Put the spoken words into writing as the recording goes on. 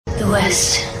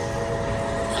West,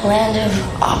 a land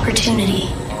of opportunity,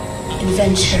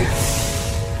 adventure,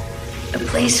 a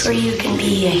place where you can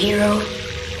be a hero,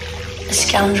 a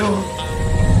scoundrel,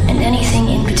 and anything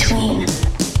in between.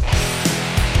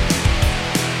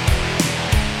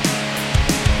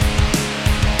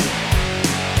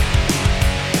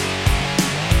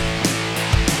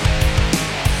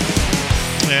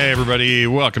 Hey, everybody.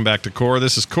 Welcome back to Core.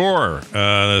 This is Core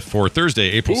for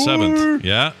Thursday, April 7th.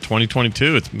 Yeah,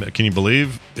 2022. Can you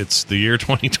believe it's the year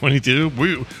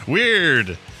 2022?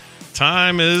 Weird.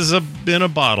 Time is in a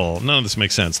bottle. None of this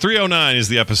makes sense. 309 is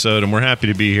the episode, and we're happy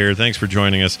to be here. Thanks for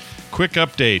joining us. Quick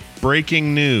update.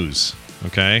 Breaking news.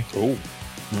 Okay? Oh.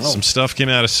 No. Some stuff came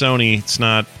out of Sony. It's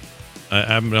not... I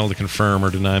haven't been able to confirm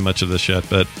or deny much of this yet,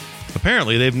 but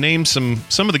apparently they've named some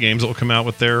of the games that will come out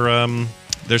with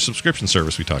their subscription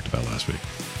service we talked about last week.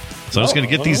 So I'm just going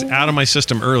to get these out of my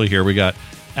system early here. We got,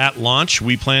 at launch,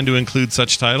 we plan to include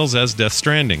such titles as Death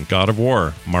Stranding, God of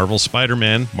War, Marvel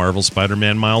Spider-Man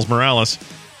Miles Morales,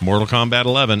 Mortal Kombat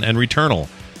 11, and Returnal.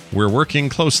 We're working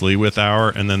closely with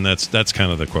and then that's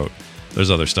kind of the quote. There's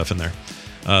other stuff in there.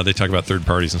 They talk about third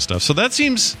parties and stuff. So that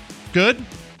seems good.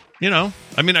 You know,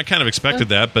 I mean, I kind of expected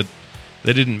that, but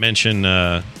they didn't mention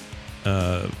the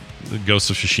Ghost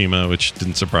of Tsushima, which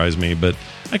didn't surprise me, but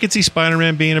I could see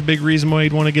Spider-Man being a big reason why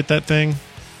you'd want to get that thing.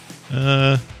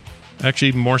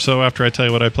 Actually, more so after I tell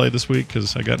you what I played this week,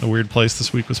 because I got in a weird place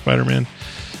this week with Spider-Man.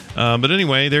 But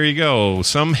anyway, there you go.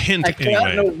 Some hint. I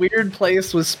got in a weird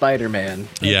place with Spider-Man.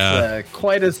 That's,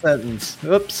 quite a sentence.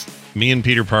 Oops. Me and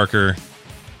Peter Parker.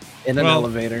 In an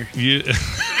elevator.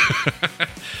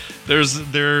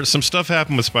 There's some stuff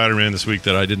happened with Spider-Man this week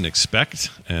that I didn't expect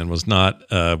and was not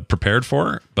prepared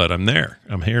for, but I'm there.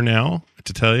 I'm here now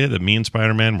to tell you that me and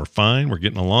Spider-Man, we're fine. We're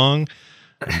getting along.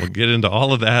 And we'll get into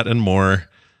all of that and more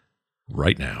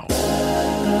right now.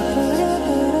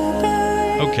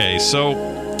 Okay, so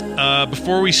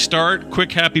before we start,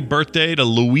 quick happy birthday to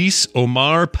Luis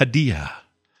Omar Padilla.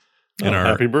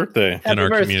 Happy birthday. In our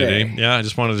community. Yeah, I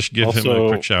just wanted to give him a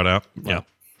quick shout out. Yeah.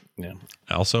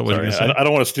 Also, what are you going to say? I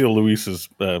don't want to steal Luis's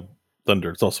thunder.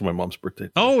 It's also my mom's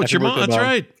birthday. Oh, it's your mom. That's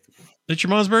right. It's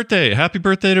your mom's birthday. Happy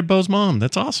birthday to Bo's mom.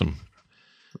 That's awesome.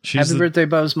 Happy birthday,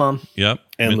 Bo's mom. Yep.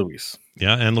 And Luis.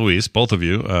 Yeah, and Luis, both of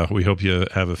you. We hope you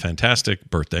have a fantastic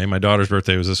birthday. My daughter's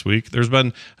birthday was this week. There's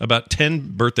been about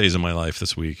 10 birthdays in my life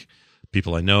this week.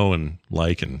 People I know and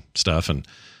like and stuff, and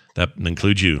that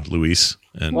includes you, Luis.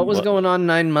 And what was going on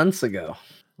 9 months ago?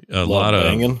 A lot of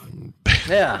banging.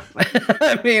 Yeah.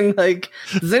 I mean, like,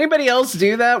 does anybody else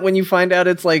do that when you find out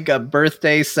it's like a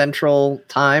birthday central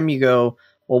time? You go,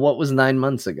 well, what was 9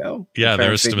 months ago? Yeah,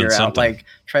 there must have been something. Like,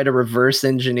 try to reverse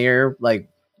engineer, like,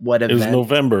 what event? It was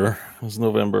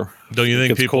November. Don't you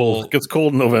think it gets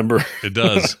cold in November? It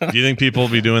does. Do you think people will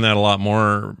be doing that a lot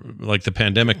more? Like the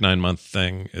pandemic 9-month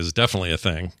thing is definitely a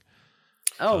thing.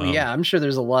 Oh, yeah. I'm sure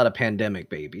there's a lot of pandemic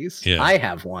babies. Yeah. I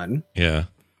have one. Yeah.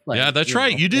 Like, yeah, that's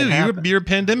right. You do. You're a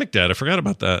pandemic dad. I forgot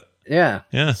about that. Yeah.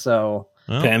 Yeah. So.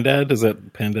 Well, Pandad? Is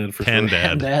that Pandad for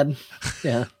Pandad? Pandad.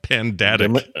 Yeah.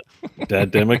 Pandadic.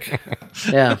 Daddemic.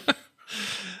 Yeah.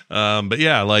 But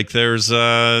yeah, like there's,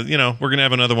 we're going to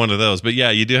have another one of those. But yeah,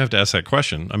 you do have to ask that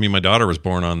question. I mean, my daughter was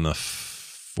born on the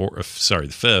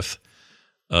 5th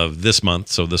of this month.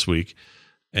 So this week.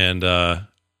 And,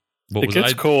 it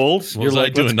gets cold. You're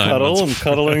like, let's cuddle, and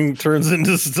cuddling turns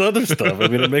into other stuff. I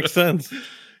mean, it makes sense.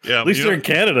 Yeah, at least you're in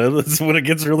Canada. That's when it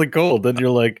gets really cold. Then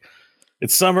you're like,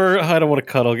 it's summer. I don't want to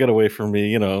cuddle. Get away from me.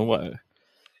 You know,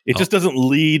 it just doesn't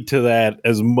lead to that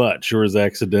as much or as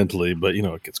accidentally. But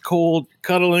it gets cold,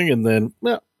 cuddling, and then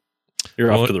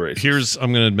you're off to the races.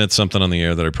 I'm going to admit something on the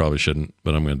air that I probably shouldn't,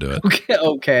 but I'm going to do it.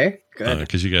 Okay. Good.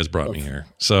 Because you guys brought me here.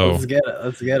 So let's get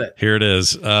it. Here it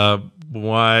is.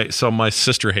 Why? So my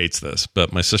sister hates this,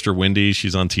 but my sister Wendy,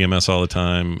 she's on TMS all the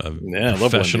time.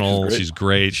 Professional. She's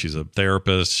great. She's a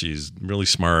therapist. She's really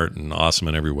smart and awesome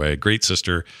in every way. Great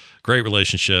sister. Great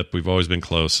relationship. We've always been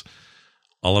close.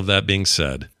 All of that being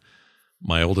said,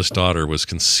 my oldest daughter was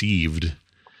conceived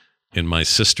in my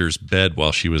sister's bed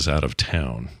while she was out of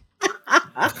town.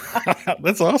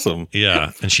 That's awesome.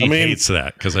 Yeah, and she hates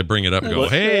that because I bring it up and go,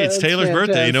 "Hey, it's Taylor's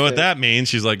birthday. You know what that means?"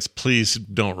 She's like, "Please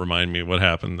don't remind me what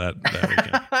happened that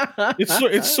weekend."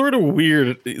 It's sort of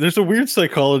weird. There's a weird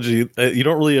psychology that you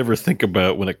don't really ever think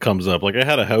about when it comes up. Like I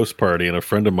had a house party and a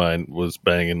friend of mine was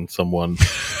banging someone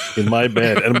in my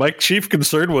bed, and my chief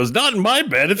concern was not in my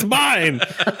bed, it's mine.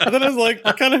 And then I was like,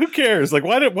 kind of, who cares? Like,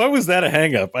 why was that a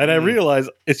hang up? And I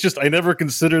realized it's just I never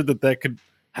considered that could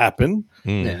happen.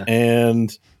 Yeah.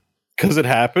 And because it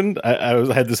happened,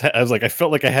 I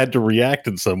felt like I had to react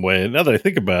in some way. And now that I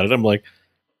think about it, I'm like,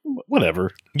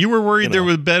 whatever. You were worried You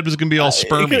know. the bed was going to be all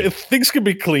spermy. Things can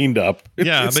be cleaned up.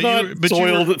 Yeah, it's but not you- but you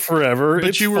soiled were- forever. But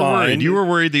It's you were fine. worried. You were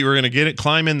worried that you were going to get it,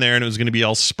 climb in there, and it was going to be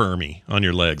all spermy on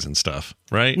your legs and stuff,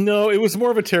 right? No, it was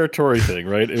more of a territory thing,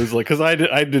 right? It was like because I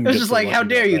didn't. It was get just so like, how lucky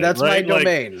dare that you? night, That's my right? Like,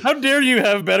 domain. how dare you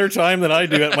have better time than I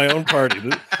do at my own party?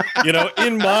 You know,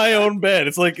 in my own bed.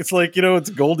 It's like you know, it's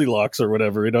Goldilocks or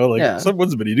whatever. You know, like Yeah.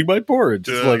 someone's been eating my porridge.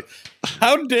 It's Yeah. like,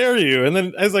 how dare you? And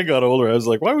then as I got older, I was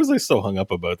like, why was I so hung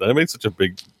up about that? I made such a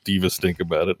big diva stink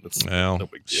about it. It's Well, no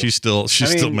big deal. she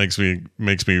still mean-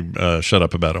 makes me shut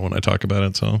up about it when I talk about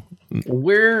it. So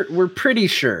We're pretty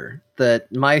sure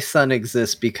that my son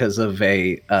exists because of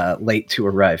a late to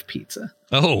arrive pizza.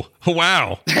 oh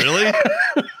wow, really?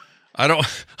 I don't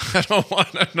want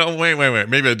to know. Wait.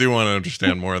 Maybe I do want to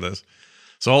understand more of this.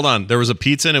 So hold on. There was a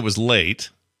pizza and it was late.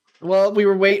 Well, we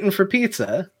were waiting for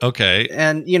pizza, Okay.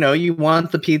 and you know, you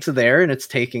want the pizza there, and it's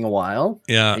taking a while,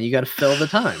 Yeah. and you got to fill the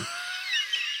time.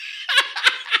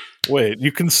 Wait,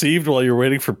 you conceived while you're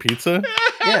waiting for pizza?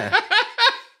 Yeah,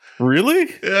 Really?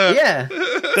 yeah.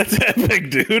 That's epic,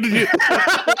 dude.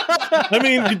 I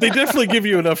mean, they definitely give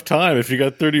you enough time. If you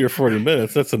got 30 or 40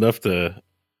 minutes, that's enough to,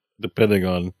 depending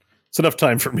on, it's enough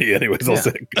time for me anyways, I'll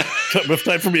say. Enough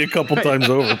time for me a couple times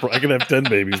over. I can have 10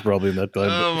 babies probably in that time.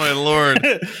 Oh my lord!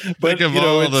 But, Think of you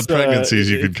know, all the it's, pregnancies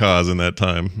you it- could cause in that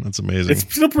time. That's amazing. It's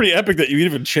still pretty epic that you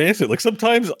even chance it. Like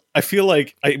sometimes I feel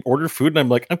like I order food and I'm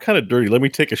like, I'm kind of dirty. Let me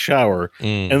take a shower.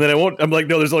 Mm. And then I'm like,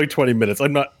 no, there's only 20 minutes.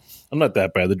 I'm not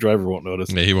that bad. The driver won't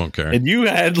notice. Yeah, he won't care. And you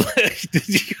had like,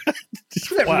 It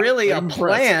wasn't Wow, really I'm a impressed.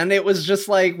 plan. It was just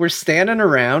like we're standing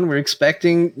around, we're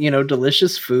expecting, you know,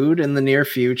 delicious food in the near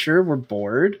future. We're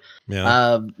bored.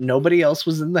 Yeah. Nobody else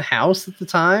was in the house at the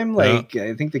time. Like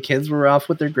I think the kids were off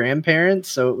with their grandparents,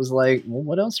 so it was like, well,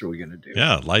 what else are we gonna do?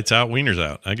 Yeah. Lights out, wieners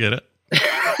out. I get it.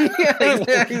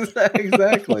 Yeah,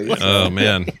 exactly. Oh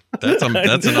man, that's an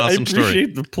awesome I story.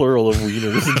 appreciate the plural of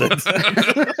wieners.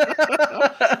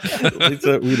 Lights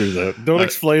out, wieners out. Don't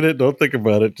explain it. Don't think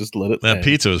about it. Just let it. That hang.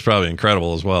 pizza was probably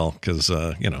incredible as well because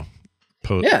you know,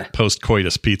 Yeah. post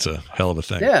coitus pizza, hell of a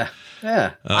thing. Yeah,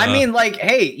 yeah. I mean, like,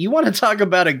 hey, you want to talk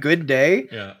about a good day?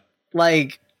 Yeah.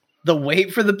 Like, the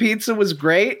wait for the pizza was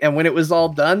great, and when it was all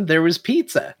done, there was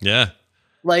pizza. Yeah.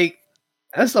 Like,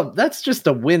 that's just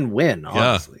a win-win,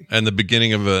 honestly. Yeah. And the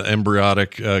beginning of an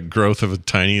embryonic growth of a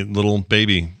tiny little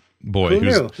baby boy Who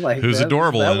who's knew? Like, who's that-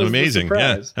 adorable that and was the amazing.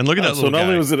 Yeah. surprise. And look at that So little not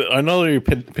only guy. was it another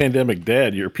pandemic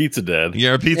dad, you're a pizza dad.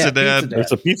 Yeah, our pizza Yeah, dad. pizza dad.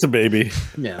 It's a pizza baby.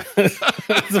 Yeah.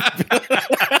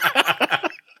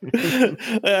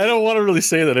 I don't want to really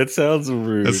say that. It sounds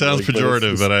rude. It sounds but it's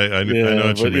pejorative, just- but I know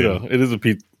what you but, mean. know, it is a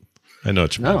pizza. I know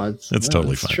what you mean. No, it's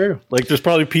totally fine. true. Like there's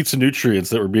probably pizza nutrients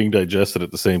that were being digested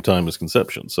at the same time as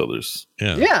conception. So there's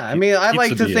Yeah. Yeah, I mean, I Pizza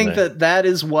like to think DNA. that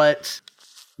is what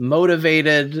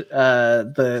motivated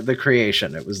the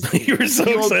creation. It was You were so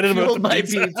excited about fueled the by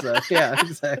pizza. Yeah,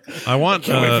 exactly. I want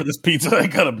can't wait for this pizza. I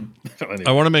gotta.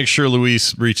 I want to make sure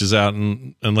Luis reaches out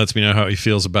and lets me know how he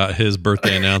feels about his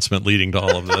birthday announcement leading to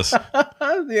all of this.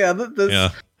 Yeah, this, Yeah.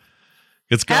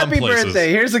 It's gone happy places. birthday.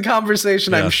 Here's a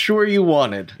conversation Yeah. I'm sure you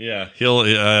wanted. Yeah, he'll.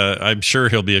 I'm sure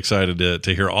he'll be excited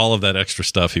to hear all of that extra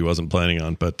stuff he wasn't planning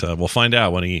on. But we'll find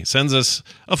out when he sends us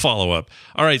a follow up.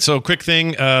 All right. So, quick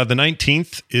thing: the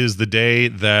 19th is the day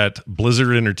that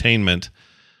Blizzard Entertainment,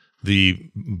 the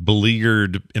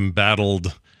beleaguered,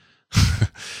 embattled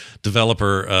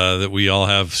developer that we all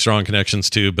have strong connections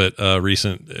to, but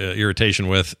recent irritation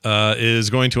with, is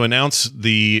going to announce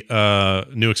the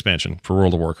new expansion for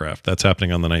World of Warcraft. That's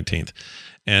happening on the 19th.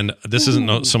 And this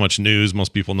isn't so much news.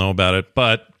 Most people know about it.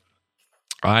 But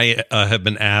I have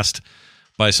been asked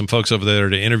by some folks over there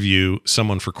to interview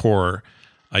someone for Core.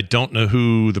 I don't know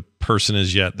who the person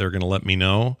is yet. They're going to let me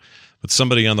know. But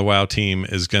somebody on the WoW team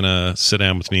is going to sit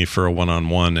down with me for a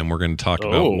one-on-one, and we're going to talk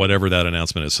about whatever that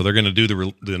announcement is. So they're going to do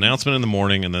the announcement in the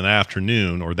morning, and then that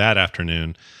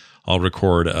afternoon, I'll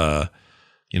record a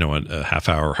half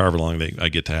hour, however long I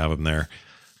get to have them there.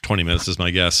 20 minutes is my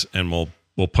guess, and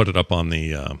we'll put it up on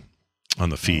the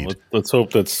feed. Let's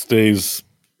hope that stays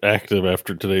active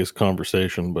after today's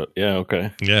conversation. But yeah,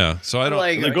 okay. Yeah. So I don't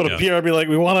Like- They go to PR, be like,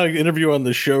 we want to interview on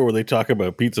the show where they talk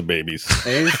about pizza babies.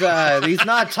 He's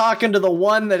not talking to the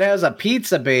one that has a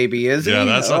pizza baby, is he? Yeah,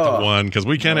 that's not Oh. the one because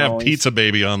we can't No, have he's- Pizza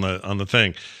Baby on the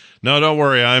thing. No, don't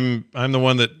worry. I'm the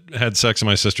one that had sex in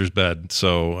my sister's bed,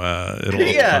 so it'll be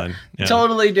Yeah, fine. Yeah.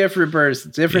 totally different person,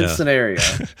 different Yeah. scenario.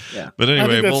 Yeah. But I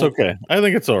anyway, think that's okay. I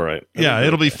think it's all right. yeah,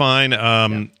 it'll be fine.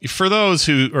 For those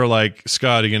who are like,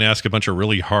 Scott, you can ask a bunch of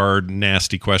really hard,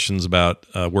 nasty questions about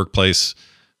workplace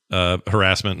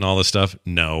harassment and all this stuff.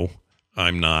 No,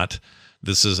 I'm not.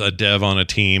 this is a dev on a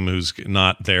team who's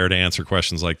not there to answer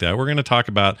questions like that. We're going to talk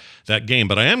about that game,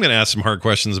 but I am going to ask some hard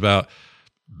questions about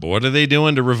what are they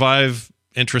doing to revive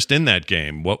interest in that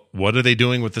game? What are they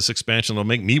doing with this expansion that'll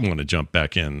make me want to jump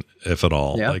back in, if at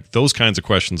all? Yeah. Like those kinds of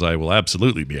questions I will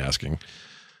absolutely be asking.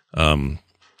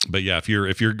 But yeah, if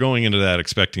you're going into that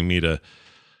expecting me to,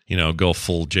 go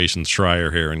full Jason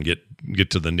Schreier here and get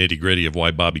to the nitty gritty of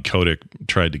why Bobby Kotick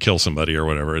tried to kill somebody or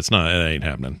whatever, it ain't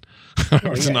happening.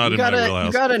 It's not in my wheelhouse.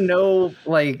 You gotta know,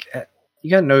 you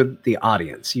gotta know the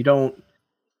audience. You don't.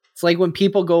 It's like when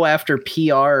people go after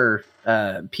PR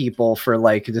people for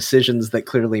decisions that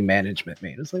clearly management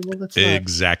made. It's like, well, that's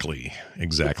exactly.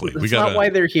 That's not why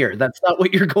they're here. That's not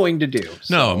what you're going to do.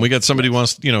 No, and we got somebody who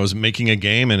wants, is making a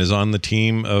game and is on the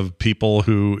team of people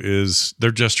who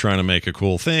they're just trying to make a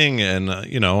cool thing, and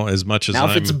as much as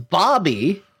if it's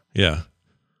Bobby, yeah.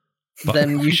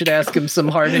 Then you should ask him some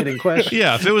hard-hitting questions.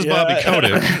 Yeah, if it was Bobby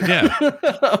Kotick, yeah.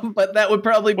 But that would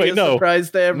probably be a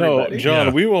surprise to everybody. No,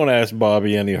 John, we won't ask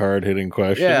Bobby any hard-hitting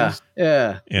questions.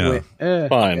 Yeah.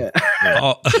 Fine.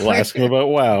 Yeah. We'll ask him about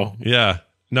WoW. Yeah.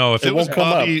 No, if it was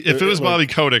Bobby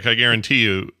Kotick, I guarantee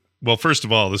you. Well, first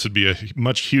of all, this would be a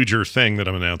much huger thing that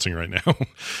I'm announcing right now.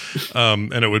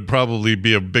 And it would probably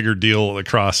be a bigger deal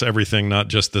across everything, not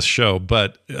just this show.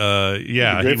 But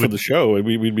yeah. Great for the show.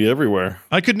 We'd be everywhere.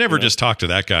 I could never just talk to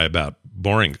that guy about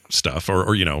boring stuff or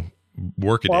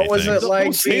work at What was it like?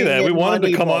 Don't say that. We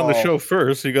wanted to come on the show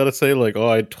first. You got to say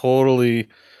I totally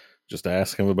just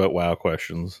ask him about WoW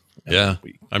questions. Yeah.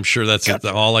 I'm sure that's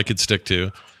all I could stick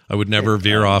to. I would never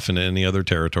veer off into any other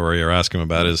territory or ask him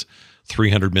about his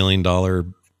 $300 million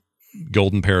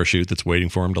golden parachute that's waiting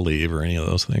for him to leave or any of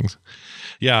those things.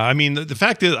 Yeah. I mean, the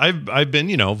fact is I've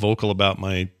been, vocal about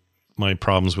my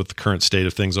problems with the current state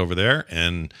of things over there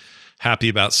and happy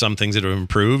about some things that have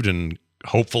improved and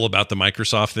hopeful about the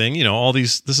Microsoft thing,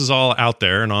 this is all out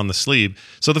there and on the sleeve.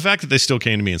 So the fact that they still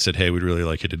came to me and said, hey, we'd really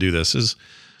like you to do this is,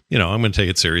 I'm going to take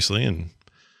it seriously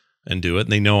and do it.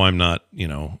 And they know I'm not,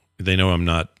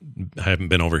 I haven't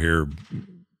been over here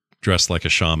dressed like a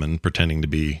shaman pretending to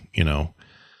be,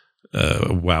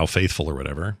 WoW faithful or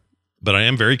whatever. But I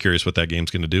am very curious what that game's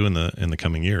going to do in the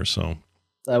coming years. So, is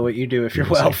that what you do if you're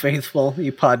WoW faithful?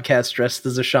 You podcast dressed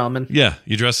as a shaman? Yeah,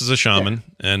 you dress as a shaman,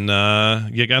 and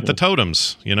you got the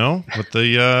totems, with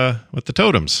the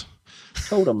totems.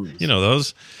 Totems.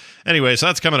 Those. Anyway, so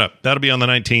that's coming up. That'll be on the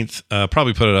 19th.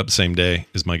 Probably put it up the same day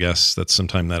is my guess. That's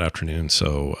sometime that afternoon.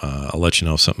 So I'll let you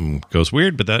know if something goes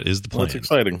weird, but that is the plan. That's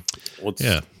exciting.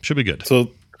 Yeah, should be good. So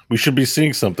we should be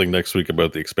seeing something next week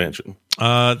about the expansion.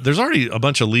 There's already a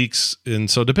bunch of leaks.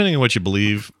 And so depending on what you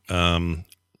believe.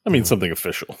 Something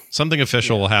official. Something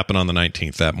official will happen on the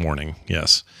 19th that morning.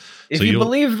 Yes. If you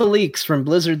believe the leaks from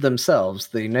Blizzard themselves,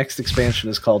 the next expansion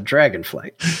is called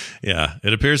Dragonflight. Yeah,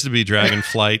 it appears to be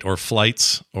Dragonflight or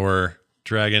Flights or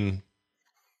Dragon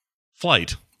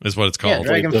Flight is what it's called.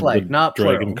 Yeah, Dragonflight, not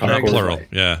Dragon plural. Not plural.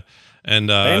 Yeah, and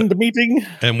band meeting,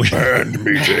 and band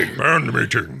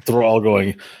meeting. They're all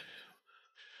going.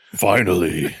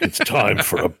 Finally, it's time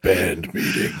for a band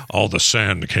meeting. All the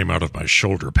sand came out of my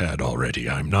shoulder pad already.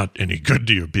 I'm not any good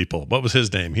to you people. What was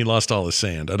his name? He lost all his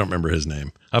sand. I don't remember his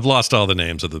name. I've lost all the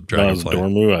names of the Dragonflight.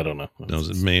 Dormu? I don't know. No,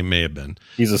 it may have been.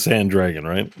 He's a sand dragon,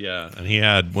 right? Yeah, and he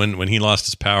had when he lost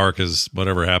his power because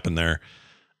whatever happened there,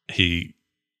 he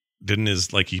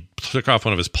he took off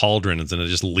one of his pauldrons and it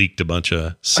just leaked a bunch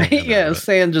of sand. Yeah,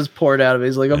 sand just poured out of it.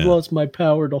 He's like, I've lost my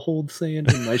power to hold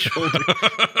sand in my shoulder.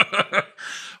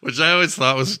 Which I always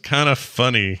thought was kind of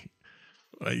funny,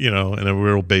 in a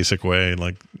real basic way.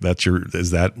 Like,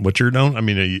 is that what you're doing? I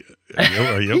mean,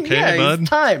 are you okay, yeah, bud?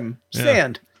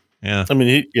 Sand. Yeah. I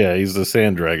mean, he's a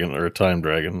sand dragon or a time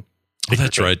dragon. Oh,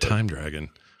 that's right. Time dragon.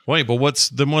 Wait, but what's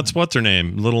her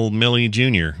name? Little Millie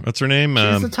Jr. What's her name?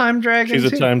 She's a time dragon.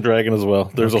 She's a time dragon as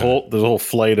well. There's a whole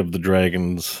flight of the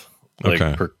dragons,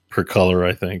 per color.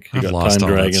 I think I've lost time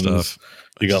dragons. All that stuff.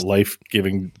 You got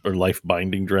life-giving or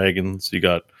life-binding dragons. You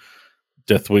got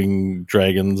Deathwing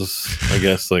dragons, I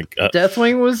guess.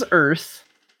 Deathwing was Earth.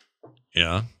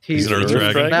 Yeah. He's an Earth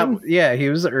dragon? He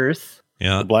was Earth.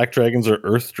 Yeah. The black dragons are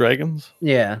Earth dragons?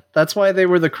 Yeah. That's why they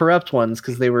were the corrupt ones,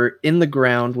 because they were in the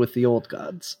ground with the old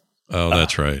gods. Oh,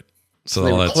 that's right. So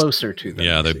they were closer to them.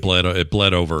 Yeah, it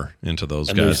bled over into those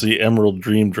and guys. There's the Emerald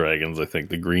Dream dragons, I think.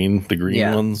 The green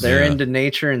ones. They're into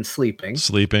nature and sleeping.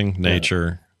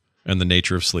 Nature. And the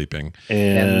nature of sleeping.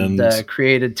 And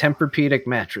created Tempur-Pedic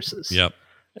mattresses. Yep.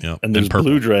 Yeah, And there's purple.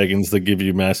 blue dragons that give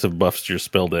you massive buffs to your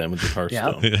spell damage at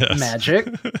Hearthstone. Yep. Yes. Magic.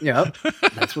 Yep.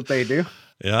 That's what they do.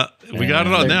 Yeah, we got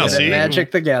it on They're now. good at See,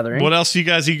 Magic the Gathering. what else you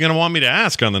guys are going to want me to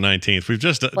ask on the 19th? We've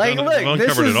just Like, done, look, we've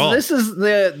uncovered it all. this is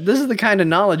the kind of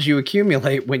knowledge you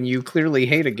accumulate when you clearly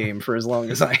hate a game for as long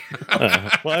as I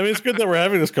Well, I mean, it's good that we're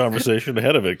having this conversation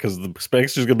ahead of it because the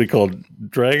Spankster's going to be called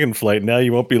Dragonflight. Now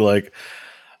you won't be like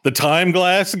the time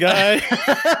glass guy.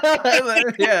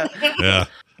 yeah. Yeah.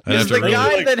 I'd He's have to the really-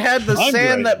 guy like, that had the I'm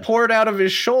sand that dragon. poured out of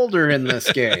his shoulder in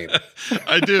this game.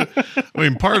 I do. I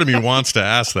mean, part of me wants to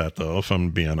ask that though, if I'm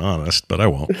being honest, but I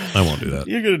won't. I won't do that.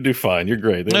 You're going to do fine. You're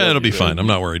great. They Yeah, love it'll be you. fine. I'm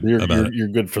not worried about it. You're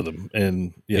good for them.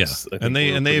 And yes, I Yeah, think and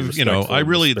we're pretty they've, you know, respectful I of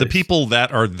really, the space. people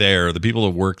that are there, the people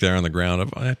that work there on the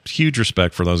ground, I have huge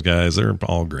respect for those guys. They're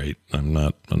all great. I'm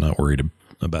not worried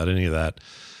about any of that.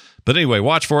 But anyway,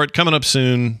 watch for it coming up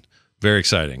soon. Very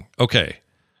exciting. Okay,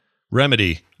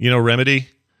 Remedy. You know Remedy.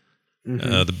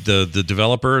 The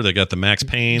developer, they got the Max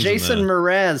Payne. Jason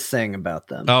Mraz sang about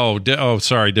them.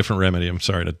 Sorry, different Remedy. I'm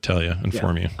sorry to tell you,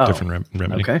 inform you, Oh, different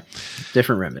Remedy. Okay.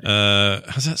 Different Remedy.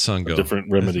 How's that song go? different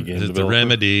Remedy game The developer.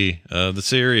 Remedy of the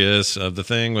serious of the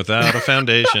thing without a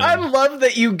foundation. I love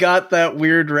that you got that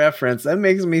weird reference. That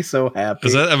makes me so happy.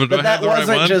 Is that- do I but have that the right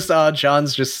wasn't one? just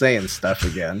John's just saying stuff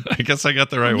again. I guess I got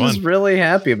the right I'm one. just really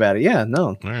happy about it. Yeah,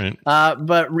 no. All right.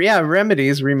 But yeah, Remedy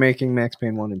is remaking Max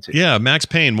Payne 1 and 2. Yeah, Max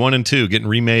Payne 1 and 2 getting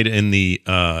remade in the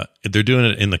they're doing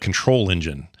it in the Control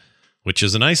engine, which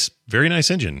is a very nice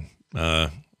engine.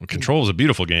 Control is a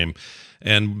beautiful game.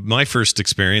 And my first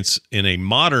experience in a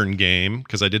modern game,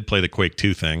 because I did play the Quake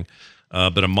 2 thing,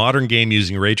 but a modern game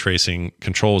using ray tracing,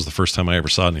 Control is the first time I ever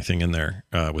saw anything in there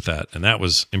with that. And that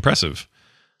was impressive.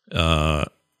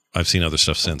 I've seen other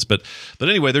stuff since. But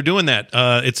anyway, they're doing that.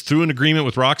 It's through an agreement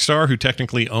with Rockstar, who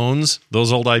technically owns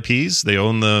those old IPs. They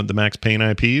own the Max Payne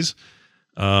IPs.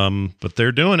 But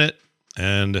they're doing it,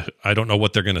 and I don't know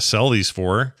what they're going to sell these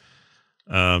for.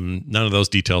 None of those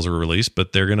details are released,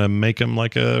 but they're going to make them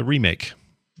like a remake.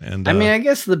 And I mean, I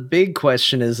guess the big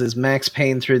question is Max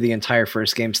Payne through the entire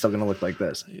first game still going to look like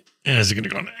this? is it going to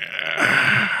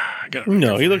go?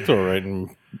 No, he looked all right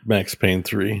in Max Payne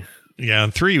 3. Yeah,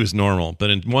 in 3 he was normal, but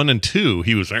in 1 and 2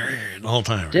 he was the whole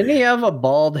time. Didn't he have a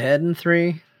bald head in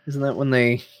 3? Isn't that when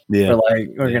they Yeah. were like,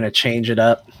 we're going to change it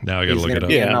up? Now I got to He's look gonna it up.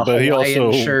 be in Yeah, a but he Hawaiian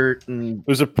also- shirt and It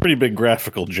was a pretty big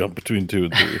graphical jump between 2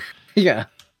 and 3. yeah.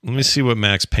 Let me see what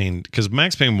Max Payne, because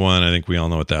Max Payne 1, I think we all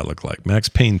know what that looked like. Max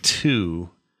Payne 2,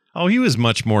 he was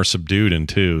much more subdued in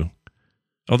 2.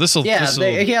 Oh,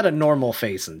 He had a normal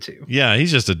face in 2. yeah,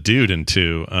 he's just a dude in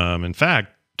 2. In fact,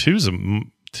 2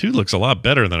 looks a lot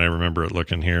better than I remember it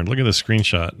looking here. Look at this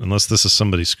screenshot, unless this is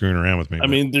somebody screwing around with me. I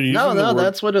mean, they're using the word,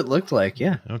 that's what it looked like.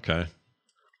 Yeah. okay.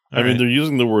 I mean, they're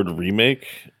using the word remake,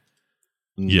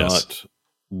 Yes. not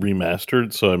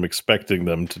remastered, so I'm expecting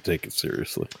them to take it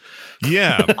seriously.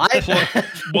 yeah.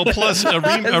 Plus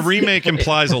a remake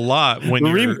implies a lot when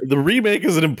The remake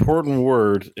is an important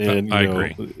word, and I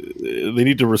agree. They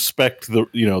need to respect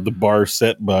the bar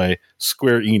set by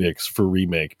Square Enix for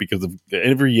remake, because if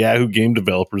every Yahoo game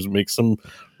developers make some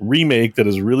remake that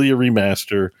is really a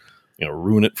remaster,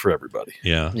 ruin it for everybody.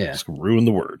 yeah. Yeah. Just ruin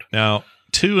the word. Now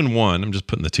 2 and 1. I'm just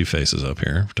putting the two faces up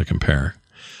here to compare.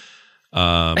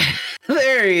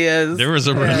 There he is. There was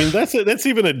a. I mean, that's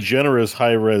even a generous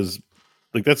high res.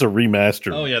 Like, that's a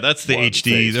remaster. Oh yeah, that's the one HD.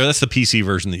 face. That's the PC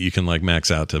version that you can like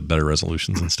max out to better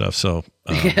resolutions and stuff. So,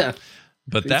 yeah.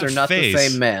 but These that are not face, the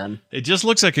same man. it just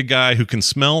looks like a guy who can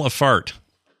smell a fart.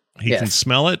 He can Yes.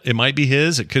 smell it. It might be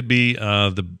his. It could be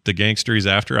the gangster he's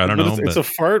after. I don't But know. it's a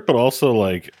fart, but also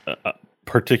like a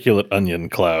particulate onion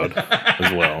cloud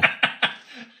as well.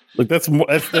 Like, that's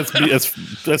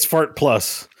fart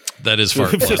plus. that is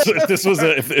fart plus.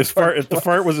 if the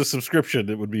fart was a subscription,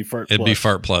 it would be fart. It'd plus. be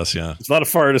fart plus. Yeah. It's not a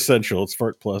fart essential. It's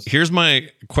fart plus. Here's my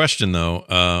question though.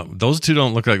 Those two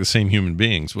don't look like the same human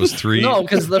beings. Was 3? No,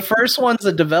 because the first one's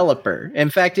a developer. In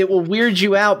fact, it will weird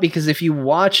you out because if you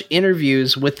watch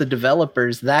interviews with the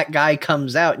developers, that guy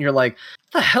comes out and you're like,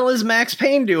 what the hell is Max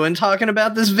Payne doing talking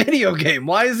about this video game?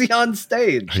 Why is he on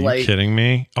stage? Are you kidding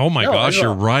me? Oh my No, gosh, I know.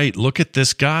 you're right. Look at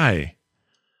this guy.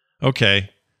 Okay.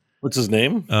 What's his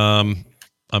name? I'm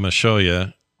gonna show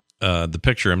you the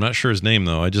picture. I'm not sure his name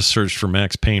though. I just searched for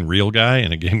Max Payne real guy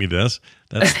and it gave me this.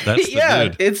 That's the yeah,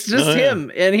 dude. it's just Oh, yeah.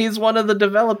 him, and he's one of the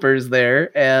developers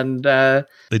there, and They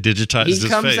digitized he his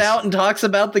comes face. out and talks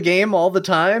about the game all the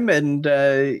time, and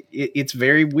it's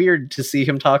very weird to see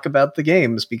him talk about the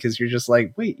games because you're just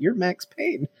like, wait, you're Max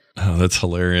Payne. Oh, that's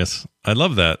hilarious. I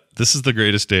love that. This is the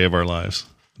greatest day of our lives.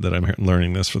 that I'm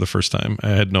learning this for the first time. I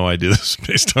had no idea this was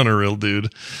based on a real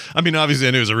dude. I mean, obviously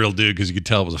I knew it was a real dude because you could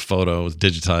tell it was a photo, it was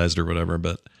digitized or whatever,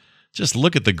 but just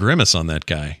look at the grimace on that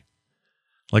guy.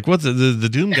 Like, what the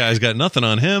Doom guy's got nothing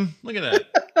on him. Look at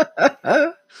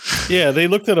that. Yeah, they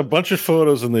looked at a bunch of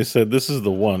photos and they said, this is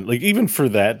the one. Like, even for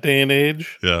that day and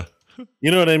age. Yeah. You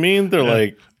know what I mean? They're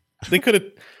like, they could have,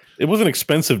 it wasn't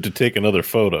expensive to take another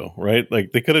photo, right?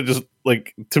 Like, they could have just,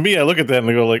 like, to me, I look at that and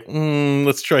I go, like,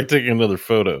 let's try taking another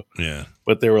photo. Yeah.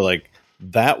 But they were like,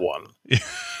 that one.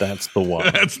 That's the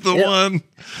one. That's the one.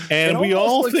 And we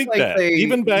all think like that.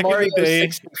 Even back Mario in the day.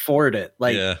 64'd it.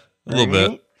 Like, yeah, a little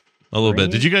bit. A little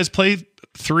bit. Did you guys play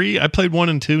 3? I played 1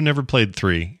 and 2, never played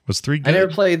 3. Was 3 good? I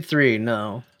never played 3,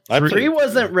 no. 3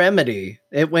 wasn't Remedy.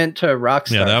 It went to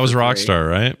Rockstar. Yeah, that was 3. Rockstar,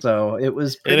 right? So it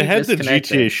was And it had the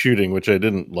disconnected. GTA shooting, which I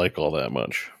didn't like all that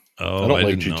much. Oh, I don't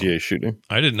like didn't GTA know. shooting.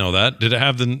 I didn't know that. Did it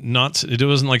have the not? It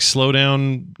wasn't like slow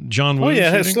down John Woo. Oh yeah,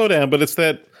 it has shooting? slow down, but it's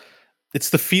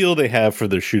the feel they have for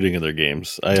their shooting in their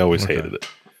games. I always hated it.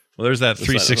 Well, there's that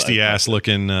 360 ass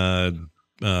looking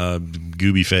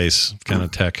gooby face kind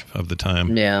of tech of the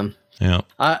time. Yeah. Yeah.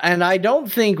 And I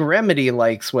don't think Remedy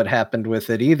likes what happened with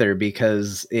it either,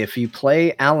 because if you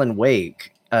play Alan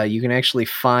Wake, you can actually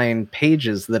find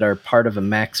pages that are part of a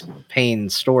Max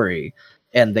Payne story,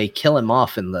 and they kill him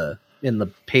off in the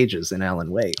pages in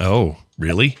Alan Wake. Oh,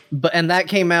 really? And that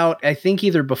came out, I think,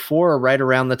 either before or right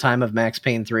around the time of Max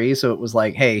Payne 3. So it was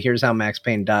like, hey, here's how Max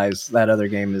Payne dies. That other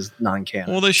game is non-canon.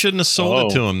 Well, they shouldn't have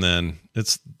sold it to him then.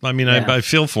 I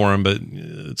feel for him, but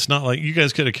it's not like you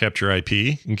guys could have kept your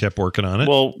IP and kept working on it.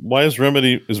 Well, why is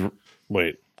Remedy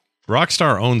wait?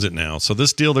 Rockstar owns it now. So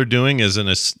this deal they're doing is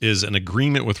an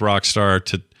agreement with Rockstar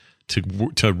to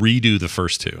redo the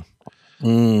first 2.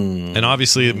 And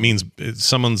obviously it means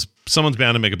someone's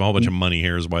bound to make a whole bunch of money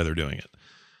here is why they're doing it.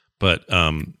 But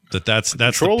that's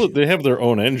Control. They have their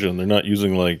own engine. They're not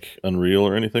using like Unreal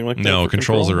or anything like that. No,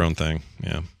 Control's their own thing.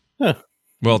 Yeah. Huh.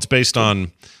 Well, it's based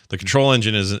on the Control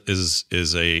engine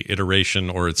is a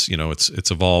iteration, or it's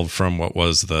evolved from what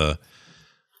was the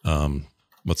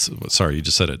sorry, you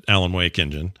just said it, Alan Wake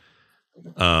engine.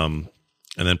 And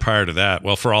then prior to that,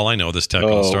 well, for all I know, this tech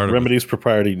all started Remedy's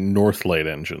proprietary Northlight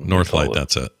engine. Northlight,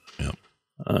 that's it. Yeah,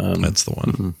 that's the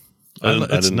one.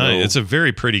 It's nice. know. It's a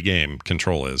very pretty game.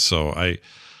 Control is. So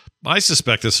I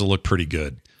suspect this will look pretty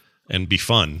good and be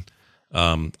fun.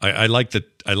 I like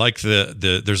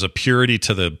the there's a purity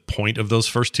to the point of those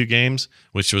first 2 games,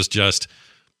 which was just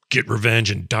get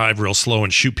revenge and dive real slow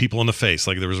and shoot people in the face.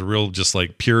 Like there was a real just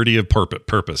like purity of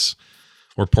purpose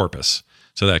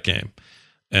to that game.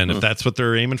 And if that's what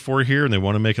they're aiming for here and they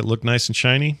want to make it look nice and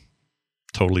shiny,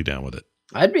 totally down with it.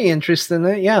 I'd be interested in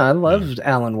it. Yeah, I loved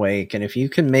Alan Wake. And if you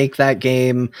can make that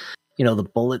game, the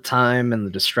bullet time and the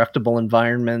destructible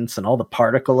environments and all the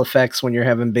particle effects when you're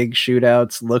having big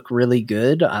shootouts look really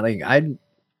good, I'm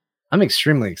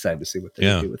extremely excited to see what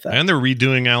they do with that. And they're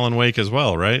redoing Alan Wake as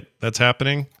well, right? That's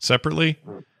happening separately?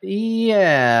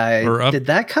 Yeah. Did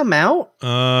that come out?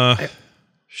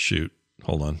 Shoot.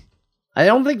 Hold on. I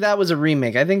don't think that was a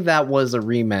remake. I think that was a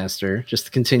remaster, just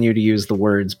to continue to use the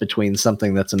words between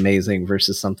something that's amazing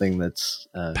versus something that's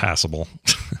passable,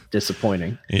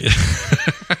 disappointing. Yeah.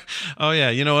 Oh yeah,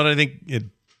 you know what? I think it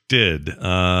did.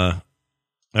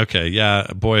 Okay, yeah,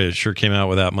 boy, it sure came out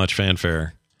without much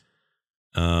fanfare.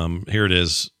 Here it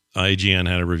is. IGN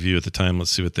had a review at the time.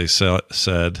 Let's see what they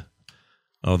said.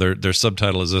 Oh, their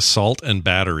subtitle is Assault and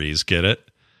Batteries. Get it?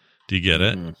 Do you get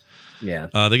it? Yeah.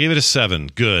 They gave it a 7.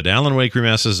 Good. Alan Wake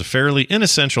Remastered is a fairly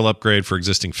inessential upgrade for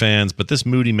existing fans, but this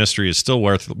moody mystery is still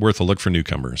worth a look for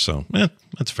newcomers. So,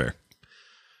 that's fair.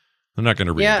 I'm not going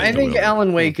to read. Yeah, I think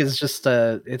Alan Wake is just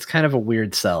it's kind of a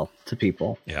weird sell to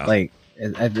people. Yeah. Like,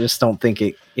 I just don't think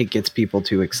it gets people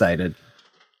too excited.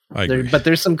 I agree. But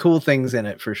there's some cool things in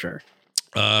it for sure.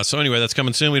 So anyway, that's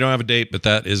coming soon. We don't have a date, but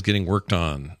that is getting worked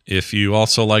on. If you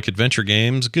also like adventure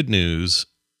games, good news.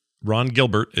 Ron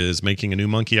Gilbert is making a new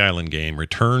Monkey Island game,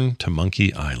 Return to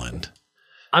Monkey Island.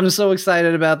 I'm so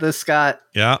excited about this, Scott.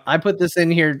 Yeah. I put this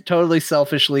in here totally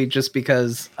selfishly just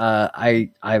because I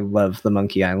love the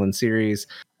Monkey Island series.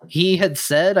 He had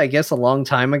said, I guess a long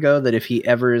time ago, that if he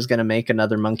ever is going to make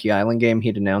another Monkey Island game,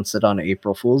 he'd announce it on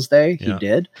April Fool's Day. He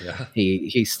did. Yeah.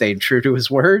 He stayed true to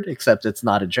his word, except it's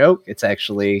not a joke. It's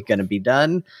actually going to be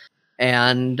done.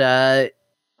 And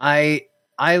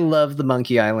I love the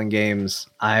Monkey Island games.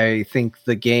 I think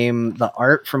the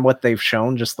art from what they've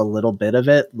shown, just a little bit of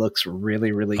it, looks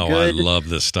really, really good. I love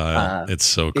this style. It's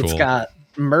so cool. It's got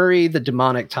Murray, the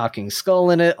demonic talking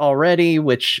skull, in it already,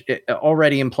 which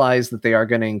already implies that they are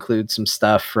going to include some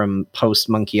stuff from post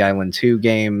Monkey Island 2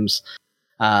 games.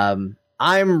 I'm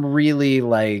really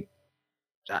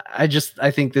I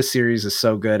think this series is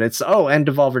so good. It's and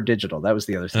Devolver Digital. That was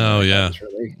the other thing. Oh yeah,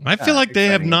 really, I feel like they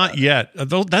have not about yet.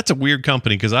 Though that's a weird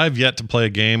company because I've yet to play a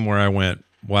game where I went,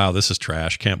 "Wow, this is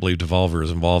trash." Can't believe Devolver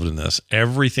is involved in this.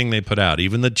 Everything they put out,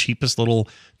 even the cheapest little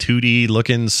 2D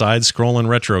looking side-scrolling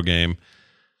retro game,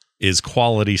 is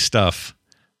quality stuff,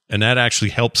 and that actually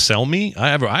helps sell me. I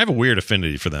have a weird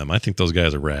affinity for them. I think those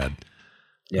guys are rad.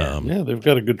 Yeah, they've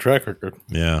got a good track record.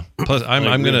 Yeah. Plus,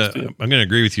 I'm gonna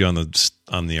agree with you on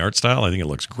the art style. I think it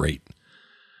looks great.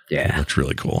 Yeah, it looks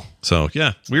really cool. So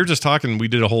yeah, we were just talking. We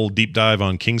did a whole deep dive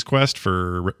on King's Quest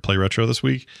for Play Retro this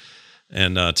week,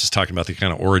 and just talking about the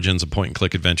kind of origins of point and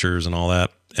click adventures and all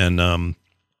that. And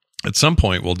at some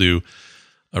point, we'll do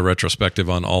a retrospective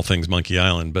on all things Monkey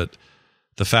Island. But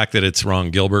the fact that it's Ron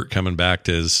Gilbert coming back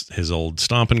to his old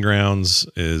stomping grounds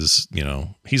is,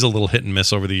 he's a little hit and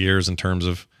miss over the years in terms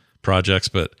of projects,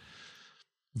 but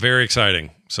very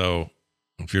exciting. So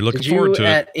if you're looking forward to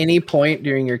at any point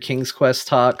during your King's Quest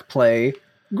talk play,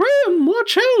 Graham,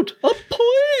 watch out, a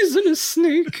poisonous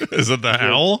snake? Is it the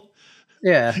owl?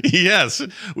 Yeah. Yes.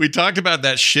 We talked about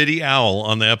that shitty owl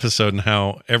on the episode and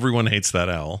how everyone hates that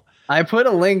owl. I put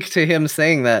a link to him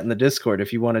saying that in the Discord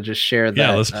if you want to just share that.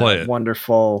 Yeah, let's play it.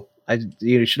 Wonderful.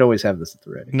 You should always have this at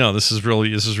the ready. No, this is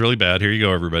really bad. Here you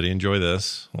go, everybody. Enjoy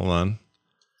this. Hold on.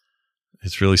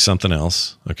 It's really something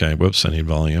else. Okay, whoops, I need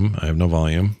volume. I have no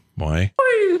volume. Why?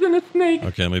 Poisonous snake.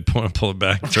 Okay, let me pull it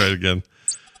back. Try it again.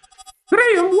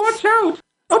 Graham, watch out!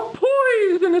 A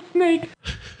poisonous snake.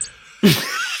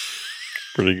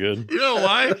 Pretty good. You know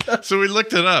why? So we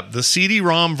looked it up. The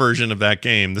CD-ROM version of that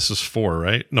game, this was 4,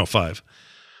 right? No, 5.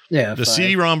 Yeah, the 5.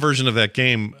 CD-ROM version of that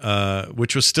game,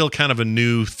 which was still kind of a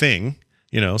new thing.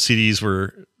 CDs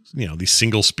were, these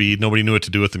single speed. Nobody knew what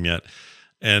to do with them yet.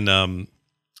 And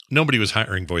nobody was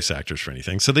hiring voice actors for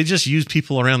anything. So they just used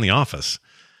people around the office.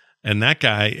 And that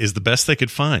guy is the best they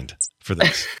could find for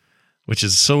this, which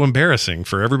is so embarrassing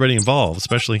for everybody involved,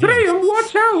 especially him. Graham,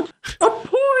 watch out! A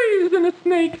poisonous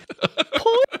snake.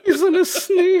 Poisonous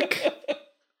snake.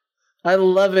 I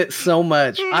love it so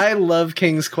much. I love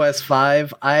King's Quest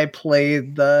V. I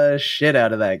played the shit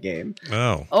out of that game.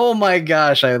 Oh my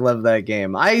gosh, I love that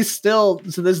game. I still,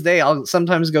 to this day, I'll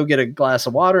sometimes go get a glass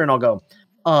of water and I'll go,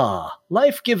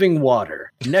 life-giving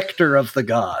water, nectar of the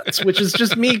gods, which is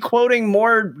just me quoting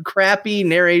more crappy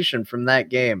narration from that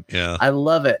game. Yeah. I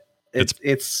love it.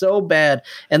 It's so bad.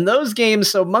 And those games,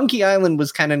 so Monkey Island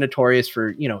was kind of notorious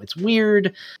for, it's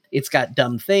weird. It's got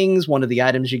dumb things. One of the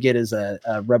items you get is a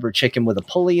rubber chicken with a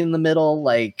pulley in the middle.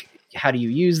 Like, how do you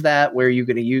use that? Where are you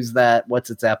going to use that? What's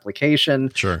its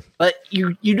application? Sure. But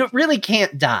you really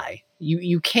can't die.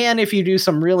 You can if you do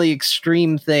some really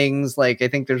extreme things. Like, I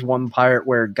think there's one part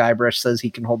where Guybrush says he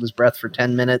can hold his breath for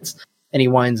 10 minutes. And he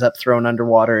winds up thrown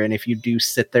underwater. And if you do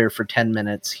sit there for 10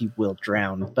 minutes, he will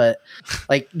drown. But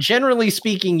like, generally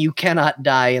speaking, you cannot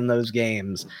die in those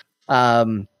games.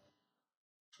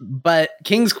 But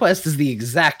King's Quest is the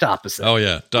exact opposite. Oh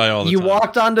yeah, die all the time. You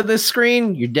walked onto this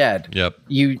screen, you're dead. Yep.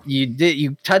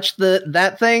 You touched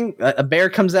that thing, a bear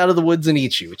comes out of the woods and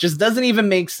eats you. It just doesn't even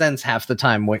make sense half the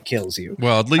time what kills you.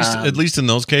 Well, at least in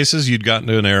those cases, you'd gotten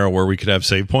to an era where we could have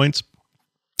save points.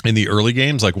 In the early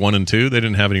games, like 1 and 2, they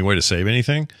didn't have any way to save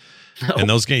anything. No. In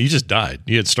those games, you just died.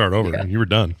 You had to start over. Yeah. You were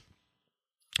done.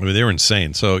 I mean, they were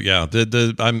insane. So yeah,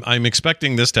 I'm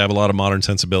expecting this to have a lot of modern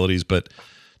sensibilities, but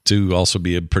to also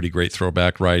be a pretty great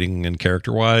throwback writing and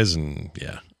character wise. And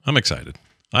yeah, I'm excited.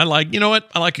 I like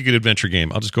a good adventure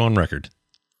game. I'll just go on record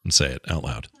and say it out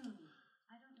loud.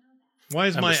 Why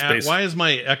is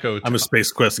my echo? I'm a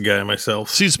Space Quest guy myself.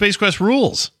 See, Space Quest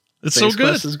rules. It's so good. Space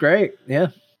Quest is great. Yeah.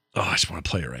 Oh, I just want to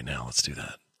play it right now. Let's do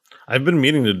that. I've been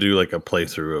meaning to do like a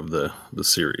playthrough of the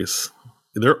series.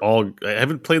 They're all. I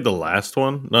haven't played the last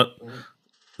one.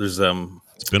 There's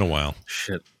It's been a while.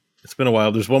 Shit. It's been a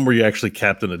while. There's one where you actually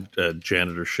captain a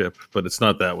janitor ship, but it's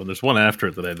not that one. There's one after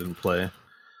it that I didn't play.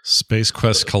 Space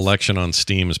Quest Collection on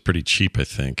Steam is pretty cheap, I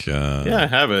think. Yeah, I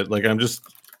have it. Like,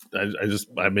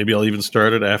 maybe I'll even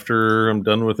start it after I'm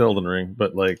done with Elden Ring.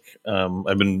 But like,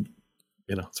 I've been.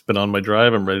 It's been on my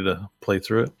drive. I'm ready to play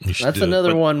through it. That's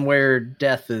another one where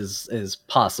death is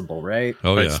possible, right?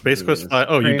 Oh, right, yeah. Space Quest. You die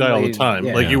all the time.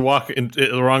 Yeah. Like, you walk in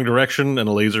the wrong direction and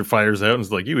a laser fires out and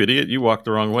it's like, you idiot, you walked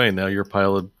the wrong way. Now you're a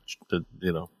pile of,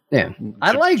 Yeah.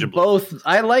 I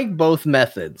like both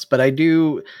methods, but I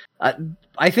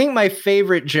think my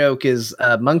favorite joke is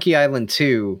Monkey Island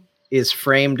 2 is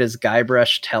framed as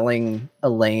Guybrush telling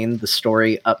Elaine the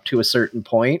story up to a certain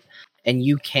point. And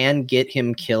you can get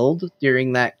him killed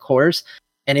during that course.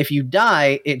 And if you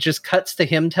die, it just cuts to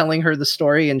him telling her the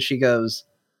story. And she goes,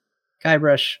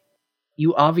 Guybrush,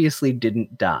 you obviously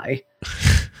didn't die.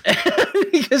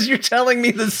 because you're telling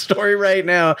me this story right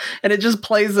now, and it just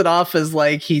plays it off as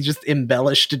like he just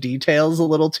embellished details a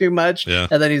little too much. Yeah.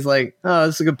 And then he's like, oh,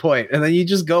 that's a good point. And then you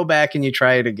just go back and you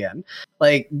try it again.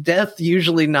 Like, death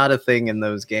usually not a thing in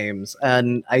those games.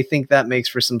 And I think that makes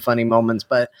for some funny moments.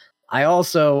 But I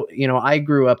also, I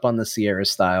grew up on the Sierra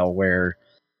style where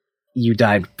you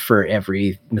died for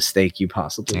every mistake you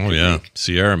possibly could make.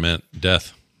 Sierra meant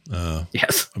death.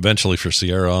 Yes. Eventually for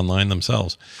Sierra Online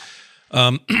themselves.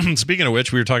 Speaking of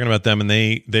which, we were talking about them, and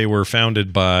they were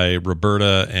founded by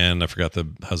Roberta and I forgot the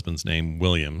husband's name,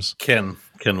 Williams. Ken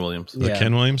Williams.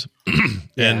 Ken Williams.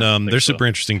 And they're super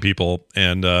interesting people.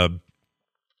 And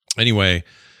anyway,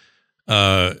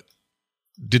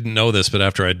 didn't know this, but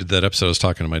after I did that episode, I was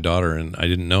talking to my daughter, and I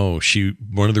didn't know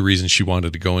one of the reasons she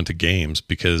wanted to go into games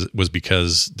because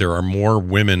there are more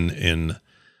women in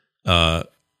a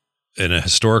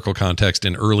historical context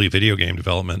in early video game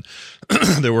development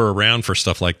that were around for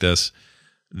stuff like this,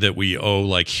 that we owe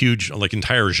like huge, like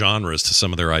entire genres to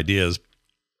some of their ideas.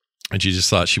 And she just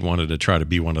thought she wanted to try to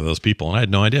be one of those people. And I had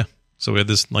no idea. So we had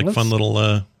this like fun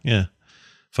little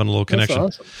connection.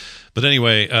 Awesome. But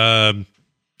anyway,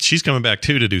 she's coming back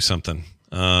too to do something.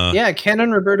 Ken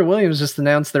and Roberta Williams just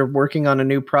announced they're working on a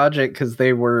new project because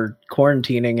they were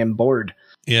quarantining and bored.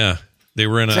 Yeah, they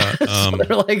were in a. So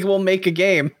they're like, we'll make a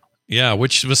game. Yeah,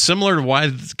 which was similar to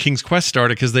why King's Quest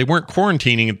started, because they weren't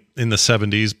quarantining in the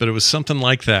 70s, but it was something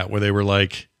like that where they were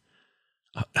like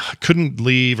couldn't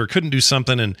leave or couldn't do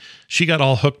something, and she got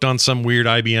all hooked on some weird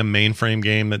IBM mainframe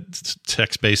game, that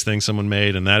text-based thing someone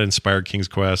made, and that inspired King's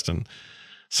Quest. And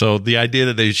so the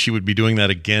idea that she would be doing that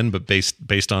again, but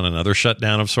based on another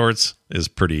shutdown of sorts, that's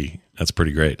pretty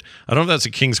great. I don't know if that's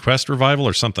a King's Quest revival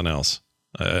or something else.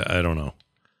 I don't know.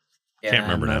 Yeah, Can't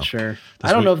remember I'm not now. sure.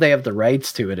 I don't know if they have the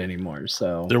rights to it anymore.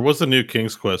 So there was a new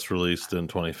King's Quest released in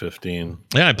 2015.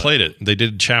 Yeah, I played it. They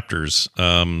did chapters.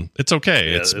 It's okay.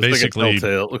 It's basically like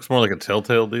it looks more like a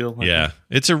Telltale deal. Yeah,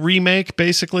 it's a remake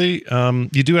basically.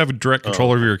 You do have a direct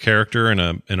control over your character in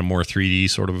a more 3D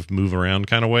sort of move around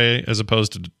kind of way, as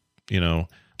opposed to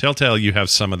Telltale. You have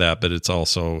some of that, but it's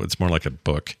more like a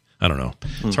book. I don't know.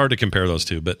 It's hard to compare those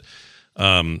two, but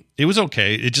it was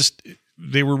okay. It just.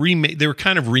 They were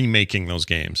kind of remaking those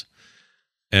games,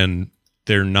 and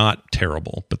they're not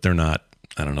terrible, but they're not.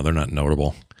 I don't know. They're not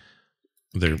notable.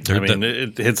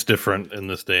 It hits different in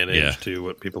this day and age to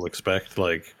what people expect.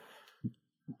 Like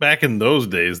back in those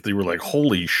days, they were like,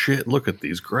 "Holy shit! Look at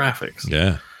these graphics."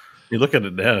 Yeah. You look at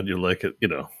it now, and you're like,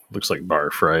 looks like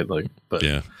barf, right? Like, but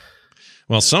yeah.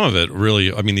 Well, some of it really,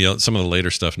 some of the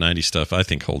later stuff, 90s stuff, I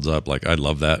think holds up. Like, I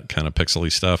love that kind of pixely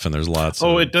stuff, and there's lots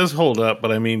of... it does hold up,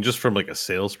 but just from like a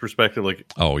sales perspective, like...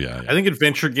 Oh, yeah. I think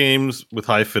adventure games with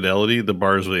high fidelity, the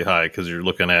bar is really high, because you're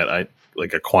looking at,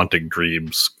 like, a Quantic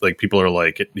Dreams. Like, people are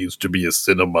like, it needs to be a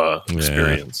cinema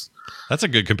experience. That's a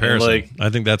good comparison. I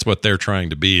think that's what they're trying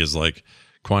to be, is like,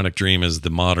 Quantic Dream is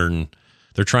the modern...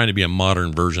 They're trying to be a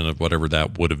modern version of whatever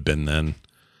that would have been then.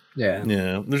 Yeah.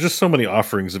 There's just so many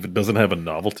offerings. If it doesn't have a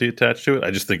novelty attached to it,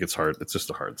 I just think it's hard. It's just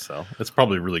a hard sell. It's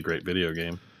probably a really great video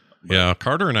game. But. Yeah,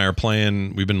 Carter and I are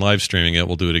playing. We've been live streaming it.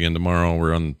 We'll do it again tomorrow.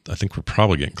 I think we're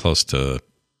probably getting close to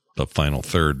the final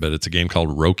third, but it's a game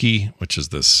called Roki, which is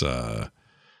this.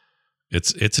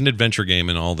 It's an adventure game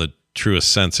in all the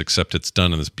truest sense, except it's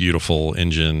done in this beautiful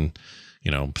engine.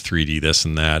 3D this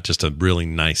and that. Just a really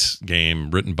nice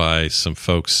game written by some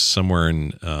folks somewhere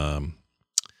in.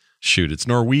 It's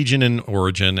Norwegian in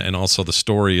origin, and also the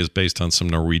story is based on some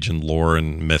Norwegian lore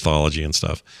and mythology and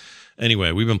stuff.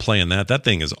 Anyway, we've been playing that. That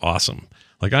thing is awesome.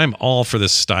 Like, I'm all for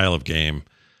this style of game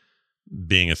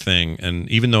being a thing, and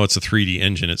even though it's a 3D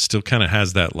engine, it still kind of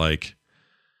has that, like,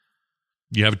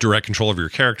 you have direct control of your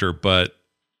character, but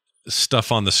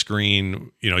stuff on the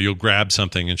screen, you'll grab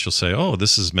something and she'll say, oh,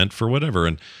 this is meant for whatever,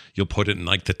 and you'll put it in,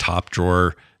 like, the top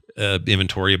drawer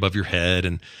inventory above your head,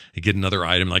 and you get another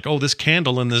item like, oh, this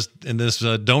candle and this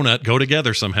donut go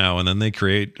together somehow, and then they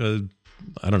create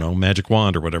I don't know, magic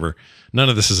wand or whatever. None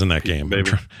of this is in that game.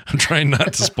 I'm trying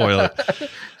not to spoil it.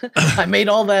 I made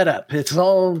all that up. It's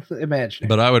all imaginary.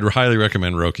 But I would highly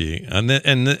recommend Roki,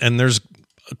 and there's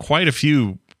quite a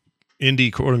few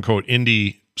indie, quote unquote,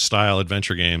 indie style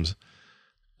adventure games.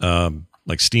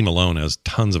 Like Steam alone has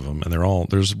tons of them, and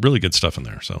there's really good stuff in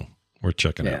there. So we're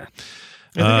checking out.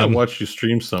 I think I watched you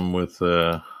stream some with.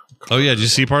 Oh yeah, did you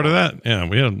see part of that? Yeah,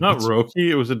 we had not Roki.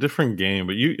 It was a different game,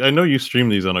 but I know you stream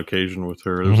these on occasion with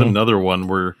her. There was another one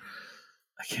where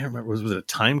I can't remember. Was it a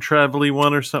time travel-y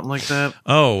one or something like that?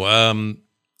 Oh,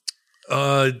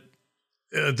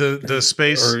 the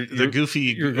space, the goofy.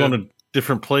 You're going to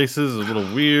different places. A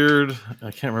little weird.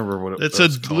 I can't remember what It's it a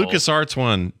was called. LucasArts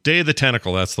one. Day of the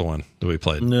Tentacle. That's the one that we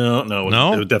played. No,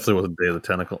 No? It definitely wasn't Day of the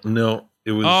Tentacle. No,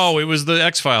 it was. Oh, it was the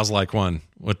X-Files like one.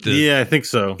 With the, yeah, I think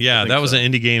so. Yeah, I think that was so.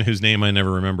 an indie game whose name I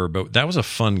never remember, but that was a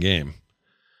fun game.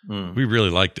 We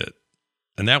really liked it.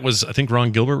 And that was, I think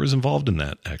Ron Gilbert was involved in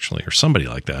that, actually, or somebody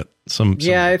like that.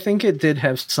 Yeah, I think it did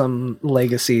have some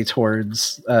legacy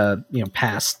towards,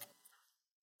 past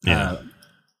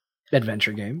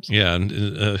adventure games. Yeah, and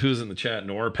who's in the chat?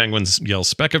 Nor Penguins yell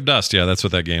Speck of Dust. Yeah, that's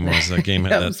what that game was. That game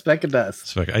had that Speck of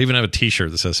Dust. I even have a t-shirt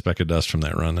that says Speck of Dust from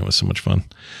that run. That was so much fun.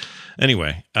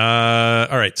 Anyway, all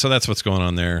right, so that's what's going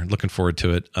on there. Looking forward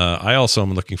to it. I also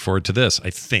am looking forward to this, I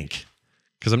think,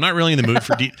 because I'm not really in the mood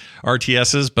for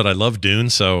RTSs, but I love Dune,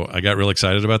 so I got real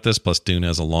excited about this. Plus, Dune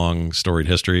has a long storied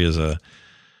history as a.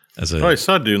 Oh, I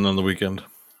saw Dune on the weekend.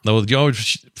 Oh,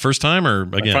 first time or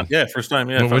again? Yeah, first time.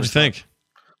 Yeah. What'd you think?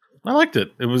 I liked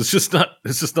it. It's just not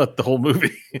the whole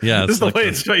movie. Yeah, this is the way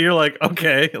it's. You're like,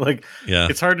 okay, like, yeah.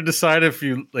 It's hard to decide if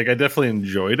you like. I definitely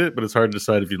enjoyed it, but it's hard to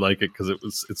decide if you like it because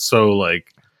it's so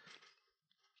like.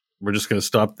 We're just gonna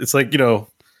stop. It's like,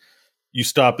 you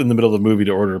stop in the middle of the movie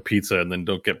to order a pizza and then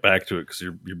don't get back to it because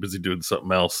you're busy doing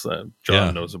something else.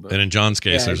 John knows about. And in John's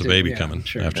case, there's a baby coming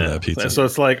after that pizza. So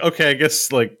it's like, okay, I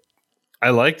guess like I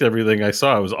liked everything I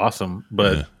saw. It was awesome,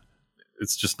 but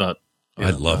it's just not.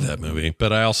 I love that movie,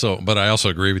 but I also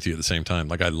agree with you at the same time.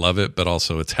 Like I love it, but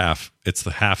also it's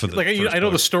the half of the. Like I know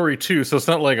the story too, so it's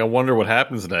not like I wonder what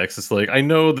happens next. It's like I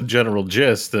know the general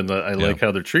gist and I like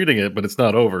how they're treating it, but it's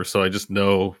not over. So I just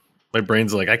know my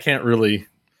brain's like I can't really.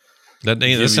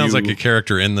 That sounds like a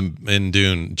character in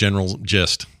Dune. General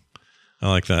Gist. I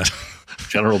like that.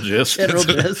 General Gist. General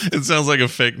Gist. It sounds like a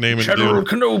fake name in General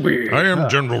Dune. Kenobi. I am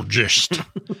General Gist.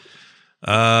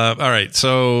 All right.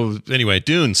 So anyway,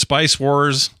 Dune Spice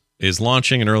Wars is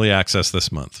launching in early access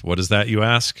this month. What is that, you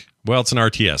ask? Well, it's an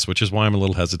RTS, which is why I'm a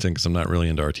little hesitant because I'm not really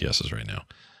into RTSs right now.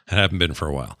 I haven't been for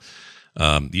a while.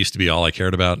 It used to be all I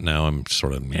cared about. Now I'm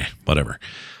sort of whatever.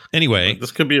 Anyway,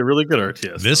 this could be a really good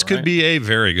RTS. This could be a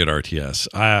very good RTS.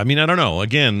 I mean, I don't know.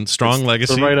 Again, strong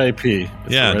legacy. The right IP. It's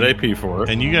the right IP for it.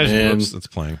 And you guys, that's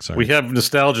playing. Sorry. We have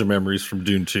nostalgia memories from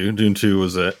Dune 2. Dune 2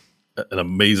 was an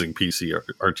amazing PC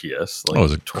RTS. Like it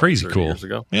was crazy cool. Years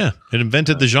ago. Yeah, it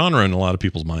invented the genre in a lot of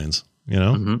people's minds.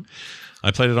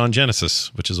 I played it on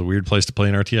Genesis, which is a weird place to play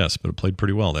an RTS, but it played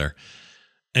pretty well there.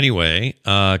 Anyway,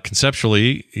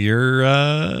 conceptually, you're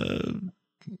on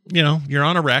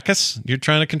Arrakis. You're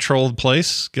trying to control the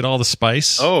place, get all the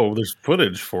spice. Oh, there's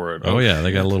footage for it. Oh yeah,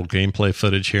 they got a little gameplay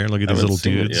footage here. Look at these little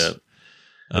dudes. It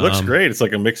looks great. It's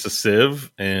like a mix of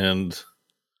Civ and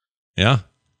I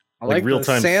like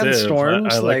real-time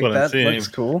sandstorms. I like what I'm that seeing. looks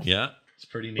cool. Yeah, it's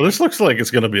pretty neat. Well, this looks like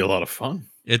it's going to be a lot of fun.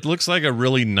 It looks like a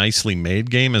really nicely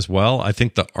made game as well. I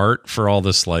think the art for all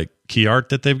this like key art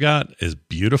that they've got is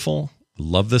beautiful.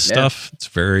 Love this stuff. It's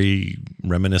very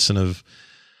reminiscent of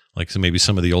maybe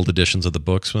some of the old editions of the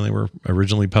books when they were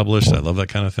originally published. I love that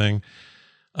kind of thing.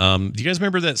 Do you guys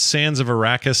remember that Sands of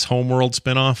Arrakis Homeworld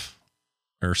spinoff?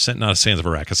 Or not Sands of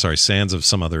Arrakis, sorry, Sands of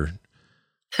some other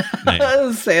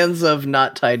name. Sands of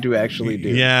not tied to actually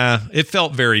Dune. Yeah, it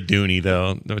felt very Dune-y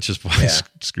though, which is why I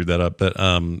screwed that up. But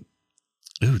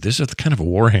there's kind of a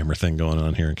Warhammer thing going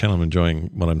on here. I'm kind of enjoying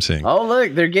what I'm seeing. Oh,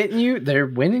 look, they're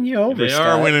winning you over. They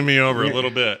are winning me over a little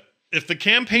bit. If the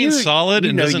campaign's solid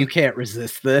and doesn't, you can't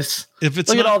resist this. If it's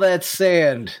look at all that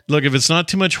sand. Look, if it's not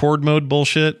too much horde mode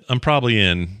bullshit, I'm probably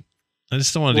in. I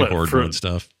just don't want to do horde mode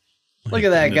stuff. Look at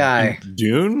that guy.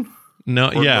 Dune? No,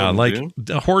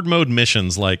 the horde mode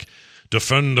missions like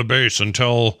defend the base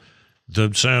until the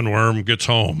sandworm gets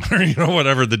home, or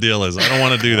whatever the deal is. I don't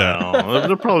want to do that.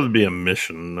 There'll probably be a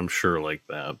mission, I'm sure, like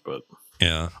that, but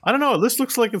yeah, I don't know. This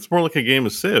looks like it's more like a game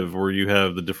of Civ where you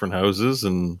have the different houses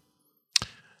and.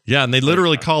 Yeah, and they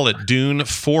literally call it Dune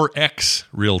 4X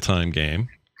real-time game.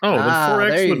 Oh, then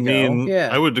 4X would mean Yeah.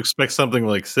 I would expect something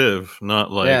like Civ,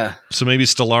 not like... Yeah. So maybe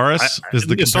Stellaris is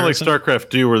the It's comparison? not like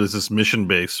StarCraft 2 where there's this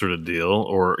mission-based sort of deal,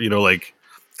 or,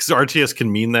 because RTS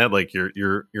can mean that, like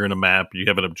you're in a map, you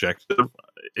have an objective.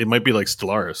 It might be like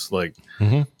Stellaris,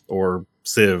 or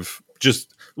Civ.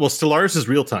 Stellaris is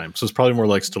real time, so it's probably more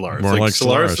like Stellaris. More like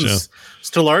Stellaris,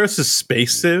 Stellaris is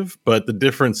space Civ, but the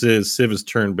difference is Civ is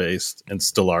turn based, and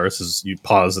Stellaris is you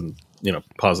pause and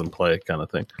play kind of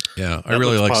thing. Yeah, I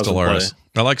really like Stellaris.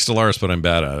 I like Stellaris, but I'm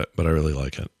bad at it. But I really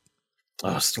like it.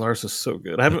 Oh, Stellaris is so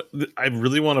good. I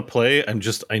really want to play. I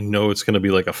know it's going to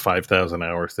be like a 5,000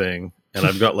 hour thing, and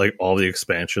I've got like all the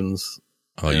expansions.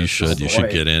 Oh, you should. You should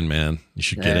get in, man. You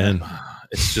should get in.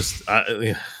 It's just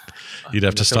You'd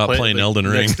have to stop playing Elden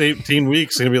Ring. Next 18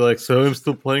 weeks, going to be like, so I'm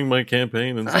still playing my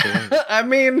campaign. And I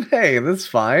mean, hey, that's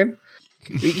fine.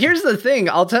 Here's the thing.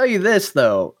 I'll tell you this,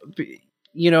 though.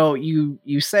 You know,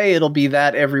 you say it'll be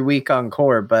that every week on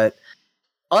Core, but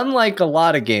unlike a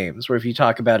lot of games where if you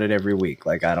talk about it every week,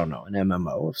 like, I don't know, an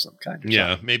MMO of some kind.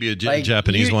 Yeah, maybe a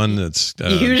Japanese one that's...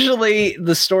 usually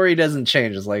the story doesn't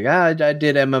change. It's like, I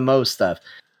did MMO stuff.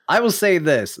 I will say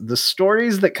this. The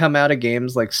stories that come out of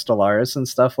games like Stellaris and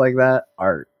stuff like that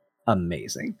are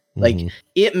amazing. Like,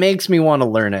 it makes me want to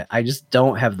learn it. I just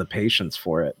don't have the patience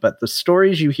for it. But the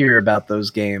stories you hear about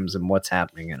those games and what's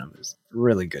happening in them is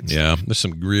really good. Yeah, there's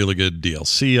some really good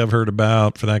DLC I've heard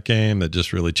about for that game that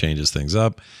just really changes things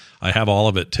up. I have all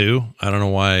of it too. I don't know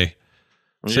why.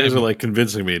 You guys are like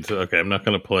convincing me to, okay, I'm not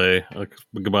going to play.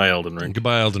 Goodbye, Elden Ring.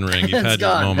 Goodbye, Elden Ring. You've had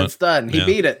your moment. It's done. He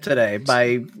beat it today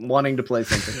by wanting to play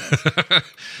something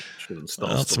else.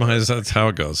 That's how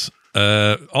it goes.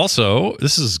 Also,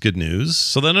 this is good news.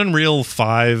 So then Unreal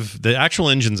 5, the actual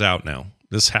engine's out now.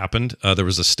 This happened. There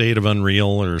was a State of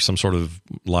Unreal or some sort of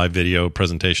live video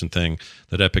presentation thing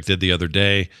that Epic did the other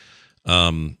day.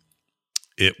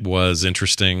 It was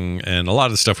interesting, and a lot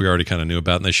of the stuff we already kind of knew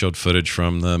about, and they showed footage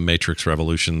from the Matrix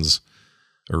Resolutions,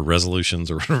 or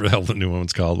whatever the hell the new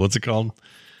one's called. What's it called?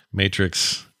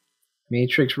 Matrix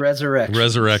Resurrection.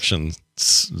 Resurrections.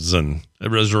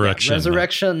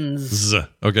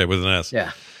 Okay, with an S.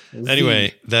 Yeah.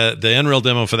 Anyway, the Unreal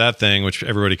demo for that thing, which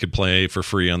everybody could play for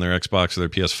free on their Xbox or their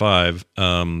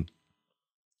PS5,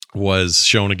 was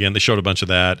shown again. They showed a bunch of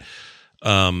that.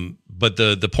 But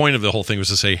the point of the whole thing was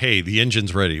to say, hey, the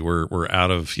engine's ready. We're out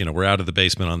of the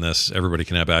basement on this. Everybody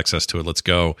can have access to it. Let's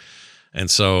go. And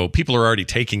so people are already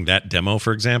taking that demo,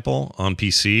 for example, on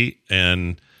PC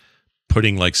and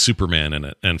putting like Superman in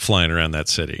it and flying around that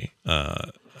city.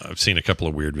 I've seen a couple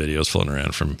of weird videos floating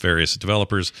around from various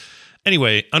developers.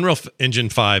 Anyway, Unreal Engine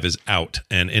 5 is out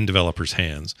and in developers'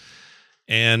 hands.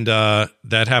 And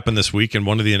that happened this week. And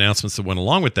one of the announcements that went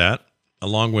along with that,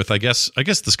 along with, I guess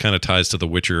this kind of ties to the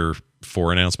Witcher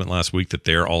 4 announcement last week that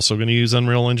they're also going to use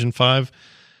Unreal Engine 5.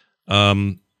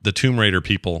 The Tomb Raider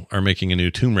people are making a new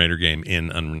Tomb Raider game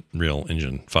in Unreal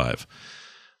Engine 5.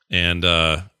 And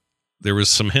there was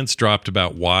some hints dropped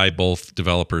about why both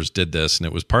developers did this, and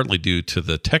it was partly due to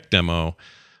the tech demo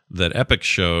that Epic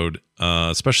showed,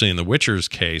 especially in the Witcher's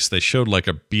case. They showed like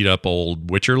a beat-up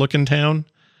old Witcher-looking town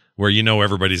where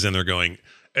everybody's in there going,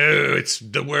 oh, it's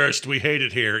the worst. We hate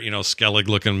it here.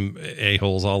 Skellig-looking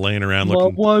a-holes all laying around. My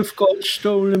wife got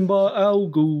stolen by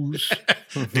algos.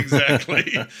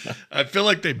 Exactly. I feel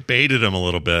like they baited him a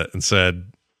little bit and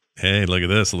said, hey, look at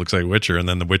this. It looks like Witcher. And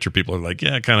then the Witcher people are like,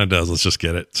 yeah, it kind of does. Let's just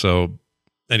get it. So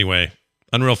anyway,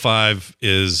 Unreal 5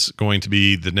 is going to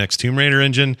be the next Tomb Raider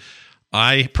engine.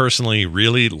 I personally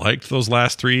really liked those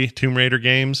last 3 Tomb Raider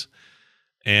games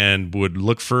and would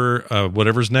look for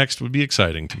whatever's next would be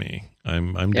exciting to me.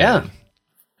 I'm down.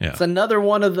 Yeah. It's another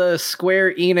one of the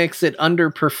Square Enix that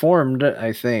underperformed,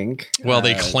 I think. Well,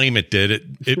 they claim it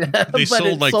did. They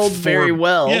sold very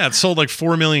well. Yeah, it sold like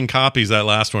 4 million copies, that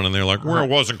last one, and they're like, well, it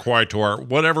wasn't quite to our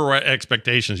whatever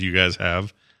expectations you guys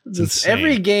have. It's insane.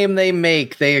 Every game they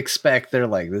make, they expect, they're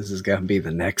like, this is going to be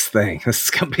the next thing. This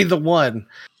is going to be the one.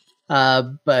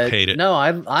 But hate it. No,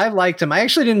 I liked him. I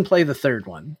actually didn't play the third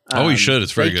one. Oh, you should.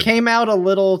 It's very good. They came out a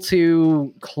little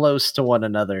too close to one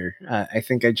another. I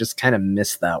think I just kind of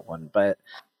missed that one. But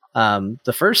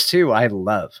the first 2 I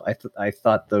love. I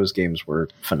thought those games were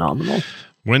phenomenal.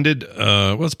 When did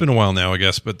it's been a while now, I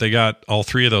guess, but they got all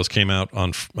 3 of those came out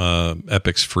on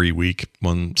Epic's free week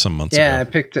some months ago. I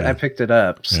picked it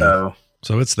up. So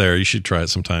it's there. You should try it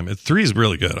sometime. 3 is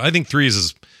really good. I think 3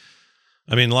 is.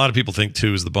 I mean, a lot of people think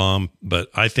 2 is the bomb, but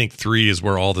I think 3 is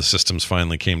where all the systems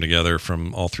finally came together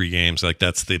from all 3 games. Like,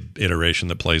 that's the iteration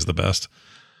that plays the best.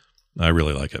 I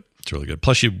really like it. It's really good.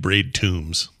 Plus, you raid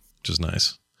tombs, which is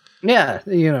nice. Yeah,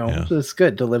 it's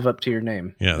good to live up to your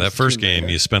name. Yeah, that first game,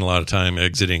 you spent a lot of time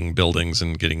exiting buildings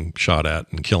and getting shot at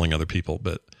and killing other people,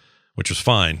 which was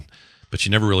fine. But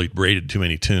you never really raided too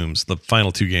many tombs. The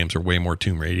final 2 games are way more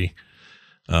Tomb Raider.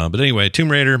 But anyway,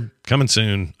 Tomb Raider coming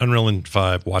soon. Unreal Engine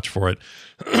 5, watch for it.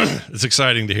 It's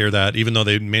exciting to hear that, even though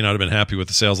they may not have been happy with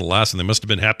the sales of the last one. They must have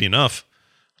been happy enough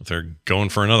if they're going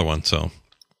for another one. So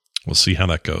we'll see how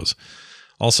that goes.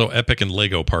 Also, Epic and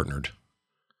Lego partnered.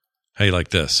 How you like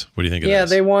this? What do you think of this? Yeah,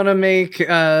 they want to make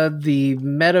the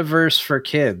metaverse for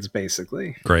kids,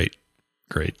 basically. Great.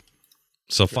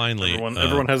 So finally,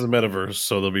 everyone has a metaverse,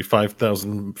 so there'll be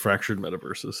 5,000 fractured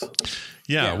metaverses.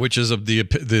 Yeah, which is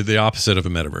the opposite of a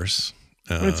metaverse.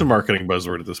 It's a marketing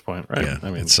buzzword at this point, right? Yeah,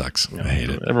 I mean, it sucks. I hate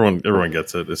it. Everyone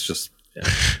gets it. It's just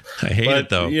I hate it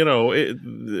though.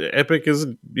 Epic is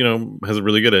has a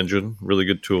really good engine, really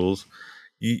good tools.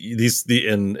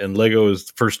 And Lego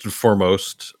is first and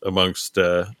foremost amongst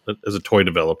as a toy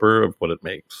developer of what it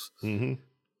makes. Mm-hmm.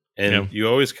 And you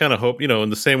always kind of hope, in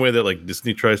the same way that like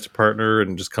Disney tries to partner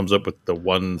and just comes up with the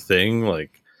one thing,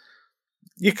 like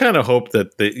you kind of hope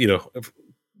that if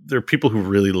there are people who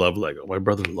really love Lego. My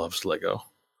brother loves Lego.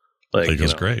 Like,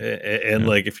 Lego's great. And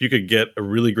like if you could get a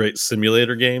really great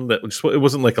simulator game it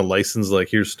wasn't like a license, like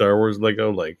here's Star Wars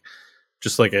Lego, like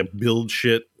just like a build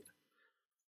shit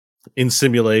in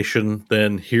simulation,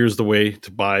 then here's the way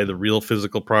to buy the real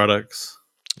physical products,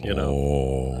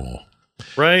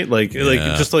 right? Like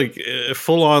just like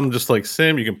full on, just like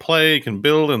sim, you can play, you can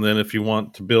build, and then if you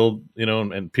want to build,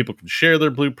 and people can share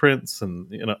their blueprints,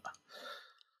 and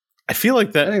I feel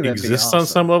like that exists on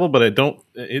some level, but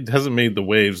it hasn't made the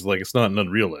waves. Like it's not an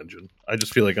Unreal Engine. I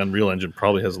just feel like Unreal Engine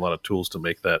probably has a lot of tools to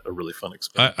make that a really fun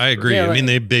experience. I agree. I mean,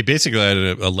 they basically had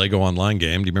a Lego Online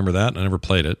game. Do you remember that? I never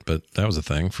played it, but that was a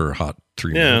thing for a hot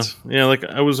 3 minutes. Yeah. Like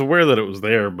I was aware that it was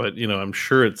there, but I'm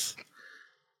sure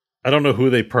I don't know who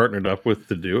they partnered up with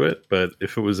to do it, but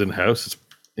if it was in house,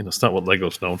 it's not what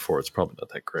Lego's known for. It's probably not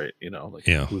that great.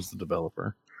 Who's the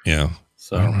developer? Yeah.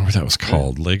 So I don't remember what that was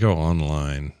called. Lego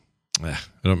Online. I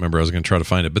don't remember. I was going to try to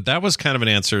find it, but that was kind of an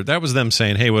answer. That was them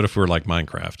saying, "Hey, what if we were like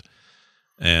Minecraft?"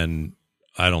 And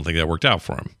I don't think that worked out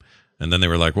for them. And then they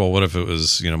were like, "Well, what if it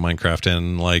was Minecraft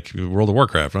and like World of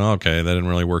Warcraft?" And okay, that didn't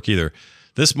really work either.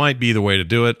 This might be the way to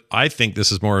do it. I think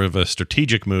this is more of a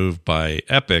strategic move by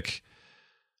Epic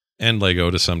and Lego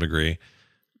to some degree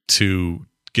to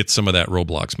get some of that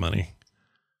Roblox money.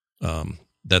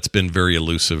 That's been very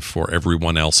elusive for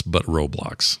everyone else but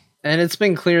Roblox. And it's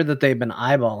been clear that they've been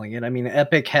eyeballing it. I mean,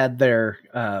 Epic had their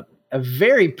a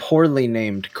very poorly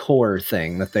named Core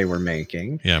thing that they were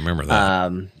making. Yeah, I remember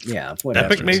that. Whatever.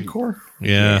 Epic made Core?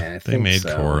 Yeah, they made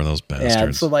Core, those bastards.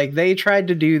 Yeah, so like they tried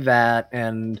to do that,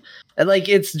 and like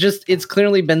it's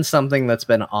clearly been something that's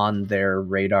been on their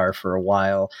radar for a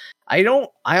while. I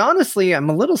honestly, I'm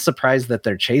a little surprised that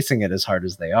they're chasing it as hard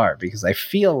as they are, because I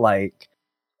feel like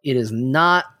it is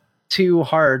not too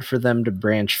hard for them to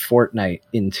branch Fortnite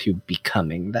into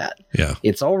becoming that. Yeah.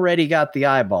 It's already got the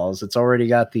eyeballs. It's already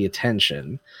got the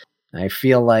attention. I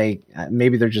feel like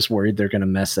maybe they're just worried they're going to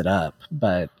mess it up.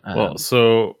 But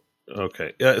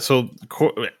okay. Yeah, so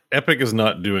Epic is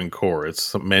not doing Core.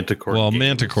 It's Manticore. Well, games.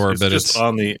 Manticore, but it's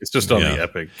on the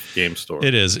Epic Game Store.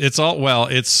 It is. It's all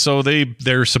it's so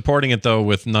they're supporting it though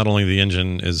with not only the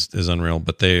engine is Unreal,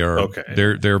 but they are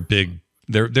they're big.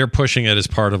 They're pushing it as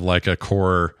part of like a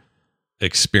core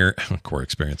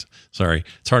experience. Sorry,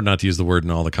 it's hard not to use the word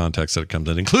in all the contexts that it comes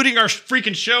in, including our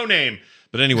freaking show name.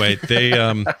 But anyway,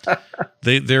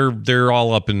 they're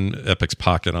all up in Epic's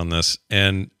pocket on this,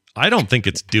 and I don't think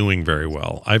it's doing very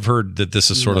well. I've heard that this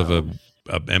is sort of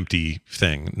a empty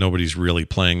thing. Nobody's really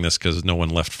playing this because no one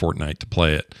left Fortnite to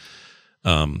play it,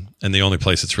 and the only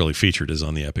place it's really featured is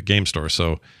on the Epic Game Store.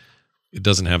 So it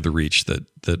doesn't have the reach that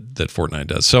Fortnite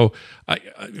does. So I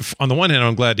on the one hand,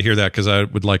 I'm glad to hear that because I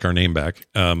would like our name back.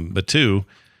 But two,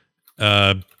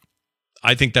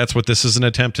 I think that's what this is an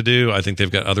attempt to do. I think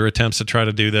they've got other attempts to try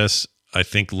to do this. I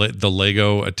think the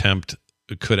Lego attempt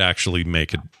could actually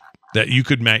make it that you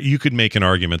could make an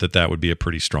argument that would be a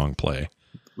pretty strong play.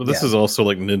 Well, this is also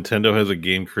like Nintendo has a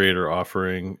game creator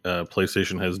offering.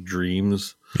 PlayStation has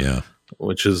Dreams. Yeah.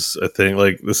 Which is a thing.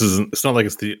 Like it's not like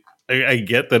it's I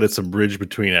get that it's a bridge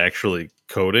between actually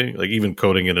coding, like even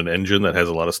coding in an engine that has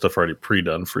a lot of stuff already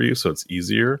pre-done for you, so it's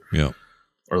easier. Yeah.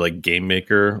 Or like Game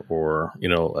Maker, or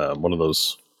one of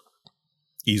those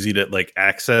easy to like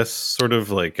access, sort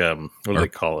of like what do they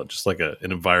call it? Just like an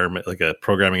environment, like a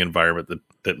programming environment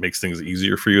that makes things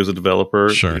easier for you as a developer.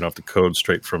 Sure. You don't have to code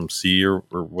straight from C or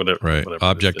whatever. Right.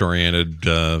 Object oriented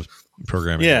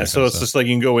programming. Yeah, so it's just like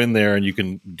you can go in there and you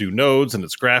can do nodes, and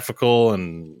it's graphical,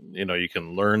 and you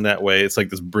can learn that way. It's like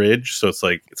this bridge, so it's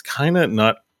like it's kind of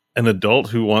not an adult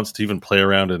who wants to even play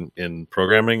around in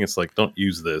programming. It's like, don't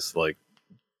use this. Like,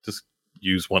 just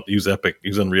use Epic,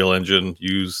 use Unreal Engine,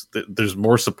 there's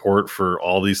more support for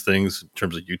all these things in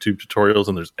terms of YouTube tutorials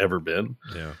than there's ever been.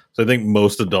 Yeah. So I think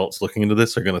most adults looking into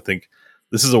this are going to think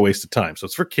this is a waste of time. So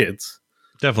it's for kids.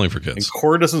 Definitely for kids. And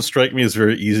Core doesn't strike me as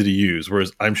very easy to use,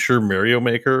 whereas I'm sure Mario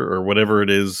Maker or whatever it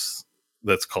is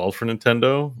that's called for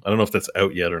Nintendo, I don't know if that's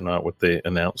out yet or not, what they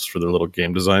announced for their little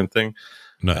game design thing.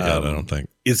 Not yet, I don't think.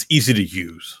 It's easy to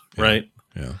use, right?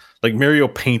 Yeah. Like Mario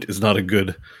Paint is not a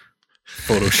good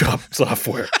Photoshop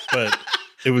software, but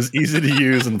it was easy to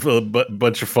use and a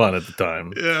bunch of fun at the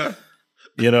time.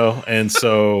 Yeah. And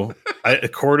so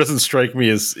Core doesn't strike me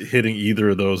as hitting either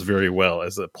of those very well.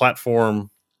 As a platform,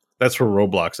 that's where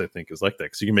Roblox, I think, is like that,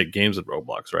 because you can make games at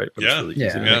Roblox, right? But Yeah. it's really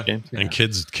easy to make games. And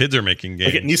kids are making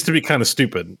games. Like, it needs to be kind of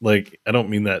stupid. Like, I don't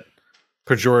mean that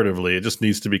pejoratively. It just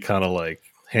needs to be kind of like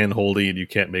hand-holdy, and you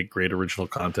can't make great original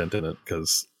content in it,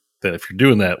 because then if you're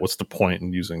doing that, what's the point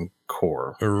in using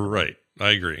Core? Right.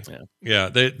 I agree. Yeah.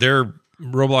 They're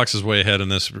Roblox is way ahead in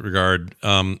this regard.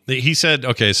 He said,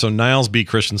 okay, so Niles B.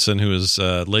 Christensen, who is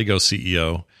Lego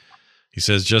CEO, he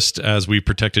says, just as we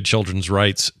protected children's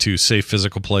rights to safe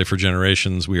physical play for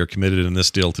generations, we are committed in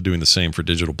this deal to doing the same for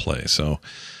digital play. So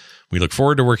we look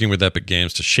forward to working with Epic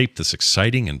Games to shape this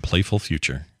exciting and playful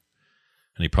future.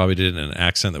 And he probably did it in an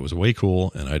accent that was way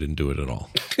cool, and I didn't do it at all.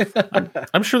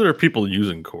 I'm sure there are people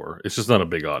using Core. It's just not a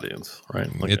big audience, right?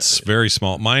 Like, It's very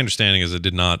small. My understanding is it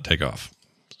did not take off.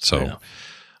 So,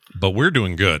 but we're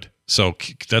doing good. So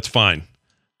that's fine.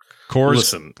 Core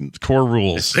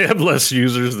rules. If they have less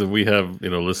users than we have,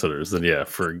 listeners, then yeah,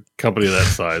 for a company that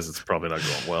size, it's probably not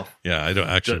going well. Yeah, I don't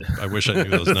actually. I wish I knew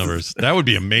those numbers. That would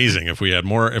be amazing if we had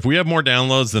more. If we have more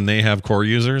downloads than they have Core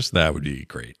users, that would be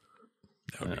great.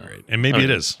 That would be great. And maybe it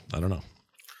is. I don't know.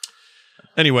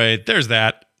 Anyway, there's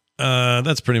that.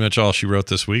 That's pretty much all she wrote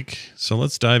this week. So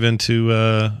let's dive into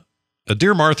a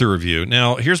Dear Martha review.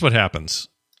 Now, here's what happens.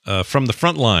 From the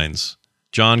front lines,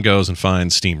 John goes and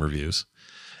finds Steam reviews.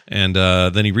 And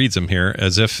then he reads them here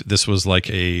as if this was like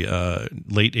a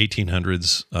late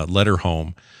 1800s letter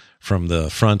home from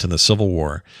the front in the Civil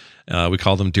War. We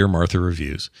call them Dear Martha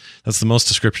reviews. That's the most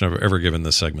description I've ever given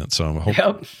this segment. So I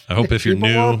hope if you're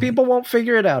new, people won't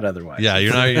figure it out otherwise. Yeah,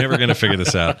 you're never going to figure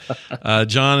this out.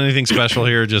 John, anything special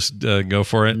here? Just go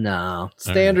for it. No,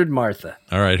 standard Martha.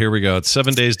 All right, here we go. It's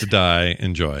 7 Days to Die.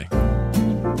 Enjoy.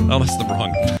 Oh, that's the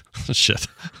wrong shit.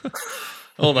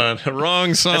 Hold on,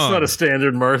 wrong song. That's not a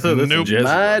standard Martha. That's Nope. a jazz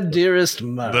My Martha. dearest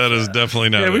Martha. That is definitely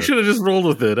not. Yeah, we it. should have just rolled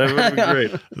with it. That would be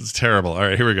great. It's terrible. All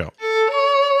right, here we go.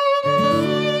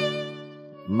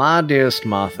 My dearest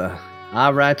Martha, I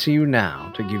write to you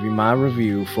now to give you my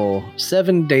review for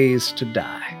 7 Days to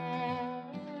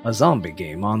Die, a zombie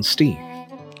game on Steam.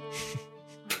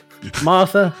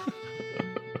 Martha,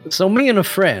 so me and a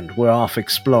friend were off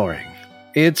exploring.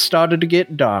 It started to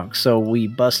get dark, so we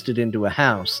busted into a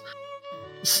house,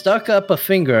 stuck up a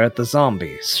finger at the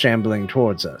zombies shambling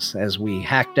towards us as we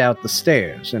hacked out the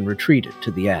stairs and retreated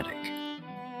to the attic.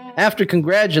 After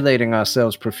congratulating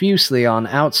ourselves profusely on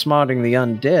outsmarting the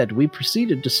undead, we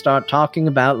proceeded to start talking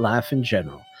about life in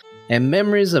general, and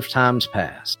memories of times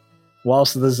past,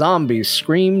 whilst the zombies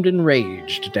screamed and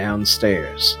raged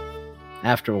downstairs.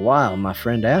 After a while, my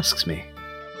friend asks me,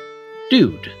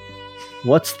 "Dude,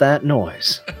 what's that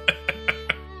noise?"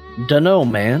 "Dunno,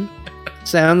 man.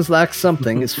 Sounds like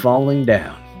something is falling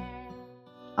down."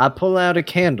 I pull out a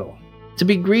candle, to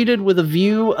be greeted with a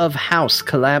view of house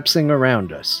collapsing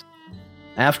around us.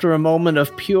 After a moment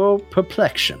of pure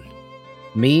perplexion,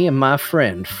 me and my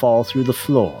friend fall through the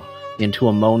floor into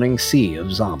a moaning sea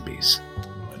of zombies.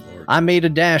 I made a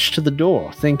dash to the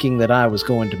door, thinking that I was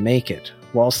going to make it,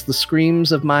 whilst the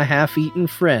screams of my half-eaten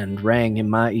friend rang in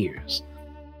my ears.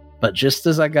 But just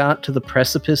as I got to the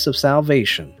precipice of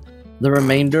salvation, the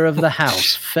remainder of the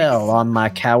house fell on my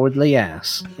cowardly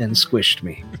ass and squished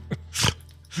me.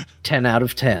 10 out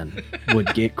of 10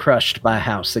 would get crushed by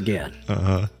house again.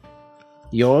 Uh-huh.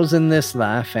 Yours in this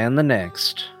life and the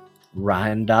next,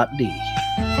 Ryan.D.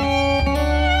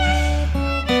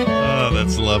 Oh,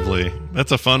 that's lovely.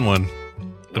 That's a fun one.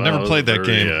 I've never played that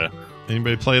game. Yeah.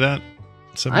 Anybody play that?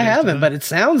 7 I Days to haven't, Die? but it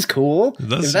sounds cool. It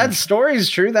does If that sound- story's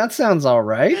true, that sounds all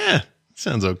right. Yeah,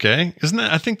 sounds okay. Isn't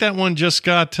that? I think that one just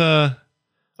got.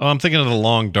 I'm thinking of The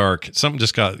Long Dark. Something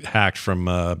just got hacked from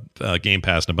Game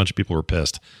Pass, and a bunch of people were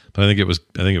pissed. But I think it was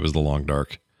The Long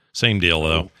Dark. Same deal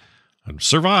though.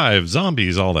 Survive,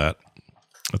 zombies, all that.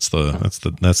 That's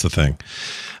the thing.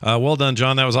 Well done,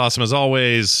 John. That was awesome as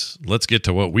always. Let's get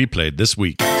to what we played this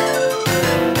week. All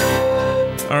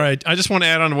right, I just want to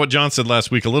add on to what John said last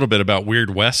week a little bit about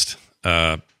Weird West,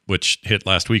 which hit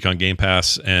last week on Game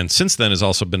Pass, and since then has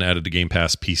also been added to Game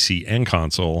Pass PC and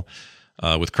console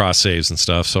with cross saves and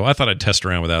stuff. So I thought I'd test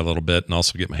around with that a little bit and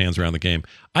also get my hands around the game.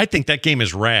 I think that game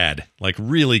is rad, like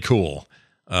really cool.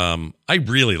 I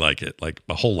really like it, like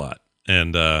a whole lot,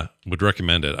 and would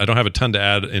recommend it. I don't have a ton to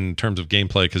add in terms of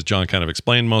gameplay because John kind of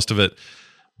explained most of it,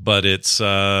 but it's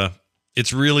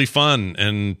really fun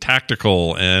and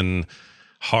tactical and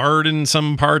hard in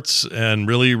some parts and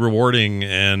really rewarding.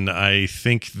 And I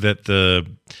think that the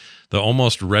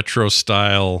almost retro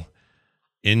style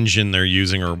engine they're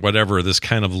using or whatever, this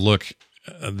kind of look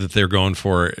that they're going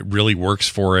for, it really works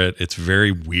for it. It's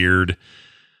very weird,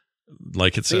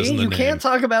 like it says in the you name. can't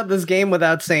talk about this game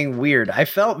without saying weird. I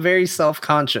felt very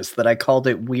self-conscious that I called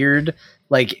it weird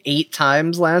like 8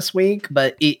 times last week,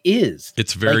 but it is.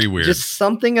 It's very Like, weird. Just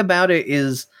something about it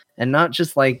is, and not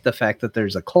just like the fact that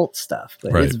there's occult stuff,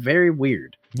 but Right. it's very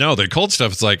weird. No, the cult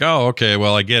stuff, it's like, oh, okay,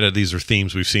 well, I get it. These are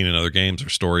themes we've seen in other games or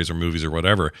stories or movies or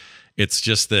whatever. It's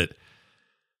just that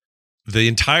the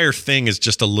entire thing is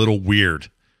just a little weird,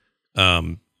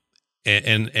 and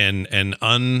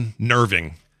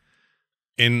unnerving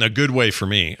in a good way for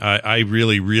me. I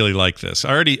really, really like this.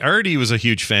 I already was a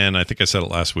huge fan. I think I said it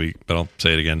last week, but I'll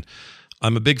say it again.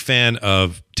 I'm a big fan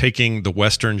of taking the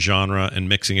Western genre and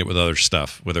mixing it with other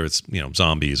stuff, whether it's,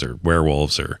 zombies or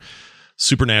werewolves or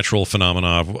supernatural phenomena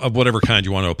of whatever kind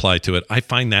you want to apply to it. I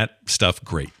find that stuff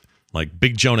great. Like,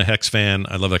 big Jonah Hex fan.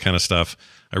 I love that kind of stuff.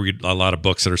 I read a lot of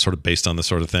books that are sort of based on this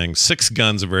sort of thing. Six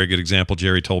Guns, a very good example.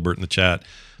 Jerry Tolbert in the chat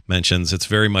mentions it's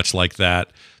very much like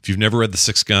that. If you've never read the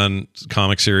Six Gun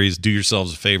comic series, do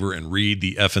yourselves a favor and read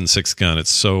the effing Six Gun.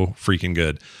 It's so freaking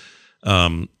good.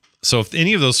 So if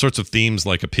any of those sorts of themes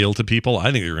like appeal to people,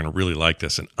 I think you're going to really like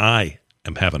this. And I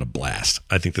am having a blast.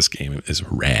 I think this game is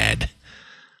rad.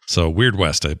 So Weird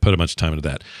West, I put a bunch of time into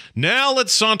that. Now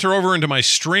let's saunter over into my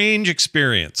strange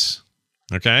experience.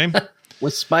 Okay?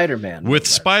 With Spider-Man. With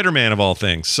Spider-Man of all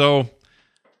things. So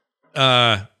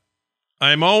I'm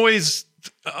always,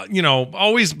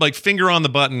 always like finger on the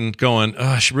button going,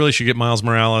 I really should get Miles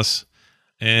Morales.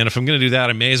 And if I'm going to do that,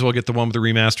 I may as well get the one with the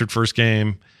remastered first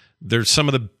game. They're some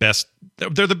of the best.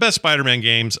 They're the best Spider-Man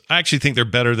games. I actually think they're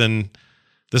better than,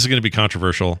 this is going to be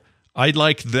controversial. I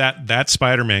like that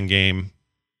Spider-Man game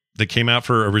that came out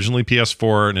for originally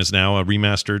PS4 and is now a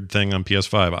remastered thing on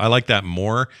PS5. I like that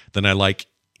more than I like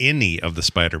any of the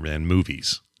Spider-Man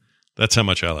movies. That's how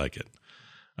much I like it.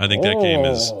 I think that game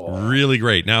is really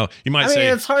great. Now, you might say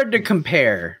it's hard to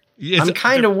compare. I'm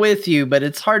kind of with you, but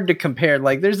it's hard to compare.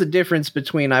 Like, there's a difference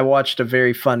between I watched a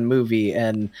very fun movie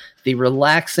and the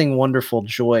relaxing, wonderful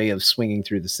joy of swinging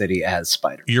through the city as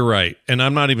Spider-Man. You're right. And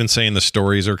I'm not even saying the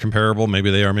stories are comparable. Maybe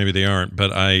they are, maybe they aren't.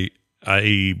 But I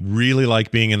really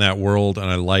like being in that world, and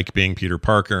I like being Peter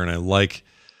Parker, and I like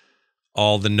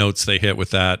all the notes they hit with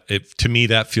that. To me,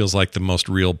 that feels like the most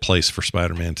real place for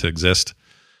Spider-Man to exist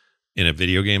in a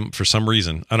video game for some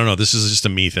reason. I don't know. This is just a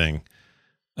me thing.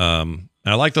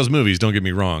 I like those movies, don't get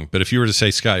me wrong. But if you were to say,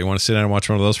 Scott, you want to sit down and watch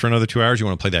one of those for another 2 hours? You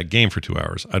want to play that game for 2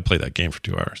 hours? I'd play that game for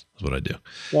 2 hours. That's what I do.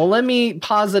 Well, let me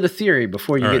posit a theory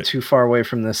before you get too far away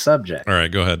from this subject. All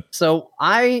right, go ahead. So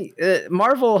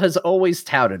Marvel has always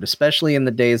touted, especially in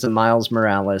the days of Miles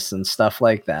Morales and stuff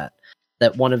like that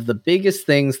one of the biggest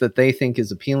things that they think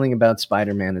is appealing about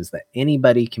Spider-Man is that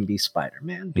anybody can be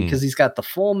Spider-Man because he's got the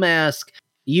full mask.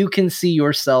 You can see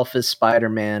yourself as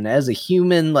Spider-Man, as a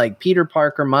human, like Peter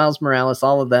Parker, Miles Morales,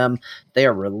 all of them. They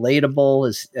are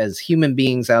relatable as human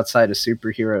beings outside of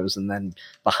superheroes. And then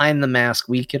behind the mask,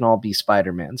 we can all be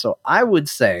Spider-Man. So I would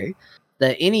say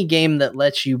that any game that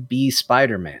lets you be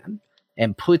Spider-Man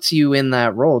and puts you in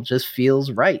that role just feels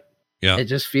right. Yeah. It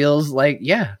just feels like,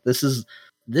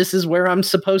 this is where I'm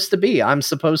supposed to be. I'm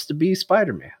supposed to be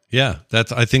Spider-Man. Yeah,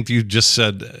 I think you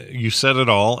said it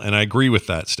all, and I agree with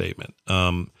that statement.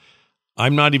 I'm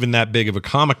not even that big of a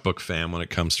comic book fan when it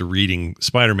comes to reading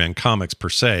Spider-Man comics per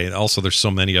se. Also, there's so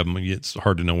many of them, it's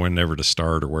hard to know whenever to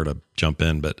start or where to jump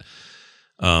in. But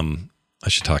I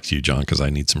should talk to you, John, because I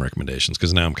need some recommendations,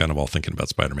 because now I'm kind of all thinking about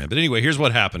Spider-Man. But anyway, here's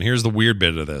what happened. Here's the weird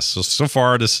bit of this. So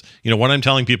far, this, what I'm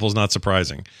telling people is not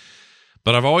surprising.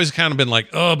 But I've always kind of been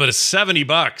like, but it's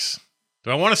 $70.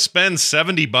 Do I want to spend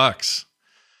 $70?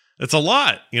 It's a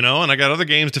lot, and I got other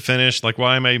games to finish. Like,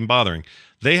 why am I even bothering?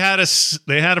 They had a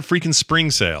freaking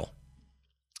spring sale,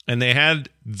 and they had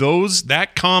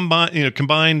that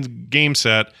combined game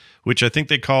set, which I think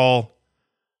they call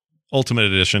Ultimate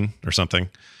Edition or something.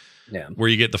 Yeah. Where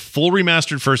you get the full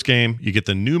remastered first game, you get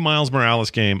the new Miles Morales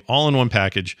game, all in one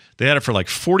package. They had it for like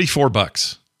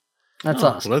 $44. That's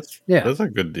awesome. That's a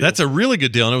good deal. That's a really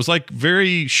good deal. And it was like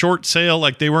very short sale.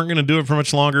 Like they weren't going to do it for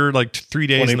much longer, like 3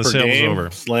 days and the sale was over.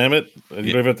 Slam it, and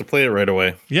you don't have to play it right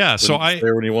away. Yeah. So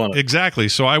there when you want it. Exactly.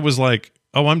 So I was like,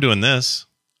 I'm doing this.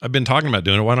 I've been talking about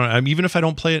doing it. Why don't even if I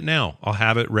don't play it now, I'll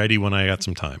have it ready when I got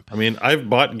some time. I mean, I've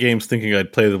bought games thinking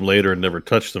I'd play them later and never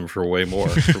touched them for way more,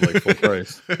 for like full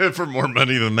price. For more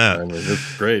money than that. I mean,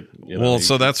 it's great.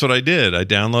 So that's what I did. I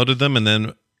downloaded them, and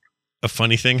then a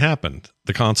funny thing happened.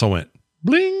 The console went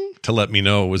bling to let me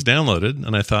know it was downloaded,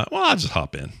 and I thought, well, I'll just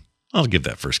hop in. I'll give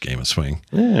that first game a swing.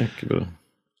 Yeah, give it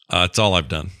it's all I've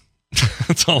done.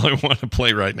 That's all I want to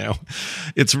play right now.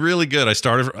 It's really good. I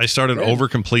started over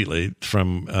completely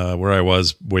from where I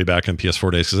was way back in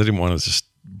PS4 days because I didn't want to just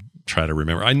try to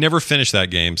remember. I never finished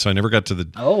that game, so I never got to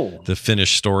the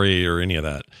finished story or any of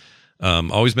that.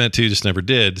 Always meant to, just never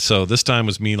did. So this time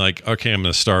was me like, okay, I'm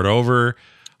going to start over.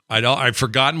 I've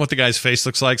forgotten what the guy's face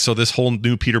looks like, so this whole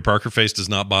new Peter Parker face does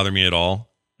not bother me at all.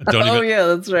 Yeah,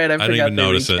 that's right. I don't even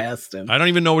notice it. Him. I don't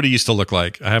even know what he used to look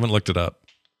like. I haven't looked it up.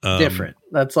 Different.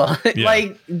 That's all. Yeah.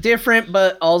 Like different,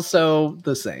 but also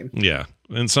the same. Yeah,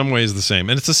 in some ways the same,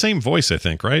 and it's the same voice, I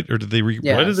think, right? Or did they?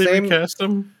 Why did they recast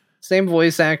him? Same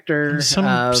voice actor.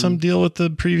 Some deal with the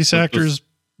previous actors'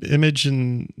 image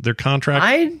and their contract.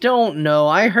 I don't know.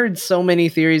 I heard so many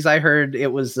theories. I heard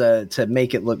it was to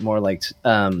make it look more like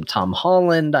Tom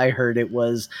Holland. I heard it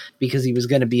was because he was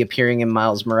going to be appearing in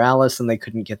Miles Morales and they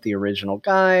couldn't get the original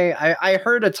guy. I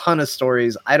heard a ton of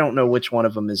stories. I don't know which one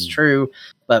of them is true,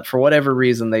 but for whatever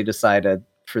reason, they decided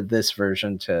for this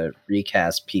version to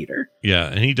recast Peter. Yeah,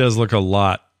 and he does look a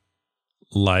lot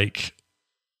like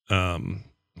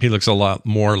he looks a lot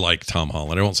more like Tom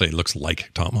Holland. I won't say he looks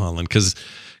like Tom Holland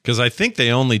because I think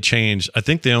they only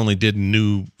did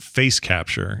new face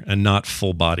capture and not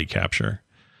full body capture.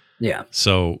 Yeah.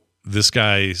 So this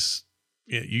guy's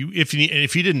if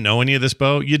you didn't know any of this,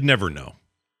 Bo, you'd never know.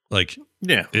 Like,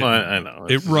 yeah, I know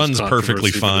it runs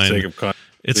perfectly fine.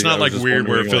 It's not like weird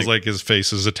where it feels like his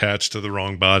face is attached to the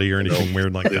wrong body or anything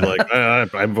weird like that.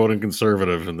 Like I'm voting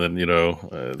conservative, and then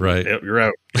right, you're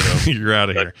out. You're out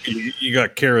of here. You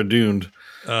got Cara Dune.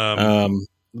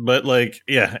 But like,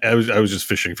 yeah, I was just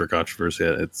fishing for controversy.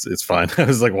 It's fine. I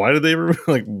was like, why did they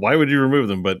why would you remove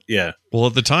them? But yeah, well,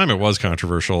 at the time it was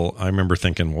controversial. I remember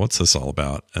thinking, what's this all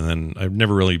about? And then I've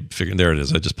never really figured. There it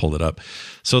is. I just pulled it up.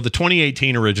 So the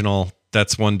 2018 original.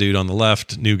 That's one dude on the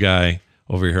left, new guy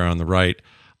over here on the right.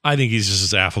 I think he's just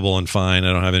as affable and fine.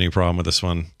 I don't have any problem with this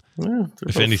one. Yeah,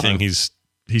 if anything, fine.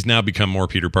 He's now become more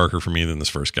Peter Parker for me than this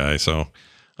first guy. So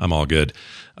I'm all good.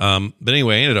 But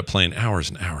anyway, I ended up playing hours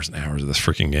and hours and hours of this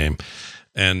freaking game.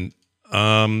 And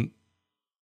I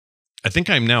think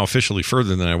I'm now officially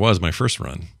further than I was my first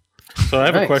run. So I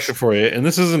have a question for you, and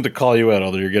this isn't to call you out,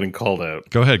 although you're getting called out.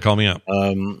 Go ahead, call me out.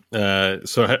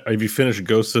 So have you finished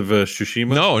Ghosts of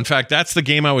Tsushima? No, in fact, that's the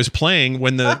game I was playing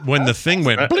when the thing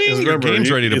went bling. Your game's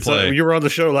ready to play. Like, you were on the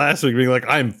show last week being like,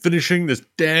 "I'm finishing this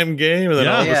damn game," and then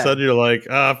all of a sudden you're like,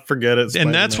 forget it."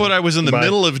 And that's what I was in the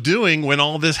middle of doing when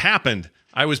all this happened.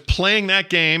 I was playing that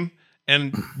game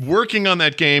and working on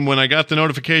that game when I got the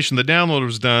notification the download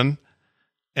was done.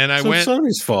 And I went. It's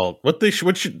Sony's fault. They should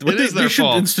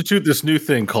institute this new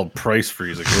thing called price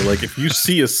freezing. Where like if you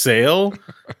see a sale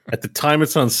at the time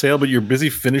it's on sale, but you're busy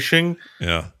finishing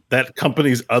that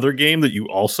company's other game that you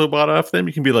also bought off them,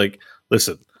 you can be like,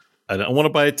 listen, I don't want to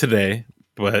buy it today,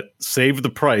 but save the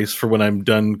price for when I'm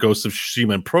done Ghost of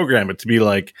Tsushima and program it to be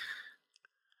like,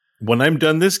 when I'm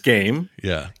done this game,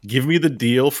 give me the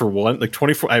deal for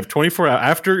 24. I have 24 hours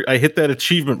after I hit that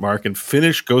achievement mark and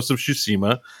finish Ghost of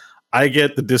Tsushima. I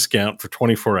get the discount for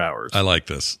 24 hours. I like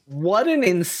this. What an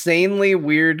insanely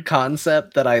weird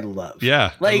concept that I love.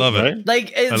 Yeah, I love it.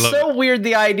 Like, it's so weird,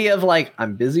 the idea of like,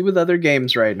 I'm busy with other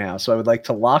games right now, so I would like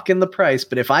to lock in the price.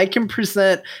 But if I can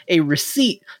present a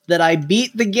receipt that I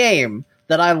beat the game,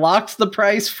 that I locked the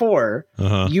price for,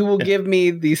 you will give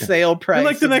me the sale price in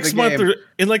like the next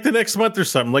month or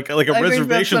something, like a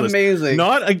reservation list. Amazing.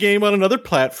 Not a game on another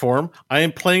platform. I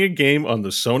am playing a game on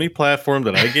the Sony platform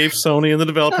that I gave Sony and the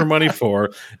developer money for.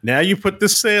 Now you put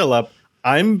this sale up.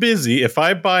 I'm busy. If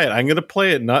I buy it, I'm going to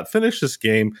play it, not finish this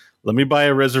game. Let me buy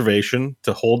a reservation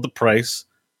to hold the price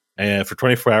for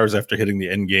 24 hours after hitting the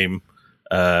end game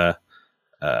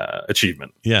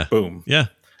achievement. Yeah. Boom. Yeah.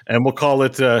 And we'll call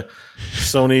it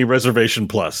Sony Reservation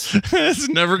Plus. It's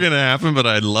never going to happen, but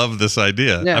I love this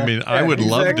idea. Yeah, I mean, I would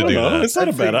love to do that. It's not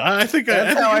about it. I think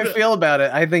that's how I feel about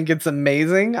it. I think it's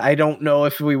amazing. I don't know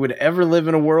if we would ever live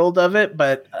in a world of it,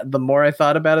 but the more I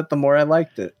thought about it, the more I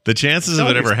liked it. The chances of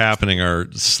it ever happening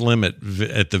are slim at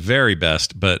the very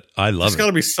best, but I love it.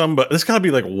 There's got to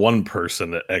be like one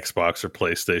person at Xbox or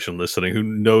PlayStation listening who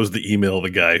knows the email of the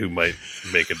guy who might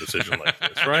make a decision like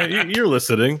this, right? You're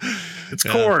listening. It's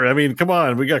core. I mean, come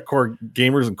on. We got core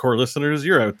gamers and core listeners.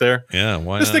 You're out there. Yeah,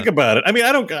 why Just not? think about it. I mean,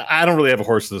 I don't really have a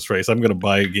horse in this race. I'm going to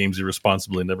buy games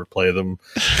irresponsibly and never play them.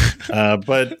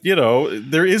 But,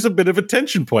 there is a bit of a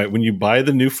tension point when you buy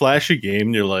the new flashy game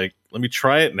and you're like, let me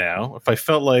try it now. If I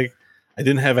felt like I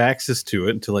didn't have access to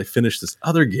it until I finished this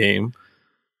other game,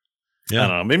 I don't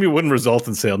know. Maybe it wouldn't result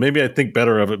in sale. Maybe I'd think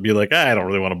better of it. Be like, I don't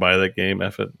really want to buy that game.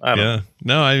 F it. I don't know.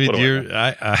 No, I mean,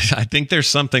 I think there's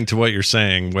something to what you're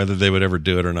saying. Whether they would ever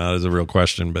do it or not is a real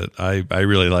question. But I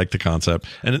really like the concept.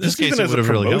 And in this case, it would have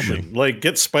really helped me. Like,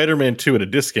 get Spider-Man 2 at a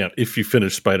discount if you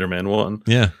finish Spider-Man 1.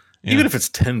 Yeah. Even if it's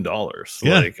 $10,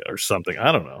 or something.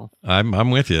 I don't know.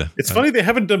 I'm with you. It's funny they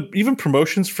haven't done even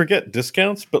promotions. Forget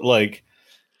discounts, but like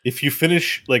if you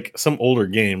finish like some older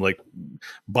game, like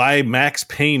buy Max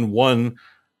Payne 1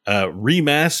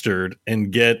 remastered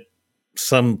and get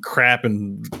some crap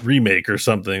and remake or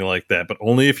something like that, but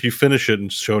only if you finish it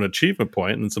and show an achievement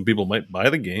point. And some people might buy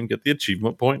the game, get the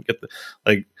achievement point, get the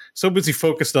like. So busy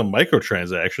focused on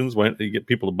microtransactions, why don't you get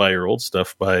people to buy your old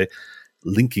stuff by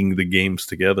linking the games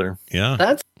together? Yeah,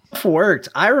 That's worked.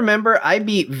 I remember I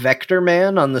beat Vector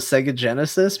Man on the Sega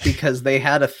Genesis because they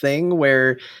had a thing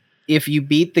where if you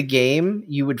beat the game,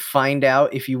 you would find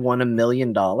out if you won $1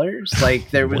 million. Like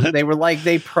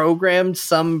they programmed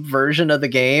some version of the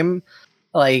game,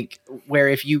 like where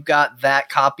if you got that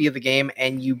copy of the game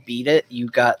and you beat it, you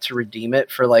got to redeem it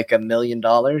for like $1 million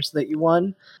that you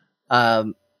won.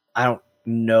 I don't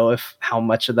know how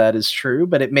much of that is true,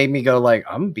 but it made me go like,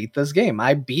 I'm gonna beat this game.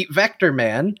 I beat Vector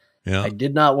Man. yeah. I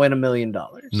did not win $1 million.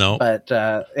 No. But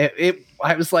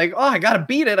I was like, oh, I gotta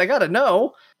beat it. I gotta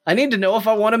know. I need to know if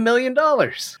I won $1 million.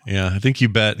 Yeah, I think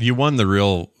you won the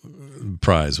real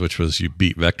prize, which was you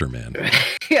beat Vector Man.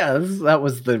 Yeah, that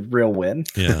was the real win.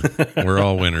 Yeah, we're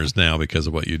all winners now because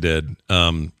of what you did.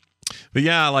 But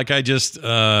yeah, like I just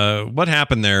what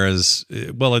happened there is,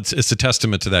 well, it's a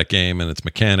testament to that game and its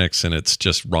mechanics and its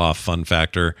just raw fun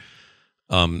factor.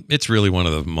 It's really one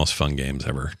of the most fun games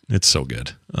ever. It's so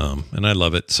good, and I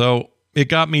love it. So it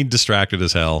got me distracted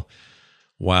as hell.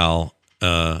 While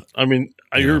I mean,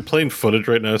 you're playing footage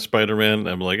right now, Spider-Man.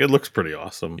 I'm like, it looks pretty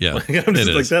awesome. Yeah, like, I'm just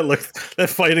it like is. that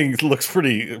fighting looks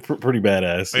pretty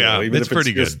badass. Yeah, even it's if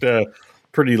pretty just,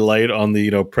 pretty light on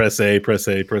the press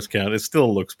count. It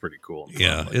still looks pretty cool.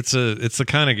 Yeah, it's the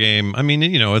kind of game. I mean,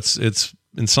 it's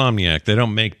Insomniac. They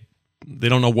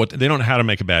don't know how to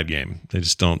make a bad game. They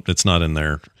just don't. It's not in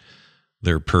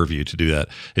their purview to do that.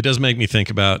 It does make me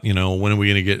think about, when are we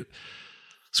going to get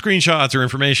screenshots or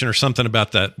information or something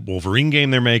about that Wolverine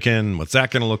game they're making? What's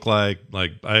that going to look like?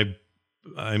 Like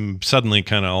I'm suddenly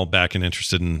kind of all back and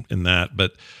interested in that.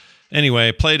 But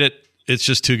anyway, played it. It's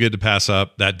just too good to pass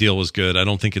up. That deal was good. I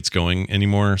don't think it's going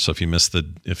anymore. So if you missed the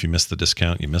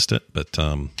discount, you missed it. But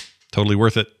totally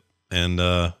worth it. And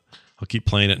I'll keep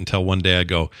playing it until one day I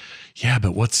go, yeah,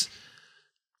 but what's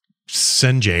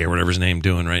Senjay or whatever his name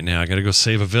doing right now? I got to go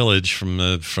save a village from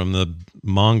the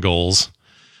Mongols.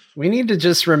 We need to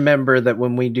just remember that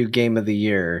when we do Game of the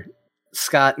Year,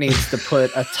 Scott needs to put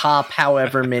a top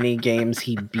however many games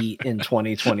he beat in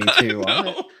 2022 on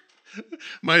it.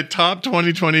 My top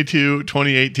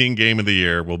 2018 game of the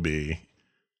year will be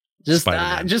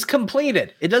just complete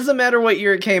it. It doesn't matter what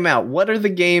year it came out. What are the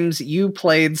games you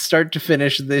played start to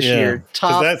finish this year?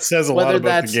 Top, that says a lot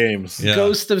about the games. Yeah.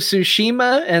 Ghost of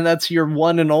Tsushima, and that's your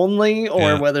one and only,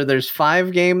 or whether there's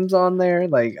 5 games on there.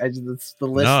 Like, that's the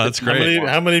list. No, that's great.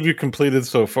 How many have you completed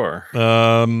so far?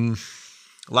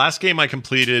 Last game I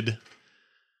completed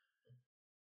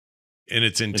in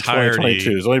its entirety.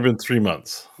 2022. It's only been 3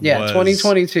 months. Yeah,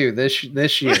 2022. This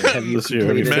year, have you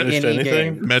completed finished any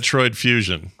anything? game? Metroid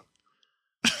Fusion.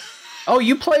 Oh,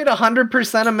 you played 100%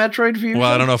 of Metroid Fusion?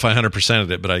 Well, I don't know if I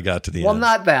 100%ed it, but I got to the end. Well,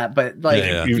 not that, but like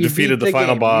You defeated beat the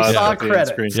final game. boss. You saw at the end credits.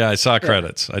 screen. Yeah, I saw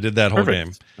credits. I did that whole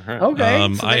Perfect. game.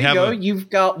 Okay, so I there you have go. You've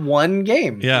got one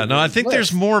game. Yeah, no, I think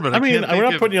there's more, but I mean, can't think we're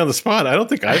not of- putting you on the spot. I don't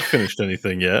think I've finished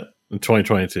anything yet in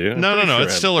 2022. No. I'm pretty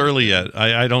It's sure still early yet.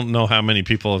 I don't know how many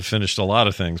people have finished a lot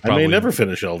of things. I Probably. may never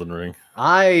finish Elden Ring.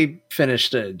 I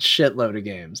finished a shitload of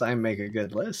games. I make a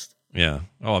good list. Yeah.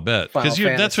 Oh, I bet. Final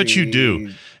Because that's what you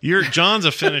do. Fantasy John's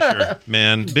a finisher,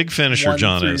 man. Big finisher, 1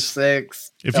 John through is.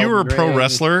 6. If you were a Elden pro Ring.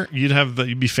 wrestler,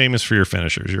 you'd be famous for your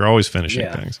finishers. You're always finishing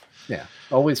Yeah. things. Yeah,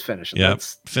 always finishing. Yeah,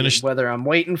 That's finished- whether I'm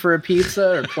waiting for a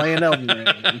pizza or playing Elden Ring.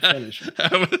 I'm finishing.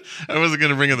 I wasn't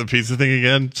going to bring up the pizza thing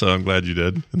again, so I'm glad you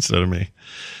did instead of me.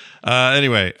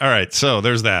 Anyway, all right, so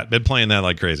there's that. Been playing that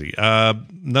like crazy.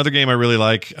 Another game I really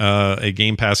like, a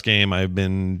Game Pass game I've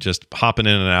been just hopping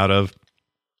in and out of,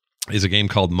 is a game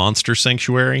called Monster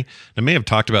Sanctuary. I may have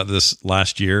talked about this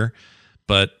last year,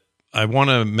 but I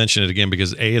want to mention it again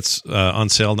because it's on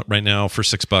sale right now for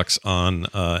 $6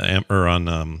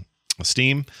 on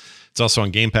Steam. It's also on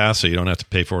Game Pass, so you don't have to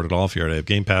pay for it at all if you already have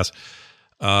Game Pass.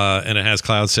 And it has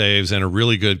cloud saves and a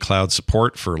really good cloud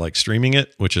support for like streaming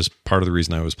it, which is part of the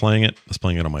reason I was playing it. I was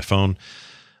playing it on my phone.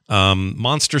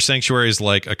 Monster Sanctuary is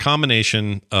like a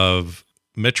combination of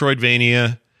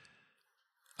Metroidvania,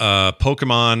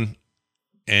 Pokemon,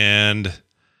 and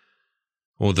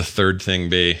what would the third thing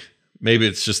be? Maybe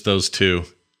it's just those two.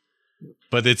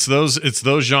 But it's those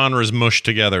genres mushed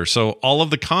together. So all of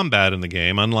the combat in the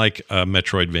game, unlike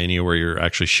Metroidvania where you're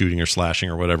actually shooting or slashing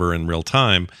or whatever in real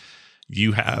time,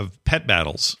 you have pet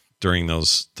battles during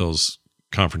those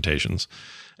confrontations.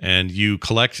 And you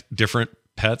collect different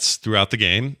pets throughout the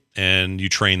game, and you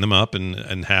train them up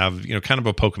and have, kind of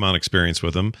a Pokemon experience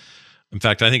with them. In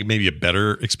fact, I think maybe a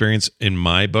better experience in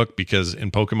my book, because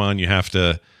in Pokemon you have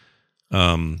to,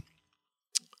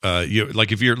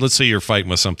 if let's say you're fighting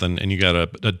with something and you got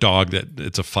a dog that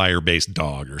it's a fire-based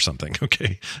dog or something.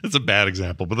 Okay, that's a bad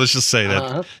example, but let's just say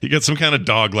that you get some kind of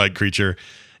dog-like creature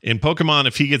in Pokemon.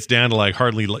 If he gets down to like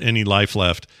hardly any life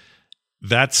left,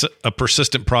 that's a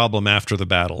persistent problem after the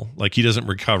battle. Like, he doesn't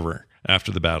recover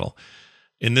after the battle.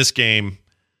 In this game,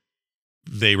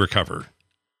 they recover.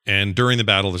 And during the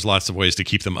battle, there's lots of ways to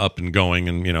keep them up and going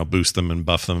and, boost them and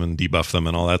buff them and debuff them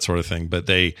and all that sort of thing. But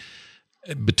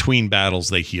between battles,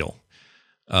 they heal.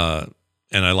 And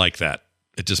I like that.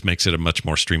 It just makes it a much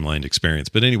more streamlined experience.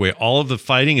 But anyway, all of the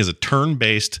fighting is a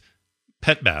turn-based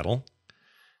pet battle.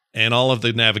 And all of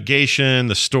the navigation,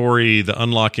 the story, the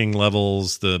unlocking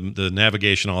levels, the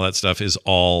navigation, all that stuff is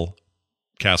all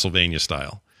Castlevania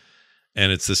style.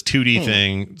 And it's this 2D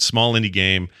thing, small indie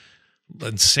game,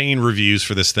 insane reviews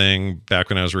for this thing back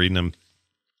when I was reading them.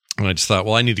 And I just thought,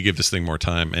 well, I need to give this thing more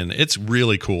time. And it's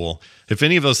really cool. If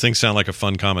any of those things sound like a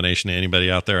fun combination to anybody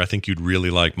out there, I think you'd really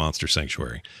like Monster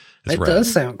Sanctuary. It's rad.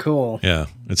 Does sound cool. Yeah,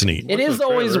 it's neat. It is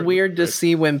always weird to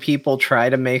see when people try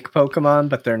to make Pokemon,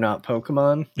 but they're not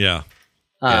Pokemon. Yeah.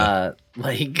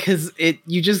 Because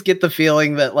you just get the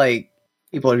feeling that like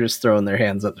people are just throwing their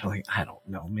hands up. They're like, I don't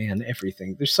know, man,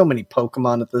 everything. There's so many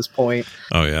Pokemon at this point.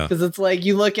 Oh, yeah. Because it's like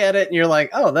you look at it and you're like,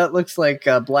 oh, that looks like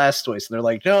Blastoise. And they're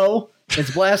like, no,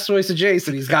 it's Blastoise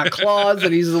adjacent. He's got claws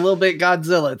and he's a little bit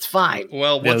Godzilla. It's fine.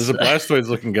 Well, there's a Blastoise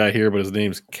looking guy here, but his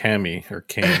name's Cammy or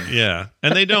Cam. Yeah.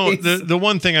 And they don't, the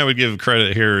one thing I would give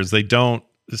credit here is they don't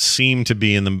seem to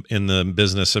be in the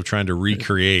business of trying to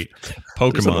recreate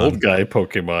Pokemon. There's an old guy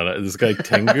Pokemon. This guy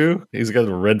Tengu, he's got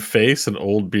a red face, an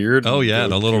old beard. Oh yeah,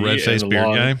 the little red face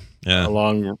beard guy. Yeah, a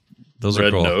long those red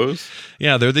are cool. nose.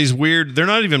 Yeah, they're these weird. They're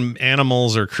not even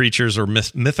animals or creatures or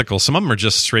mythical. Some of them are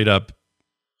just straight up.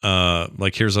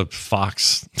 Like here's a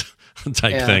fox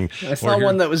type thing. I saw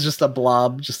one that was just a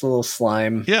blob, just a little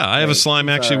slime. Yeah, I have a slime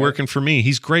actually working for me.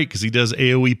 He's great because he does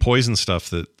AoE poison stuff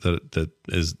that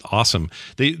is awesome.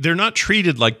 They're not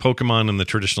treated like Pokemon in the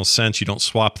traditional sense. You don't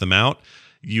swap them out.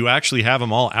 You actually have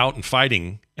them all out and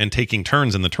fighting and taking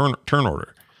turns in the turn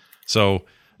order. So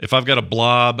if I've got a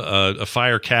blob, a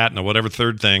fire cat, and a whatever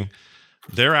third thing,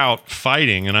 they're out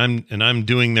fighting, and I'm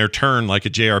doing their turn like a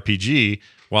JRPG,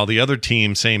 while the other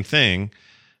team same thing,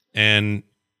 and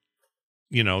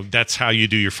that's how you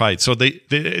do your fight. So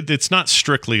it's not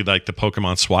strictly like the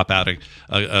Pokemon swap out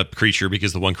a creature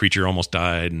because the one creature almost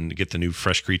died and get the new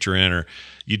fresh creature in, or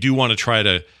you do want to try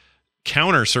to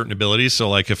counter certain abilities. So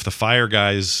like if the fire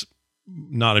guy's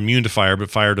not immune to fire, but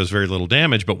fire does very little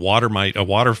damage, but a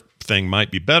water thing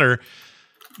might be better.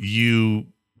 You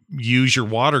use your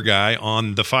water guy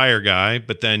on the fire guy,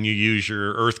 but then you use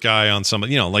your earth guy on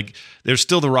somebody, like there's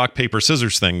still the rock, paper,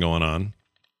 scissors thing going on.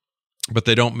 But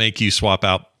they don't make you swap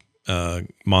out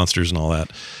monsters and all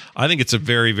that. I think it's a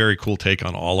very, very cool take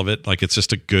on all of it. Like it's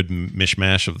just a good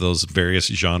mishmash of those various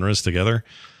genres together,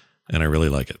 and I really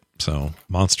like it. So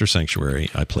Monster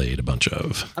Sanctuary, I played a bunch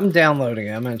of. I'm downloading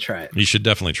it. I'm going to try it. You should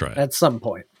definitely try it at some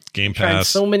point. Game Pass.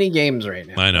 So many games right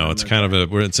now. I know it's kind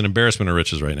of it's an embarrassment of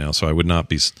riches right now. So I would not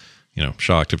be,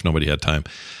 shocked if nobody had time.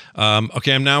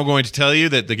 Okay, I'm now going to tell you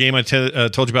that the game I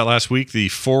told you about last week, the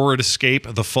Forward Escape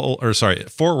the Fold.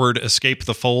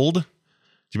 Do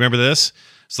you remember this?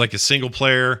 It's like a single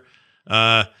player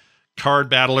card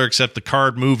battler, except the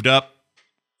card moved up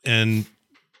and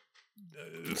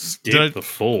Escape the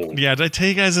Fold. Yeah, did I tell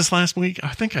you guys this last week? I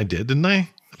think I did, didn't I?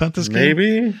 About this game?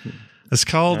 Maybe. It's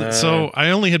called. So I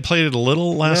only had played it a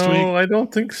little last week. No, I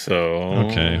don't think so.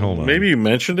 Okay, hold on. Maybe you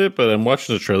mentioned it, but I'm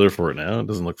watching the trailer for it now. It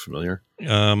doesn't look familiar.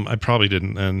 I probably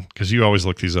didn't then, because you always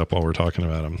look these up while we're talking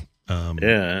about them.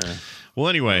 Yeah. Well,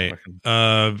 anyway,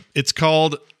 it's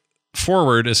called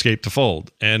Forward Escape the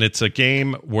Fold, and it's a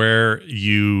game where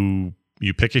you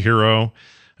pick a hero,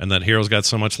 and that hero's got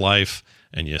so much life,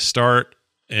 and you start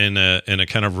in a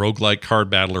kind of roguelike card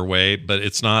battler way, but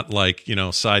it's not like,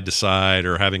 side to side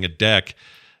or having a deck.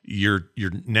 You're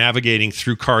navigating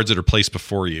through cards that are placed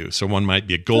before you. So one might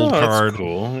be a gold card,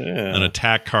 cool. Yeah. An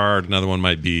attack card. Another one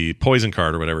might be poison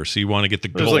card or whatever. So you want to get the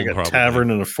gold. There's like a tavern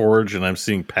and a forge, and I'm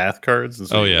seeing path cards. And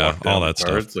so all that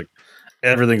stuff. It's like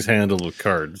everything's handled with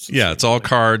cards. Yeah, it's all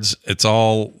cards. It's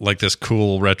all like this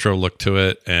cool retro look to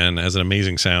it, and has an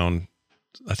amazing sound.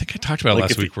 I think I talked about it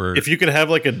last week. If you could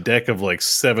have like a deck of like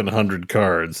 700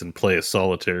 cards and play a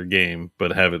solitaire game,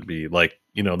 but have it be like,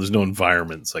 there's no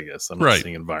environments, I guess. I'm not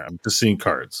seeing environment. I'm just seeing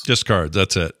cards. Just cards.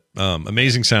 That's it.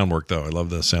 Amazing sound work, though. I love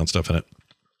the sound stuff in it.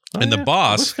 And the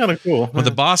boss, that's kind of cool. when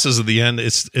the boss is at the end,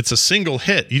 it's a single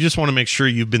hit. You just want to make sure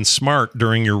you've been smart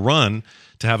during your run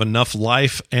to have enough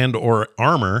life and or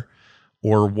armor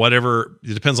or whatever.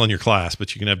 It depends on your class,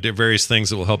 but you can have various things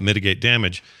that will help mitigate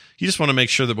damage. You just want to make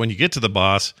sure that when you get to the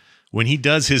boss, when he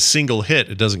does his single hit,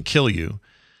 it doesn't kill you.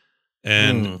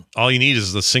 And all you need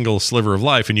is the single sliver of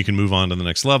life, and you can move on to the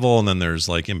next level. And then there's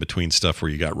like in between stuff where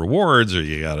you got rewards, or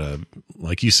you got to,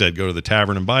 like you said, go to the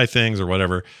tavern and buy things or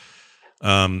whatever.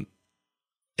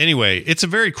 Anyway, it's a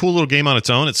very cool little game on its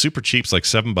own. It's super cheap. It's like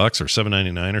 $7 or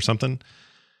 $7.99 or something.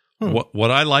 What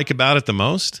I like about it the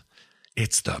most,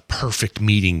 it's the perfect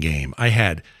meeting game. I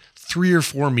had 3 or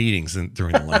 4 meetings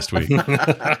during the last week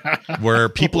where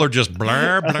people are just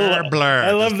blah, blah, blah.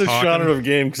 I love the genre of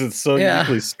game because it's so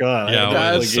uniquely Scott. Yeah,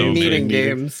 That's so meeting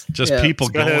games. Just people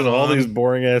Scott going has all on. these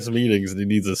boring ass meetings, and he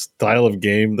needs a style of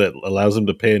game that allows him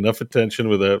to pay enough attention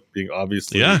without being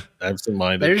obviously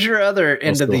absent-minded. There's your other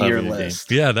end of the still year having a game. list.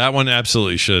 Yeah, that one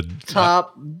absolutely should.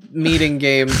 Top meeting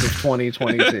games of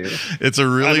 2022. It's a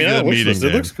really good meeting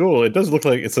game. It looks cool. It does look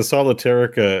like it's a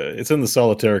Solitarica. It's in the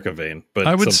Solitarica vein, but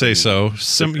I would say something so.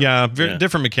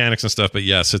 Different mechanics and stuff, but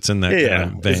yes, it's in that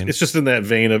kind of vein. It's just in that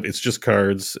vein of it's just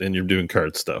cards and you're doing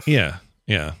card stuff. Yeah,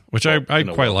 which I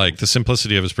quite like. The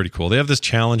simplicity of it is pretty cool. They have this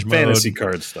challenge mode, fantasy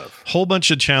card stuff, whole bunch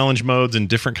of challenge modes and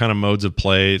different kind of modes of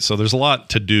play. So there's a lot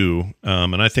to do,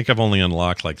 and I think I've only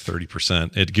unlocked like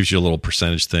 30%. It gives you a little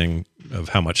percentage thing of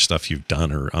how much stuff you've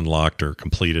done or unlocked or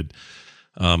completed.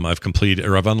 I've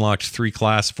unlocked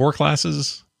 4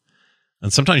 classes.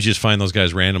 And sometimes you just find those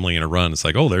guys randomly in a run. It's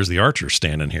like, oh, there's the archer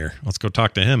standing here. Let's go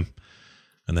talk to him.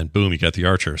 And then boom, you got the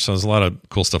archer. So there's a lot of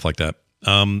cool stuff like that.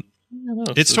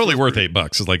 It's totally worth $8.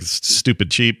 It's like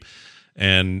stupid cheap.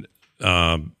 And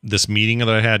this meeting that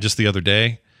I had just the other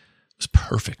day was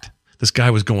perfect. This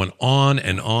guy was going on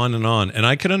and on and on. And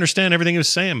I could understand everything he was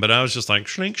saying, but I was just like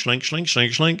shlink, shlink, shlink, shlink,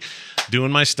 shlink,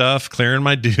 doing my stuff, clearing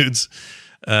my dudes,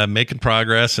 making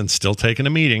progress, and still taking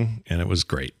a meeting. And it was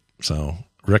great. So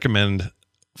recommend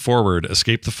Forward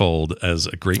Escape the Fold as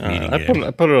a great meeting game.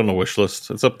 I put it on the wish list.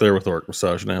 It's up there with Orc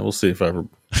Massage now. We'll see if I ever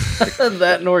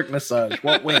That and Orc Massage.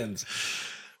 What wins?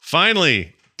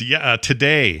 Finally,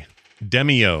 today,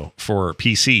 Demio for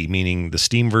PC, meaning the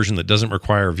Steam version that doesn't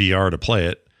require VR to play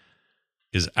it,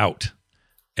 is out.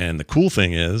 And the cool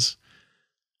thing is,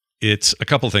 it's a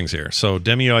couple things here. So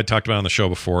Demio, I talked about on the show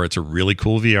before. It's a really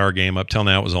cool VR game. Up till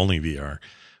now, it was only VR,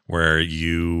 where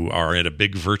you are at a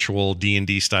big virtual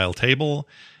D&D style table,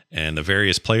 and the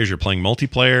various players, you're playing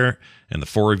multiplayer, and the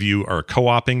 4 of you are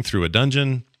co-oping through a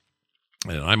dungeon.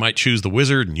 And I might choose the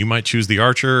wizard, and you might choose the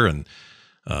archer, and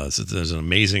so there's an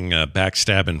amazing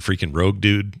backstabbing freaking rogue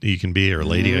dude you can be, or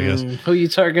lady, I guess. Who you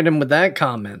targeting with that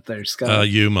comment there, Scott?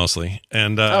 You mostly.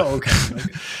 And okay.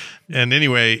 and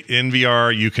anyway, in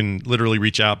VR, you can literally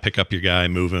reach out, pick up your guy,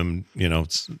 move him. You know,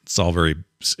 it's all very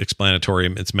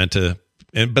explanatory. It's meant to,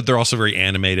 but they're also very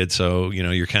animated. So, you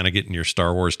know, you're kind of getting your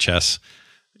Star Wars chess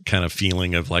kind of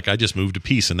feeling of like, I just moved a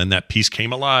piece and then that piece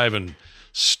came alive and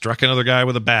struck another guy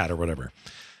with a bat or whatever.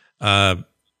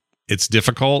 It's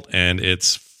difficult and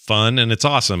it's fun and it's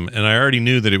awesome. And I already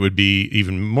knew that it would be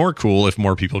even more cool if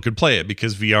more people could play it,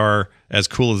 because VR, as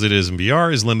cool as it is in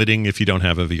VR, is limiting if you don't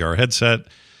have a VR headset.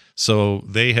 So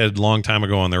they had long time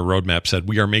ago on their roadmap said,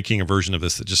 we are making a version of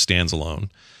this that just stands alone.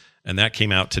 And that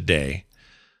came out today.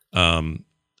 And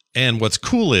what's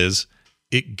cool is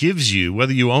it gives you,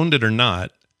 whether you owned it or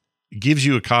not, it gives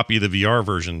you a copy of the VR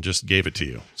version, just gave it to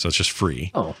you. So it's just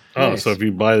free. Oh, nice. So if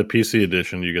you buy the PC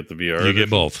edition, you get the VR edition? You get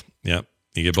both. Yep.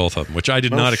 You get both of them, which I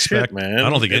did not expect. Man. I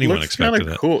don't think anyone expected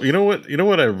it. Cool. You know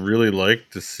what I really like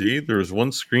to see? There was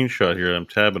one screenshot here I'm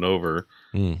tabbing over,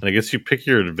 and I guess you pick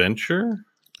your adventure.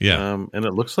 Yeah. And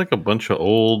it looks like a bunch of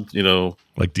old,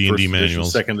 like D&D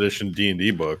manuals, second edition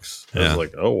D&D books. I Yeah. was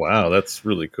like, oh wow, that's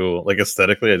really cool. Like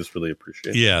aesthetically, I just really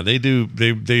appreciate it. Yeah, they do.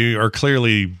 They are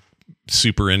clearly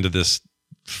super into this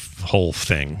whole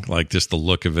thing, like just the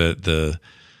look of it, the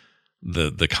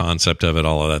concept of it,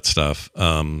 all of that stuff.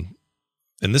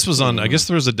 And this was on, I guess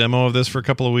there was a demo of this for a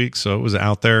couple of weeks, so it was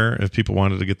out there if people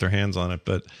wanted to get their hands on it.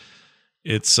 But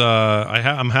it's,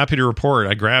 I'm happy to report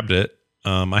I grabbed it.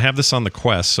 I have this on the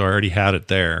Quest, so I already had it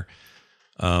there.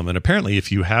 And apparently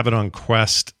if you have it on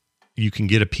Quest, you can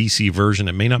get a PC version.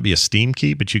 It may not be a Steam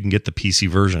key, but you can get the PC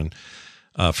version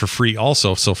for free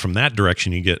also. So from that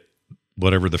direction, you get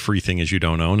whatever the free thing is you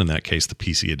don't own, in that case, the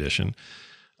PC edition.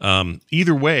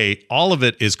 Either way, all of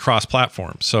it is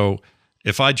cross-platform. So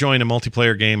if I join a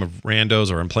multiplayer game of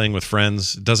randos or I'm playing with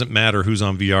friends, it doesn't matter who's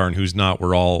on VR and who's not.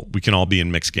 We can all be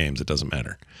in mixed games. It doesn't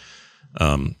matter.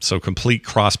 So complete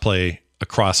cross-play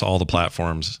across all the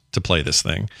platforms to play this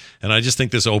thing. And I just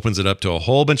think this opens it up to a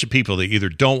whole bunch of people that either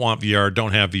don't want VR,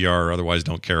 don't have VR, or otherwise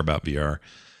don't care about VR.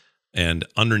 And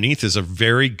underneath is a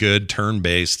very good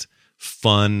turn-based,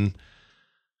 fun,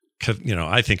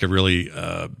 I think a really,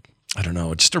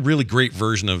 just a really great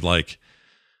version of like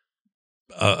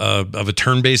of a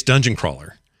turn-based dungeon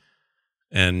crawler.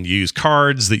 And you use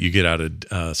cards that you get out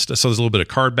of, so there's a little bit of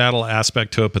card battle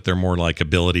aspect to it, but they're more like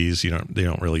abilities. They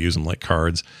don't really use them like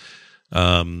cards.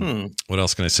 What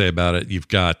else can I say about it? You've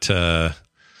got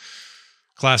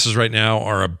classes right now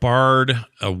are a bard,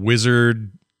 a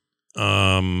wizard.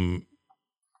 I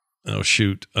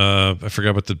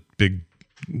forgot what the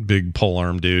big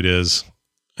polearm dude is.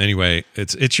 Anyway,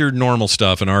 it's your normal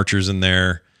stuff, and archers in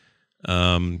there.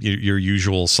 Your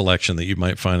usual selection that you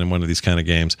might find in one of these kind of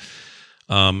games.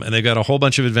 And they've got a whole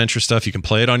bunch of adventure stuff. You can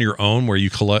play it on your own, where you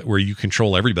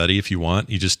control everybody if you want.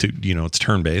 You just it's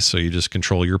turn based, so you just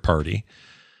control your party.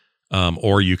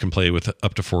 Or you can play with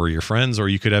up to 4 of your friends, or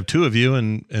you could have 2 of you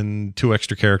and 2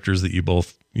 extra characters that you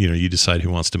both you decide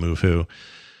who wants to move who.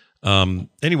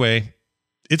 Anyway,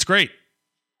 it's great.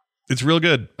 It's real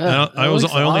good. I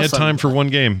only had time for one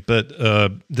game, but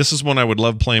this is one I would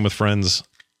love playing with friends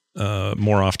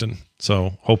more often.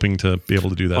 So hoping to be able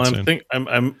to do that soon.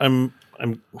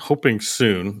 I'm hoping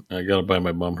soon. I got to buy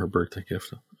my mom her birthday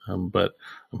gift, but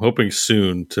I'm hoping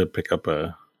soon to pick up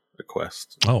a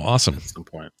Quest. Oh, awesome! At some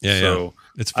point, so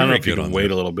it's very I don't know if you can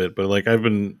wait a little bit, but like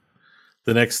the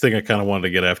next thing I kind of wanted to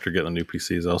get after getting a new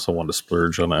PC is I also wanted to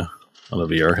splurge on a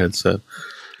VR headset.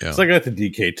 Yeah. It's like I got the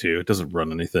DK2. It doesn't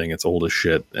run anything. It's old as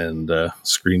shit and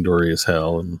screen doory as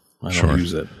hell, and I don't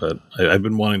use it. But I've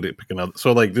been wanting to pick another.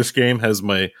 So like this game has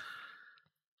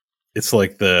it's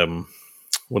like the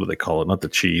what do they call it? Not the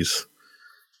cheese,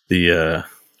 the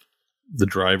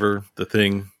driver, the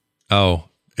thing. Oh,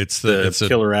 it's a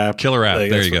killer app. Killer app. Like,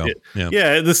 there you go.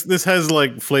 Yeah. This has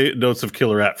like notes of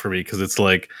killer app for me because it's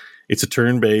like it's a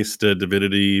turn-based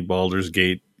Divinity, Baldur's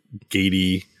Gate,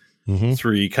 gatey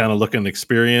 3 kind of looking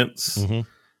experience.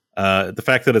 The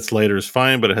fact that it's later is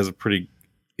fine, but it has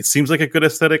it seems like a good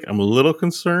aesthetic. I'm a little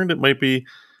concerned it might be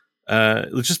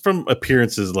just from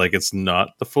appearances, like it's not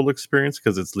the full experience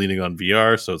because it's leaning on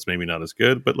VR, so it's maybe not as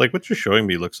good. But like what you're showing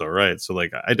me looks all right, so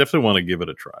like I definitely want to give it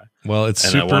a try. Well, I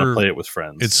want to play it with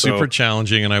friends. It's super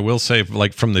challenging, and I will say,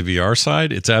 like from the VR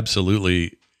side, it's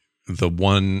absolutely the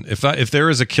one. If there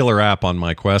is a killer app on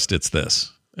my Quest, it's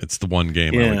this. It's the one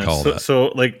game I would call that. So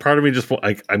like part of me just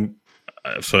I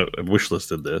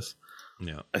wishlisted this.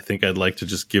 Yeah, I think I'd like to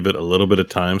just give it a little bit of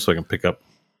time so I can pick up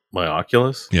my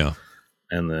Oculus. Yeah.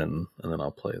 And then I'll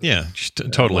play it. Yeah,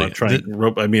 totally. I'd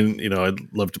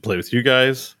love to play with you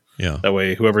guys. Yeah. That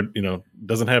way, whoever,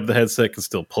 doesn't have the headset can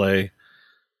still play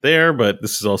there, but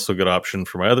this is also a good option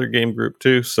for my other game group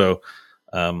too. So,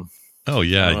 I'm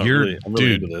really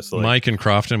into this. Like, Mike and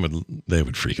Crofton would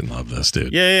freaking love this,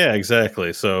 dude. Yeah,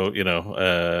 exactly. So,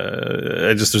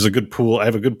 there's a good pool. I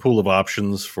have a good pool of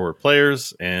options for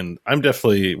players, and I'm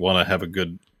definitely want to have a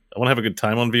good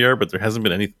time on VR, but there hasn't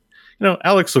been any.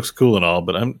 Alex looks cool and all,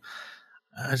 but I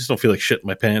just don't feel like shitting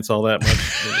my pants all that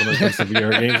much when it comes to VR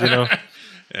games,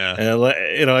 Yeah.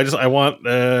 And I want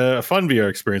a fun VR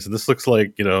experience, and this looks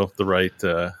like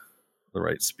the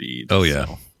right speed. Oh yeah,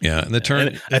 so. Yeah. And the turn.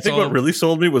 And I think what really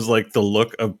sold me was like the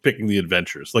look of picking the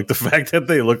adventures, like the fact that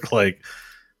they look like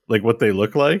what they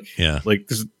look like. Yeah. Like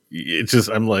this, it's just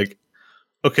I'm like,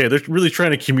 okay, they're really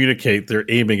trying to communicate. They're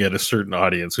aiming at a certain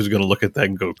audience who's going to look at that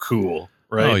and go cool.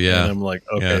 Right. Oh yeah. And I'm like,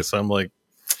 okay, yeah. So I'm like,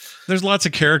 there's lots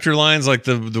of character lines. Like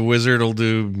the wizard will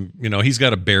do, he's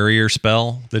got a barrier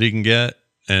spell that he can get,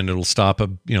 and it'll stop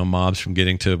mobs from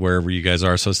getting to wherever you guys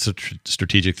are. So it's a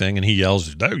strategic thing, and he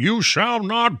yells, "You shall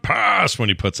not pass," when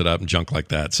he puts it up and junk like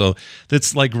that. So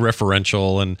it's like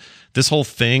referential, and this whole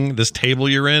thing, this table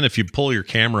you're in, if you pull your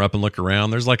camera up and look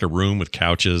around, there's like a room with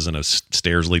couches and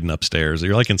stairs leading upstairs.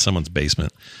 You're like in someone's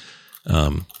basement.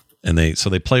 And they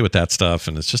play with that stuff,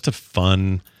 and it's just a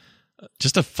fun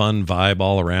vibe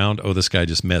all around. Oh, this guy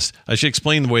just missed. I should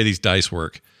explain the way these dice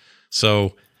work.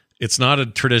 So it's not a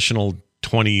traditional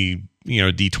 20,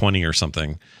 D20 or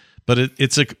something, but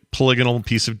it's a polygonal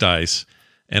piece of dice,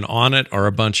 and on it are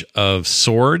a bunch of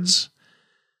swords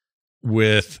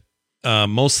with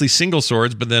mostly single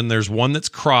swords, but then there's one that's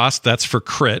crossed. That's for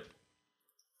crit.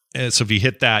 And so if you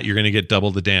hit that, you're going to get double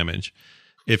the damage.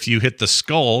 If you hit the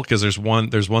skull, because there's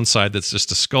one side that's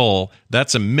just a skull,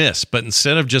 that's a miss. But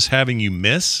instead of just having you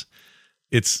miss,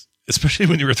 it's, especially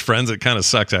when you're with friends, it kind of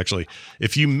sucks actually.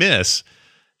 If you miss,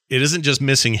 it isn't just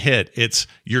missing hit. It's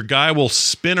your guy will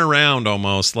spin around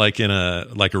almost like in a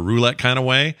roulette kind of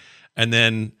way, and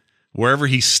then wherever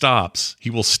he stops, he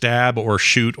will stab or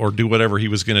shoot or do whatever he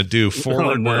was going to do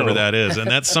forward, wherever that is. And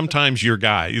that's sometimes your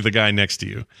guy, the guy next to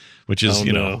you, which is,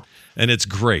 and it's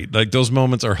great. Like those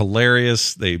moments are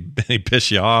hilarious. They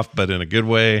piss you off, but in a good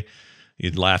way.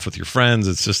 You'd laugh with your friends.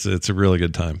 It's a really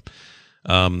good time.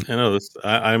 I know this.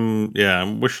 I'm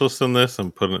wishlisting this.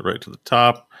 I'm putting it right to the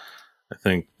top. I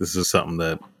think this is something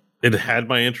that it had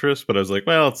my interest, but I was like,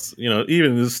 well, it's,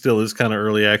 even this still is kind of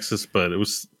early access, but it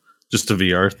was just a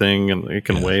VR thing and it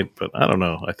can wait. But I don't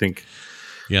know. I think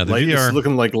the VR is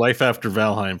looking like Life After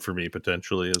Valheim for me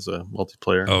potentially as a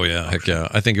multiplayer. Oh yeah, heck yeah!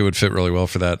 I think it would fit really well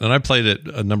for that. And I played it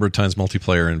a number of times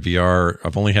multiplayer in VR.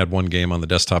 I've only had one game on the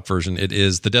desktop version.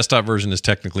 The desktop version is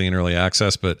technically in early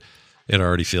access, but it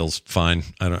already feels fine.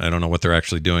 I don't know what they're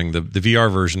actually doing. The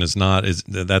VR version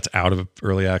that's out of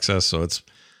early access, so it's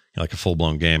like a full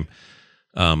blown game.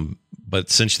 But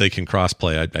since they can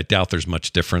crossplay, I doubt there's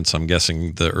much difference. I'm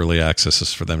guessing the early access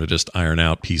is for them to just iron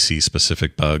out PC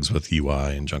specific bugs with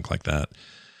UI and junk like that.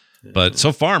 Yeah. But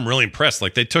so far, I'm really impressed.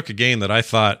 Like they took a game that I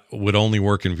thought would only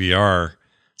work in VR.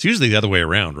 It's usually the other way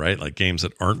around, right? Like games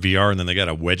that aren't VR and then they got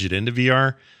to wedge it into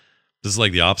VR. This is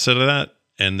like the opposite of that.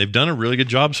 And they've done a really good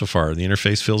job so far. The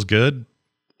interface feels good.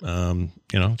 I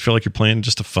feel like you're playing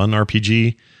just a fun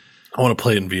RPG. I want to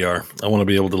play in VR. I want to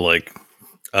be able to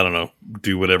I don't know,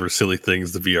 do whatever silly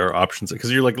things the VR options,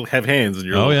 because you're have hands in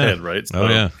your little head, right?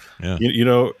 So,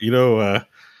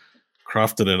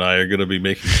 Crofton and I are going to be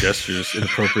making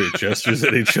inappropriate gestures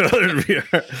at each other in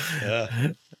VR.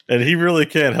 Yeah. And he really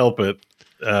can't help it.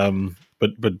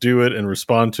 But do it and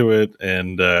respond to it,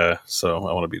 and so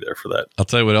I want to be there for that. I'll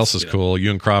tell you what else is cool.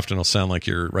 You and Crofton will sound like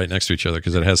you're right next to each other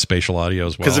because it has spatial audio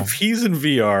as well. Because if he's in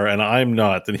VR and I'm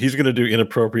not, then he's going to do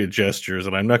inappropriate gestures,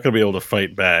 and I'm not going to be able to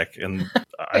fight back, and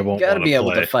I won't. Got to be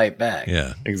able to fight back.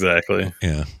 Yeah, exactly.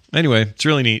 Yeah. Anyway, it's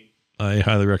really neat. I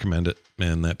highly recommend it,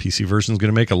 and that PC version is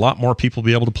going to make a lot more people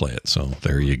be able to play it. So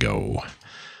there you go.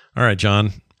 All right,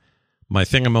 John. My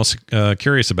thing I'm most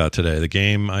curious about today, the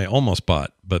game I almost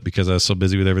bought, but because I was so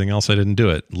busy with everything else, I didn't do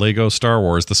it. Lego Star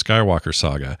Wars, The Skywalker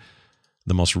Saga.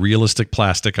 The most realistic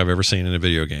plastic I've ever seen in a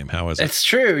video game. How is it? It's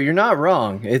true. You're not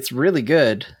wrong. It's really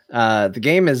good. The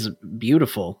game is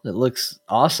beautiful. It looks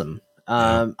awesome.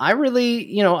 I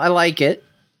really, I like it,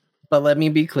 but let me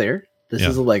be clear. This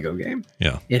is a Lego game.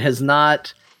 Yeah. It has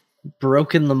not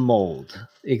broken the mold.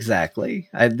 Exactly.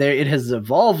 It has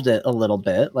evolved it a little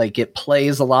bit. Like it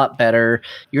plays a lot better.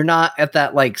 You're not at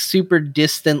that super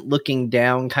distant looking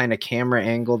down kind of camera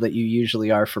angle that you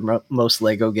usually are for most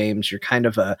Lego games. You're kind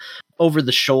of a over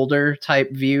the shoulder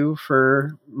type view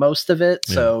for most of it.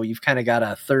 Yeah. So you've kind of got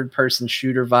a third person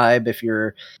shooter vibe if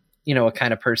you're, a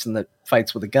kind of person that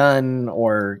fights with a gun,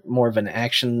 or more of an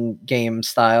action game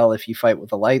style if you fight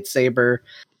with a lightsaber.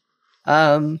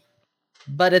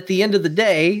 But at the end of the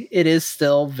day, it is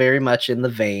still very much in the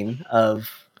vein of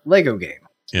Lego game.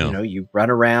 Yeah. You run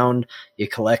around, you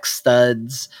collect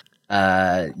studs,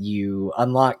 you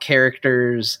unlock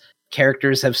characters.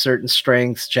 Characters have certain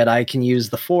strengths. Jedi can use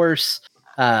the Force,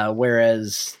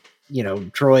 whereas,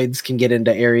 droids can get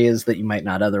into areas that you might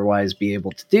not otherwise be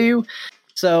able to do.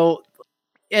 So,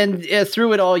 and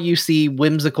through it all, you see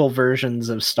whimsical versions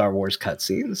of Star Wars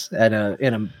cutscenes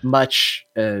in a much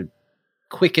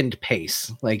quickened pace.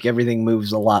 Like everything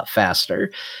moves a lot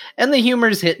faster, and the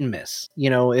humor's hit and miss.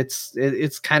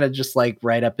 It's kind of just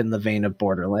right up in the vein of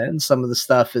Borderlands. Some of the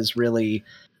stuff is really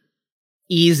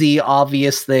easy,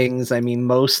 obvious things. I mean,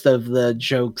 most of the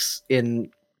jokes in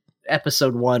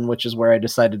episode 1, which is where I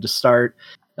decided to start,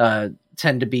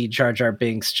 tend to be Jar Jar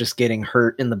Binks just getting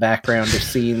hurt in the background of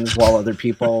scenes while other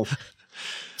people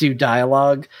do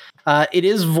dialogue. It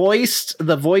is voiced.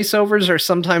 The voiceovers are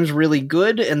sometimes really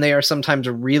good, and they are sometimes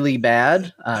really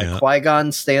bad.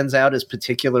 Qui-Gon stands out as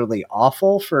particularly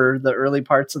awful for the early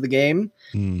parts of the game.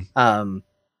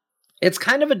 It's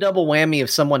kind of a double whammy of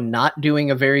someone not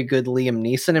doing a very good Liam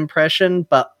Neeson impression,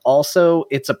 but also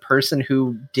it's a person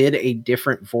who did a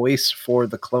different voice for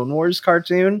the Clone Wars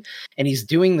cartoon, and he's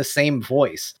doing the same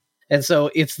voice. And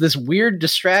so it's this weird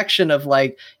distraction of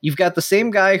you've got the same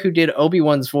guy who did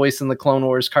Obi-Wan's voice in the Clone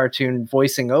Wars cartoon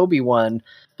voicing Obi-Wan,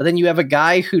 but then you have a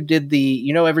guy who did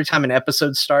the, every time an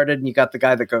episode started and you got the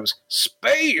guy that goes,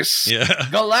 space,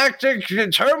 galactic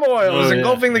turmoil is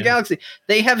engulfing the galaxy.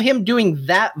 They have him doing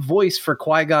that voice for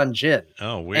Qui-Gon Jinn.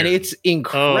 Oh, weird. And it's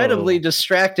incredibly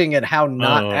distracting at how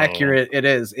not accurate it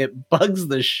is. It bugs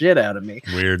the shit out of me.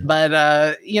 Weird.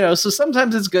 But, so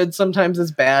sometimes it's good, sometimes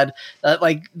it's bad.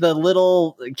 The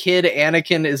little kid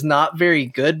Anakin is not very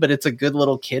good, but it's a good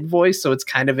little kid voice, so it's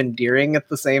kind of endearing at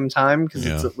the same time because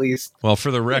it's at least for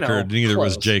the record, neither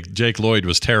was close. Jake Lloyd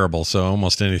was terrible, so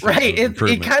almost anything. Right.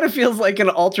 It kind of feels like an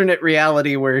alternate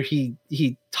reality where he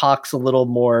talks a little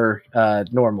more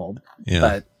normal. Yeah.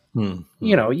 But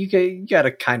you know, you got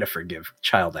to kind of forgive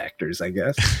child actors, I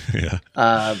guess. Yeah.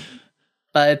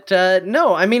 But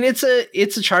no, I mean it's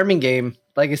a charming game.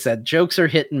 Like I said, jokes are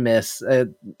hit and miss.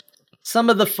 Some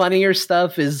of the funnier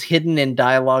stuff is hidden in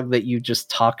dialogue that you just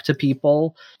talk to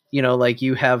people. You know, like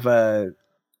you have a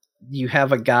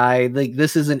guy, like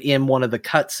this isn't in one of the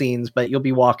cutscenes, but you'll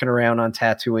be walking around on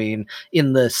Tatooine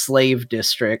in the slave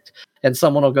district, and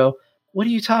someone will go, "What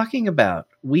are you talking about?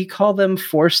 We call them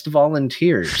forced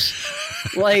volunteers."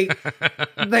 and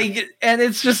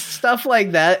it's just stuff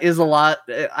like that is a lot.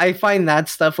 I find that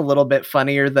stuff a little bit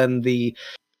funnier than the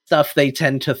stuff they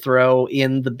tend to throw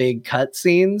in the big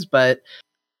cutscenes, but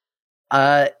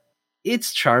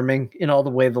it's charming in all the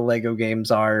way the Lego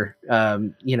games are.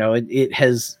 You know, it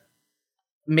has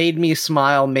made me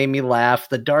smile, made me laugh.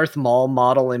 The Darth Maul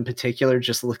model in particular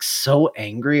just looks so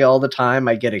angry all the time.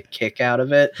 I get a kick out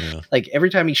of it. Yeah. Like every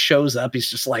time he shows up, he's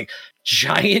just like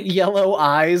giant yellow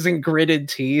eyes and gritted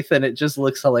teeth, and it just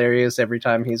looks hilarious every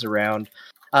time he's around.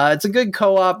 It's a good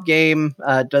co-op game.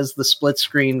 Does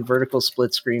the vertical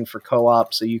split screen for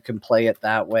co-op, so you can play it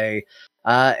that way.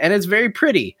 And it's very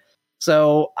pretty.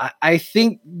 So I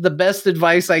think the best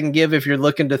advice I can give if you're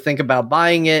looking to think about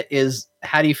buying it is,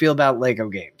 how do you feel about Lego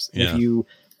games? Yeah. If you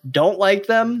don't like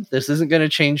them, this isn't going to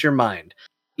change your mind.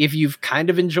 If you've kind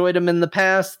of enjoyed them in the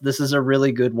past, this is a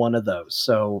really good one of those.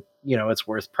 So, you know, it's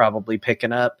worth probably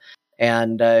picking up.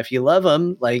 And if you love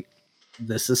them, like,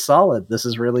 this is solid. This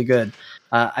is really good.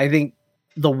 I think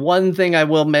the one thing I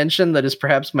will mention that is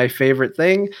perhaps my favorite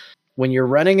thing, when you're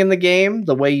running in the game,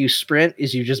 the way you sprint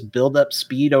is you just build up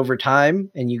speed over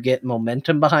time and you get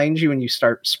momentum behind you and you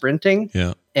start sprinting.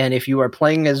 Yeah. And if you are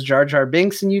playing as Jar Jar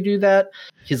Binks and you do that,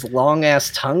 his long ass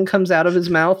tongue comes out of his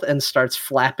mouth and starts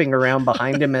flapping around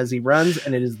behind him as he runs.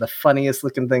 And it is the funniest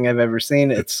looking thing I've ever seen.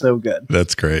 It's so good.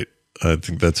 That's great. I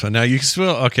think that's fun. Now you can still,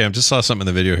 okay, I just saw something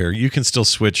in the video here. You can still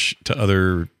switch to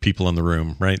other people in the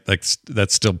room, right? Like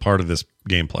that's still part of this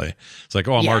gameplay. It's like,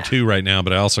 oh, I'm R2 right now,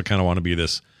 but I also kind of want to be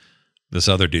this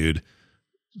other dude,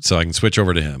 so I can switch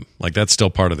over to him. Like that's still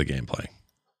part of the gameplay.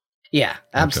 Yeah,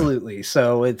 absolutely. Okay.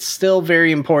 So it's still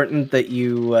very important that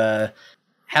you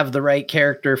have the right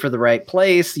character for the right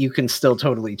place. You can still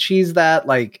totally cheese that.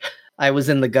 Like I was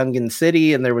in the Gungan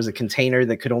City and there was a container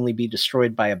that could only be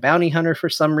destroyed by a bounty hunter for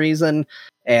some reason.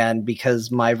 And because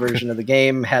my version of the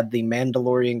game had the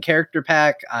Mandalorian character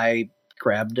pack, I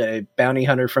grabbed a bounty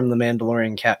hunter from the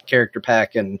Mandalorian character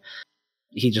pack, and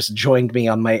he just joined me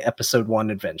on my episode 1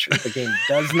 adventure. The game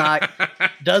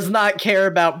does not care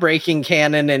about breaking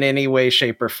canon in any way,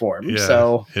 shape, or form. Yeah,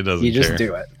 so it doesn't you just care.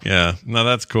 do it. Yeah, no,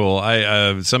 that's cool.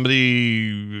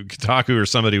 Somebody, Kotaku or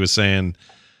somebody was saying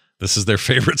this is their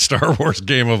favorite Star Wars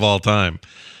game of all time.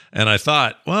 And I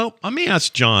thought, well, let me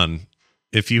ask John,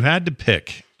 if you had to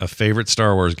pick a favorite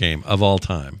Star Wars game of all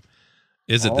time,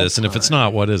 is it this? And if it's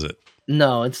not, what is it?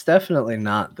 No, it's definitely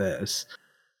not this.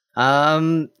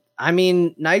 I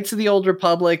mean, Knights of the Old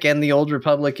Republic and the Old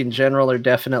Republic in general are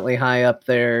definitely high up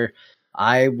there.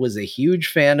 I was a huge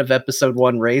fan of Episode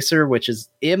 1 Racer, which is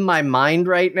in my mind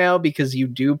right now because you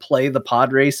do play the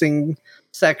pod racing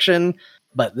section,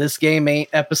 but this game ain't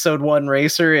Episode 1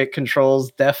 Racer. It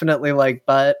controls definitely like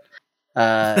butt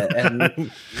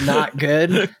and not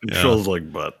good. Controls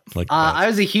like butt. I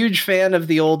was a huge fan of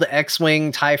the old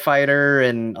X-Wing, TIE Fighter,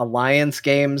 and Alliance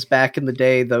games back in the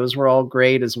day. Those were all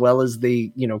great, as well as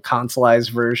the,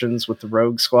 consoleized versions with the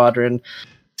Rogue Squadron.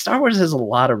 Star Wars has a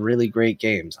lot of really great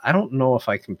games. I don't know if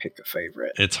I can pick a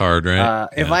favorite. It's hard, right?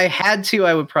 If I had to,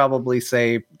 I would probably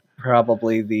say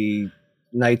the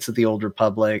Knights of the Old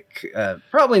Republic.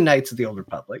 Probably Knights of the Old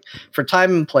Republic. For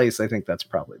time and place, I think that's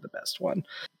probably the best one.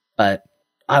 But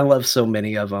I love so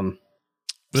many of them.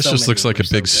 This just looks like a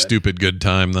big, stupid good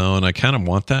time, though, and I kind of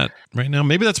want that right now.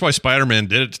 Maybe that's why Spider-Man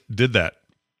did that,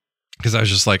 because I was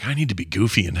just like, I need to be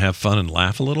goofy and have fun and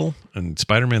laugh a little. And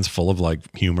Spider-Man's full of like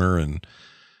humor and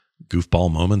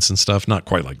goofball moments and stuff. Not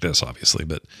quite like this, obviously,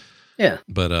 but yeah.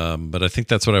 But I think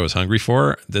that's what I was hungry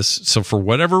for. So for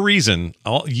whatever reason,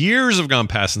 years have gone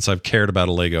past since I've cared about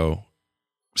a Lego,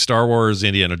 Star Wars,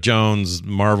 Indiana Jones,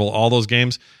 Marvel, all those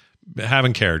games.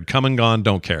 Haven't cared. Come and gone.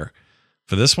 Don't care.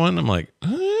 For this one, I'm like,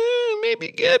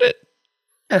 maybe get it.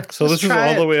 Yeah, so this is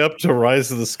all the way up to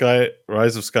Rise of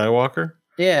Skywalker.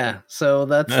 Yeah, so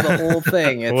that's the whole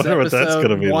thing. It's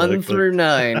episode 1 through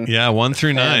 9. Yeah, 1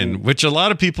 through 9. Which a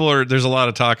lot of people there's a lot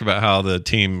of talk about how the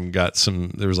team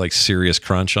there was like serious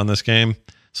crunch on this game.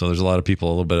 So there's a lot of people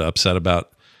a little bit upset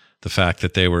about the fact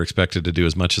that they were expected to do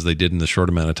as much as they did in the short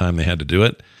amount of time they had to do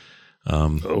it.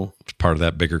 It's part of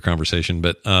that bigger conversation,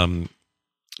 but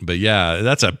yeah,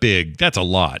 that's a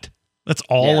lot. That's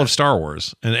all of Star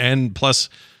Wars, and plus,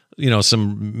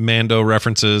 some Mando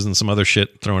references and some other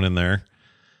shit thrown in there.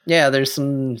 Yeah, there's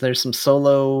some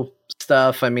solo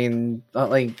stuff. I mean,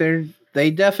 like they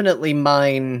definitely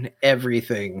mine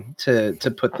everything to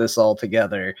put this all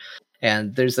together,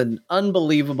 and there's an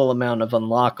unbelievable amount of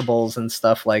unlockables and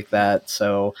stuff like that.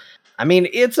 So, I mean,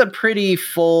 it's a pretty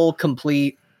full,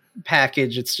 complete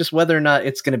package. It's just whether or not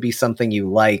it's going to be something you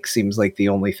like seems like the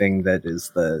only thing that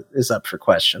is up for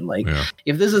question. Like,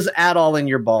 if this is at all in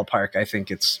your ballpark, I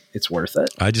think it's worth it.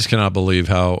 I just cannot believe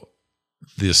how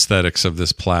the aesthetics of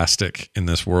this plastic in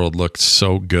this world look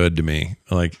so good to me.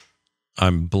 Like,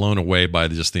 I'm blown away by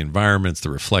just the environments, the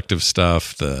reflective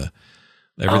stuff, everything.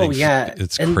 Oh yeah,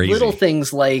 it's and crazy. Little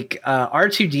things like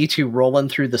R2-D2 rolling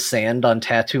through the sand on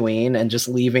Tatooine and just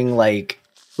leaving like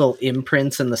little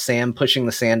imprints in the sand, pushing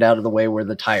the sand out of the way where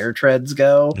the tire treads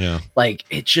go. Yeah, like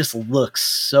it just looks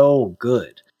so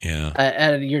good. Yeah,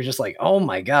 and you're just like, oh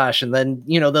my gosh! And then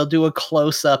they'll do a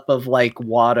close up of like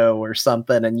Watto or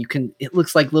something, and it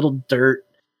looks like little dirt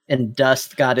and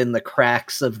dust got in the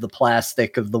cracks of the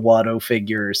plastic of the Watto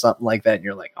figure or something like that. And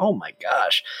you're like, oh my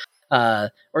gosh.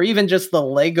 Or even just the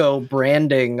Lego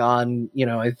branding on,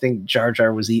 I think Jar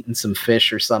Jar was eating some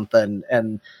fish or something,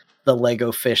 and the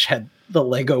Lego fish had the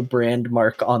Lego brand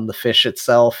mark on the fish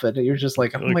itself. And you're just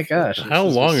like, oh my gosh. How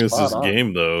long is this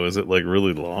game though? Is it like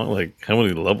really long? Like how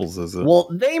many levels is it? Well,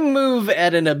 they move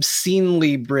at an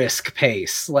obscenely brisk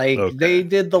pace. Like they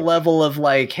did the level of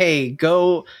like, hey,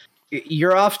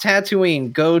 you're off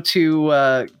Tatooine, go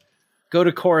to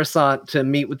Coruscant to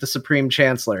meet with the Supreme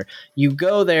Chancellor. You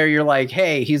go there, you're like,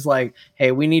 he's like,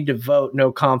 hey, we need to vote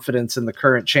no confidence in the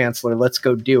current Chancellor. Let's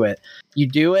go do it. You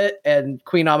do it, and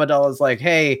Queen Amidala's like,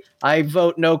 hey, I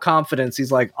vote no confidence.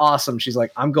 He's like, awesome. She's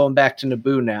like, I'm going back to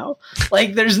Naboo now.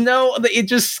 Like, it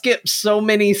just skips so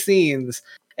many scenes.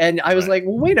 And I was like,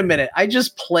 well, wait a minute. I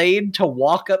just played to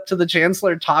walk up to the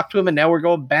Chancellor, talk to him, and now we're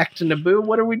going back to Naboo.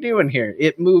 What are we doing here?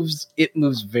 It moves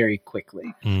very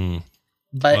quickly.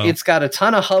 But it's got a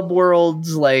ton of hub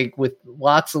worlds, like with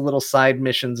lots of little side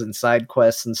missions and side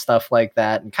quests and stuff like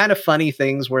that. And kind of funny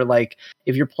things where, like,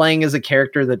 if you're playing as a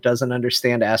character that doesn't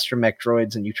understand astromech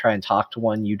droids and you try and talk to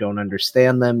one, you don't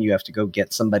understand them. You have to go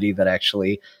get somebody that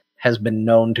actually has been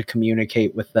known to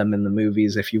communicate with them in the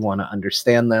movies if you want to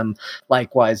understand them.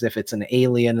 Likewise, if it's an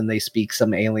alien and they speak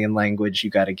some alien language, you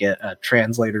got to get a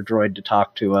translator droid to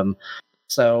talk to them.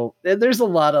 So there's a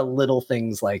lot of little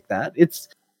things like that. It's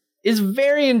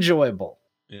very enjoyable,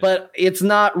 but it's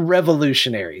not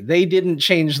revolutionary. They didn't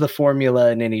change the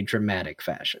formula in any dramatic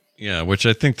fashion. Yeah, which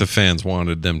I think the fans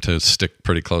wanted them to stick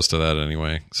pretty close to that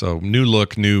anyway. So new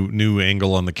look, new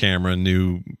angle on the camera,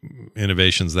 new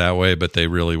innovations that way, but they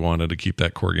really wanted to keep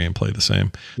that core gameplay the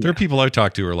same. There are people I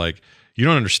talk to who are like, you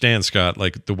don't understand, Scott,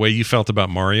 like the way you felt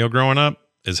about Mario growing up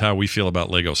is how we feel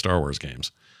about Lego Star Wars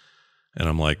games. And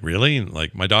I'm like, really? And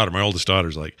like my oldest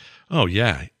daughter's like, oh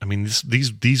yeah. I mean,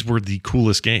 these were the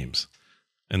coolest games.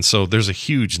 And so there's a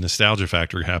huge nostalgia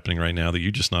factor happening right now that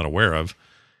you're just not aware of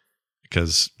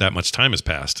because that much time has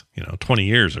passed, 20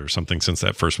 years or something since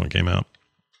that first one came out.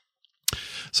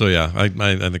 So yeah, I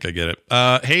think I get it.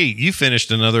 Hey, you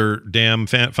finished another damn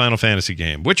Final Fantasy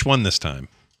game. Which one this time?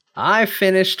 I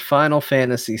finished Final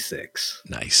Fantasy VI.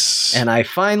 Nice. And I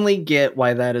finally get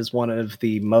why that is one of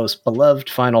the most beloved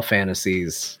Final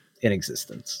Fantasies in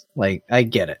existence. Like, I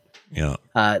get it. Yeah.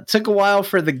 It took a while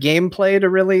for the gameplay to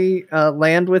really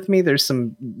land with me. There's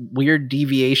some weird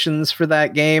deviations for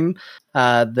that game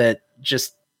that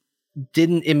just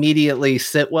didn't immediately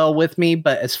sit well with me.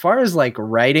 But as far as like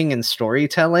writing and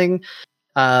storytelling,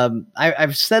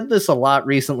 I've said this a lot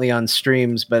recently on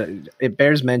streams, but it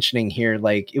bears mentioning here.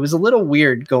 Like, it was a little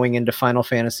weird going into Final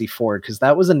Fantasy IV because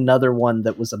that was another one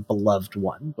that was a beloved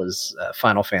one. Was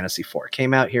Final Fantasy IV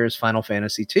came out here as Final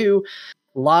Fantasy II.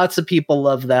 Lots of people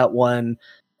love that one.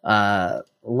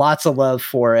 Lots of love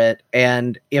for it.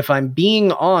 And if I'm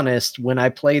being honest, when I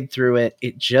played through it,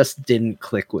 it just didn't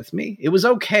click with me. It was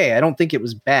okay. I don't think it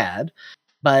was bad,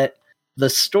 but the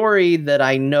story that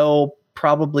I know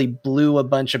probably blew a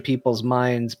bunch of people's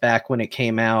minds back when it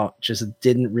came out just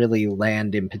didn't really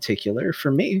land in particular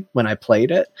for me when I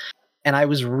played it. And I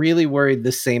was really worried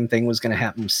the same thing was going to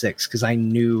happen with 6 because I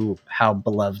knew how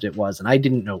beloved it was and I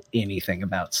didn't know anything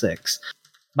about 6.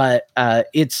 But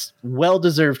it's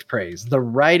well-deserved praise. The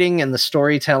writing and the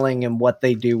storytelling and what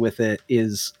they do with it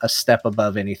is a step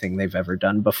above anything they've ever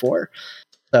done before.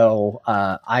 So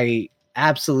I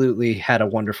absolutely had a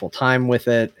wonderful time with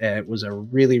it. It was a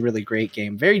really, really great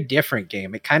game. Very different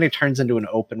game. It kind of turns into an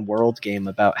open world game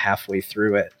about halfway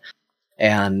through it.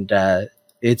 And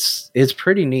it's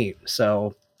pretty neat.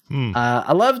 So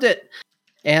I loved it.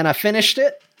 And I finished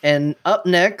it. And up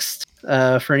next,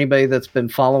 for anybody that's been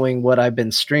following what I've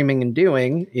been streaming and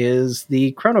doing, is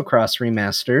the Chrono Cross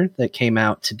remaster that came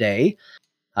out today.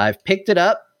 I've picked it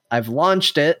up. I've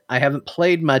launched it. I haven't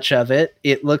played much of it.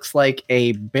 It looks like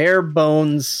a bare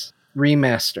bones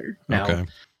remaster. Now,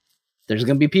 there's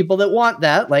going to be people that want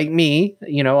that, like me.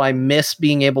 You know, I miss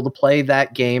being able to play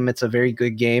that game. It's a very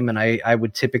good game, and I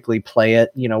would typically play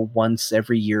it, you know, once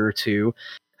every year or two.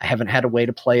 I haven't had a way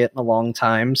to play it in a long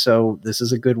time, so this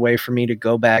is a good way for me to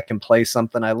go back and play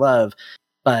something I love.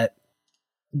 But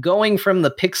going from the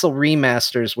Pixel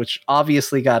remasters, which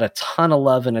obviously got a ton of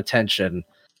love and attention,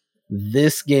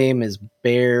 this game is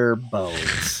bare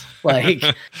bones. Like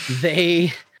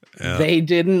they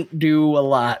didn't do a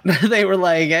lot. They were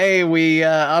like, hey, we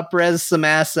up-res some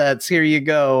assets. Here you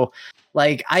go.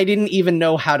 Like, I didn't even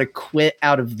know how to quit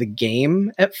out of the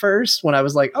game at first when I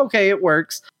was like, okay, it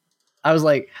works. I was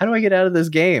like, how do I get out of this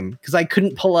game? Because I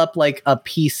couldn't pull up like a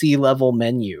PC level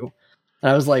menu. And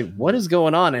I was like, what is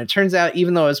going on? And it turns out,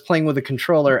 even though I was playing with a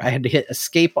controller, I had to hit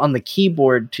escape on the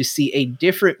keyboard to see a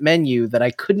different menu that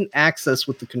I couldn't access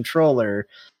with the controller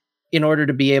in order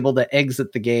to be able to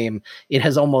exit the game. It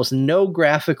has almost no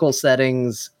graphical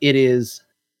settings. It is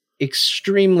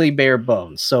extremely bare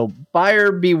bones. So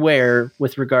buyer beware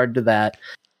with regard to that.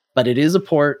 But it is a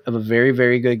port of a very,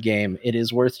 very good game. It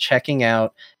is worth checking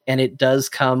out. And it does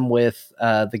come with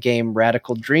the game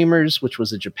Radical Dreamers, which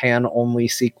was a Japan-only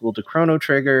sequel to Chrono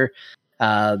Trigger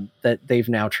that they've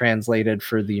now translated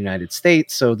for the United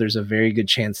States. So there's a very good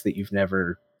chance that you've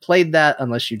never played that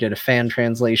unless you did a fan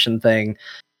translation thing.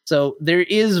 So there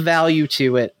is value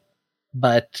to it.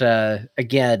 But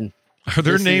again... Are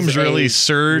their names really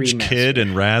Surge, remaster. Kid,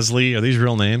 and Razly? Are these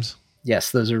real names?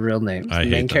 Yes, those are real names. The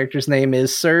main character's name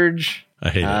is Surge. I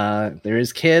hate it. There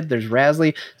is Kid. There's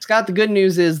Razly. Scott, the good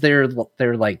news is there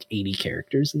are like 80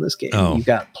 characters in this game. Oh. You've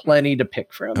got plenty to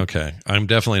pick from. Okay, I'm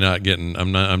definitely not getting.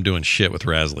 I'm doing shit with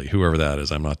Razly. Whoever that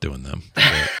is, I'm not doing them.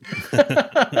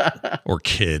 Or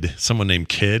Kid. Someone named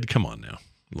Kid. Come on now,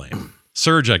 lame.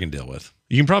 Surge, I can deal with.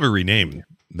 You can probably rename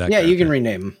that. Yeah, character. You can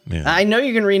rename him. Yeah. I know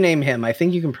you can rename him. I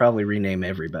think you can probably rename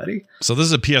everybody. So this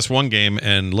is a PS1 game,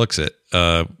 and looks it.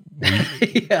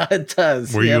 Yeah, it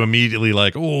does. Were you immediately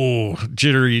like, oh,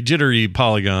 jittery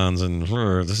polygons, and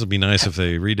this would be nice if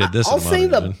they redid this? I'll say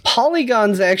the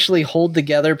polygons actually hold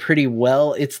together pretty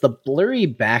well. It's the blurry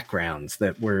backgrounds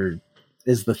that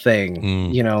is the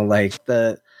thing. You know, like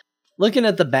looking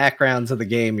at the backgrounds of the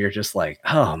game, you're just like,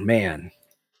 oh man,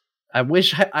 I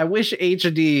wish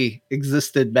HD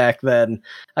existed back then.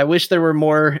 I wish there were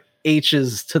more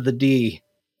H's to the D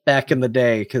back in the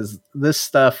day, because this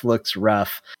stuff looks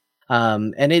rough.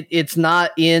 And it's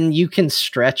not in, you can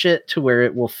stretch it to where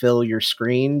it will fill your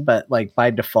screen, but like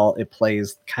by default, it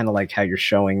plays kind of like how you're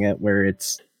showing it, where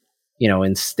it's, you know,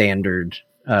 in standard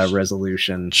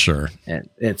resolution. Sure. And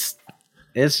it's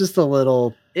just a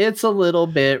little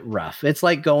bit rough. It's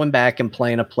like going back and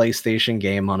playing a PlayStation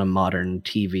game on a modern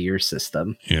TV or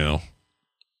system.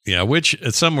 Yeah, which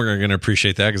some are going to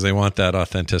appreciate that because they want that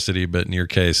authenticity. But in your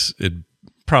case, it'd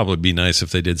probably be nice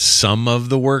if they did some of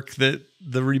the work that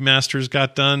the remasters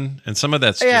got done, and some of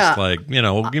that's just like, you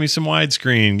know, give me some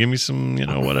widescreen, give me some, you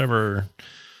know, whatever.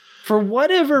 For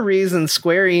whatever reason,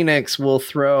 Square Enix will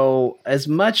throw as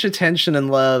much attention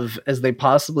and love as they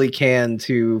possibly can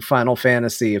to Final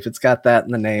Fantasy if it's got that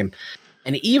in the name.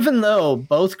 And even though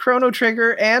both Chrono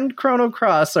Trigger and Chrono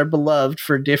Cross are beloved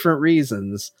for different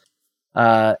reasons,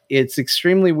 it's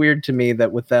extremely weird to me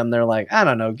that with them, they're like, I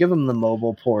don't know, give them the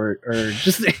mobile port, or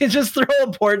just throw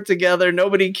a port together.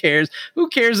 Nobody cares. Who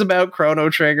cares about Chrono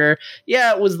Trigger?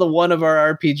 Yeah, it was the one of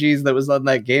our RPGs that was on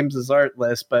that Games as Art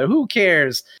list, but who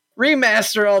cares?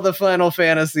 Remaster all the Final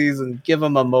Fantasies and give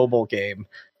them a mobile game.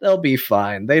 They'll be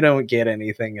fine. They don't get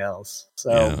anything else.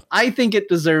 So I think it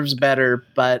deserves better,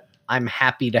 but I'm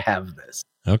happy to have this.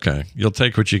 Okay. You'll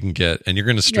take what you can get, and you're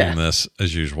going to stream this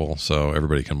as usual, so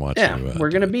everybody can watch. Yeah, we're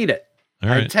going to beat it. All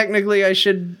right. Technically, I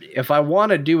should, if I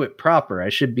want to do it proper, I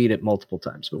should beat it multiple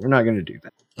times, but we're not going to do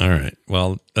that. All right.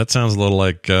 Well, that sounds a little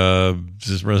like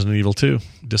just Resident Evil 2,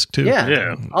 Disc 2.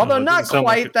 Yeah. Although not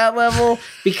quite that level,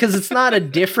 because it's not a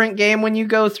different game when you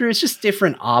go through. It's just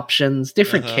different options,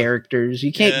 different characters.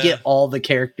 You can't get all the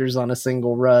characters on a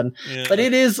single run. Yeah. But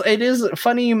it is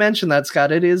funny you mentioned that,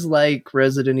 Scott. It is like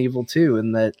Resident Evil 2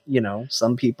 in that, you know,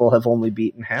 some people have only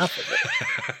beaten half of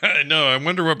it. I know. I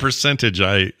wonder what percentage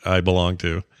I belong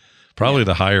to. Probably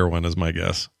the higher one is my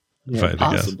guess. if I had to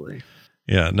guess. Possibly.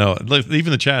 Yeah, no,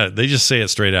 even the chat, they just say it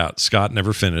straight out. Scott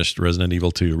never finished Resident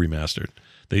Evil 2 Remastered.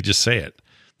 They just say it.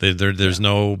 There's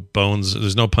no bones.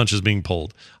 There's no punches being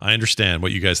pulled. I understand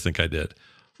what you guys think I did.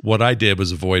 What I did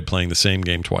was avoid playing the same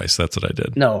game twice. That's what I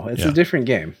did. No, it's a different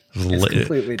game.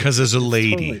 Because there's a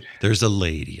lady. Totally. There's a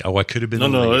lady. Oh, I could have been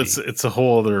No, it's a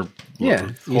whole other.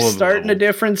 You start in a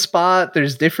different spot.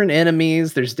 There's different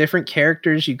enemies. There's different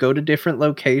characters. You go to different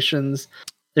locations.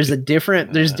 There's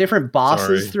different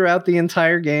bosses throughout the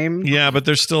entire game. Yeah, but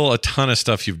there's still a ton of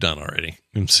stuff you've done already.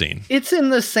 You've seen. It's in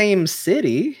the same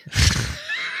city.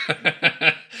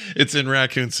 It's in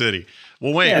Raccoon City.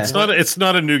 Well, wait, it's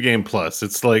not a new game plus.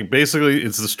 It's like basically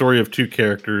it's the story of two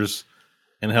characters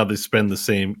and how they spend the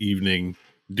same evening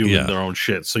doing their own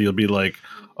shit. So you'll be like,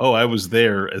 "Oh, I was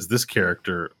there as this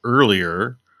character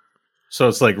earlier." So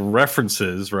it's like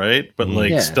references, right? But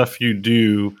stuff you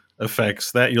do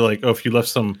affects that. You're like, "Oh, if you left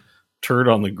some turd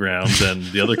on the ground, then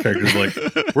the other character's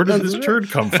like, where did this turd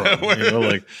come from?" You know,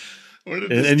 like.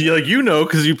 And you know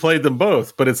because you played them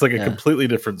both, but it's like a completely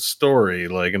different story,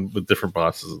 like and with different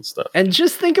bosses and stuff. And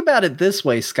just think about it this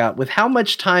way, Scott, with how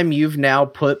much time you've now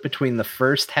put between the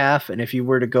first half and if you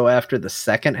were to go after the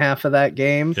second half of that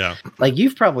game, like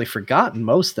you've probably forgotten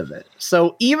most of it.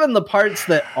 So even the parts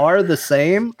that are the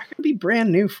same are going to be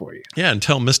brand new for you. Yeah,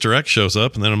 until Mr. X shows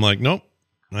up, and then I'm like, nope.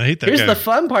 I hate that Here's guy. the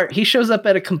fun part. He shows up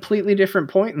at a completely different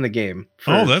point in the game.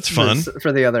 That's fun.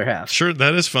 For the other half. Sure,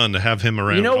 that is fun to have him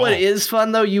around. You know what is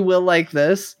fun, though? You will like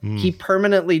this. He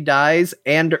permanently dies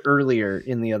and earlier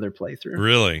in the other playthrough.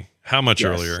 Really? How much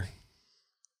earlier?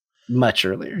 Much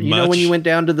earlier. You know when you went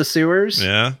down to the sewers?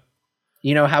 Yeah.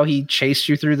 You know how he chased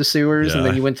you through the sewers and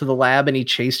then you went to the lab and he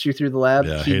chased you through the lab?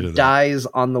 Yeah, he dies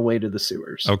on the way to the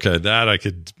sewers. Okay, that I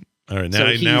could... All right,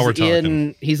 now we're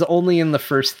talking. He's only in the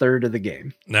first third of the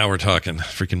game. Now we're talking.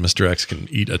 Freaking Mr. X can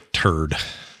eat a turd.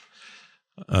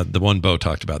 The one Bo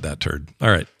talked about that turd. All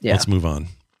right, let's move on.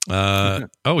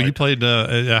 You played.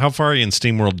 How far are you in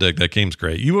SteamWorld Dig? That game's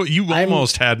great. You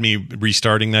almost had me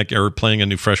restarting that or playing a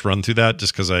new fresh run through that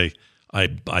just because I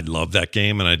love that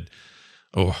game and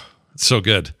it's so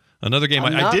good. Another game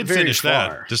I did finish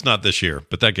that, just not this year,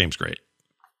 but that game's great.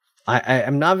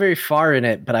 I'm not very far in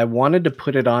it, but I wanted to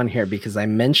put it on here because I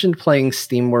mentioned playing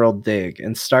SteamWorld Dig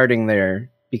and starting there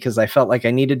because I felt like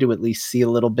I needed to at least see a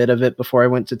little bit of it before I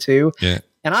went to 2. Yeah.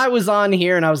 And I was on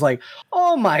here and I was like,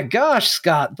 oh my gosh,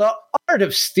 Scott, the art of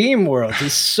SteamWorld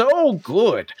is so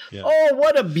good. Yeah. Oh,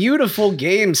 what a beautiful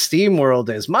game SteamWorld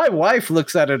is. My wife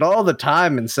looks at it all the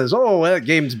time and says, oh, that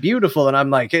game's beautiful. And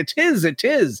I'm like, it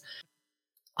is.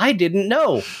 I didn't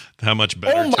know how much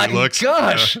better. Oh my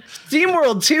gosh! Yeah.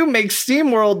 SteamWorld 2 makes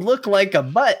SteamWorld look like a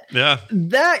butt. Yeah,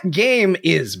 that game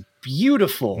is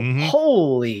beautiful. Mm-hmm.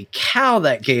 Holy cow,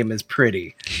 that game is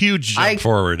pretty. Huge leap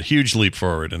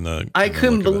forward in the. I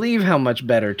couldn't believe how much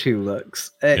better 2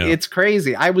 looks. It's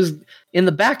crazy. I was in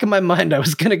the back of my mind, I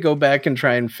was going to go back and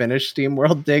try and finish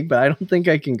SteamWorld Dig, but I don't think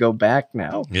I can go back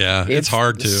now. Yeah, it's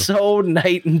hard to. So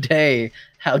night and day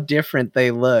how different they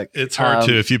look. It's hard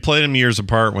to. If you played them years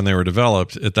apart when they were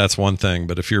developed, that's one thing.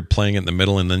 But if you're playing it in the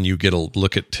middle and then you get a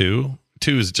look at 2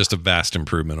 is just a vast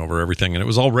improvement over everything. And it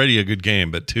was already a good game,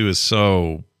 but 2 is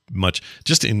so much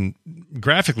just in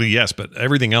graphically, yes, but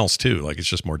everything else too. Like it's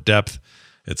just more depth.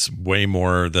 It's way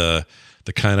more the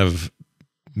kind of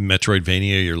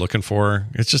Metroidvania you're looking for.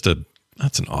 It's just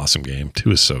that's an awesome game.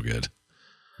 2 is so good.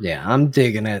 Yeah, I'm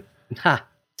digging it. Ha.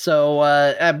 So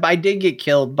I did get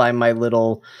killed by my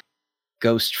little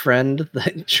ghost friend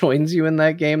that joins you in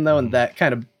that game, though, and that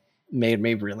kind of made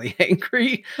me really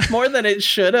angry more than it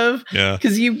should have. Yeah,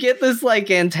 because you get this like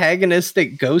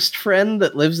antagonistic ghost friend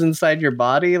that lives inside your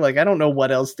body. Like I don't know what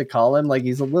else to call him. Like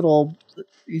he's a little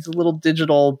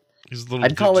digital.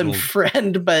 I'd call him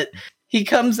friend, but he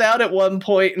comes out at one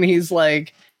point and he's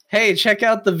like, hey, check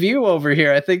out the view over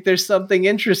here. I think there's something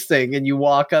interesting. And you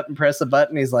walk up and press a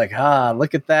button. He's like,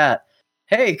 look at that.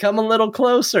 Hey, come a little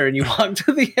closer. And you walk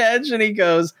to the edge and he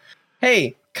goes,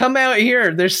 hey, come out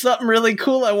here. There's something really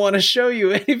cool I want to show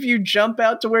you. And if you jump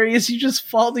out to where he is, you just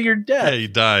fall to your death. Yeah, you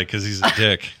die because he's a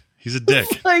dick. He's a dick.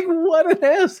 Like, what an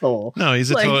asshole. No,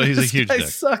 he's a huge dick. This guy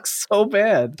sucks so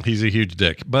bad. He's a huge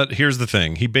dick. But here's the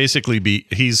thing. He basically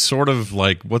he's sort of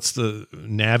like, what's the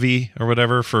Navi or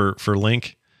whatever for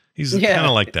Link? He's kind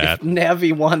of like that. If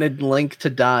Navi wanted Link to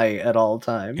die at all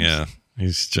times. Yeah,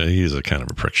 he's a kind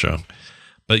of a prick show.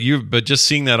 But just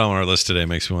seeing that on our list today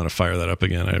makes me want to fire that up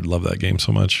again. I love that game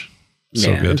so much.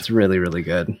 So good. It's really, really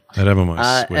good. I'd have on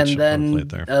my Switch. And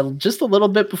then just a little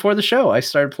bit before the show, I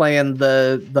started playing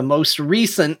the most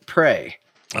recent Prey.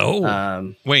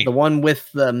 Wait. The one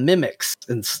with the mimics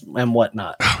and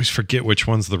whatnot. I always forget which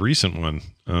one's the recent one.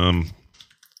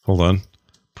 Hold on.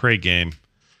 Prey game.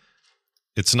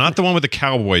 It's not the one with the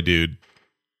cowboy dude,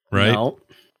 right? No,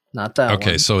 not that one.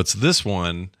 Okay, so it's this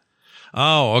one.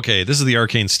 Oh, okay. This is the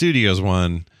Arcane Studios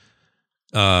one.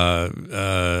 Yeah,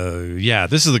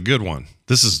 this is a good one.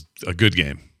 This is a good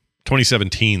game.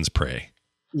 2017's Prey.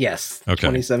 Yes. Okay.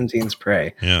 2017's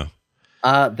Prey. Yeah.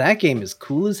 That game is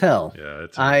cool as hell. Yeah.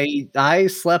 I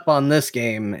slept on this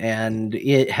game, and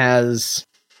it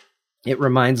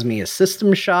reminds me of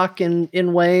System Shock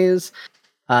in ways.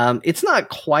 It's not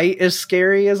quite as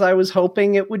scary as I was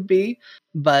hoping it would be,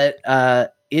 but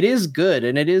it is good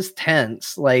and it is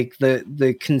tense. Like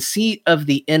the conceit of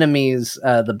the enemies,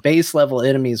 the base level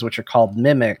enemies, which are called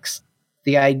mimics.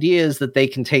 The idea is that they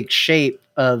can take shape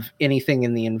of anything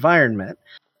in the environment.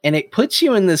 And it puts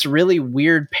you in this really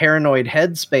weird paranoid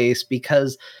headspace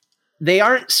because they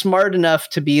aren't smart enough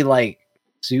to be like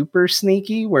super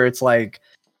sneaky, where it's like,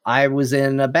 I was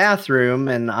in a bathroom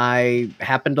and I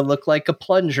happen to look like a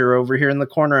plunger over here in the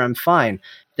corner. I'm fine.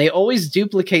 They always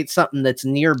duplicate something that's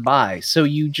nearby. So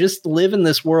you just live in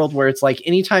this world where it's like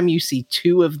anytime you see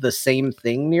two of the same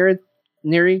thing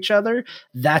near each other,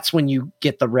 that's when you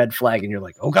get the red flag and you're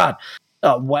like, oh God,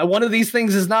 one of these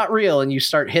things is not real. And you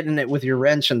start hitting it with your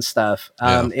wrench and stuff.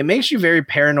 It makes you very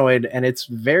paranoid and it's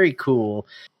very cool.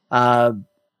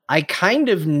 I kind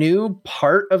of knew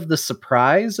part of the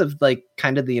surprise of like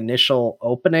kind of the initial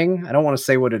opening. I don't want to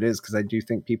say what it is because I do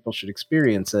think people should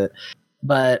experience it.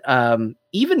 But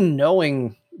even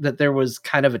knowing that there was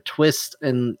kind of a twist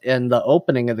in the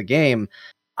opening of the game,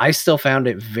 I still found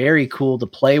it very cool to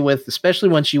play with, especially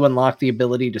once you unlock the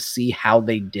ability to see how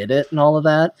they did it and all of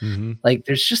that. Mm-hmm. Like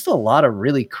there's just a lot of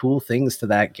really cool things to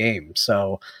that game.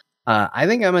 So I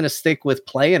think I'm going to stick with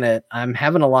playing it. I'm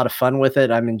having a lot of fun with it.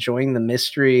 I'm enjoying the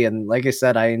mystery. And like I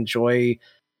said, I enjoy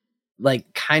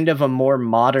like kind of a more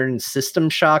modern System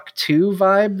Shock 2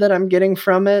 vibe that I'm getting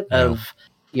from it of,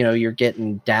 you know, you're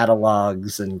getting data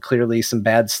logs and clearly some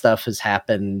bad stuff has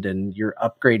happened and you're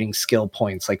upgrading skill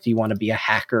points. Like, do you want to be a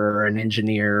hacker or an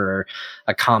engineer or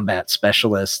a combat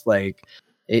specialist? Like,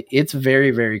 it's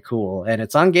very, very cool. And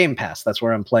it's on Game Pass. That's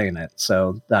where I'm playing it.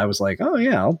 So I was like, oh,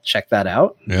 yeah, I'll check that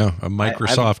out. Yeah, a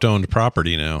Microsoft-owned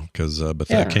property now because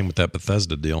Bethesda came with that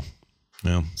Bethesda deal.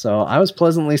 Yeah. So I was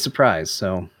pleasantly surprised.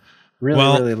 So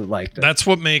really liked it. That's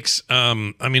what makes I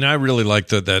mean, I really liked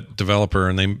that developer,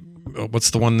 and they what's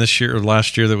the one this year or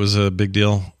last year that was a big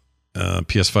deal?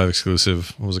 PS5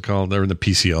 exclusive. What was it called? They're in the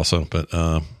PC also, but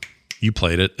you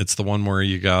played it. It's the one where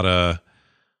you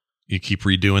keep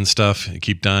redoing stuff, you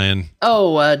keep dying.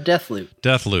 Oh, Deathloop.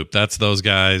 Deathloop. That's those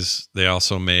guys. They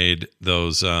also made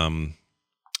those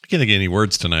I can't think of any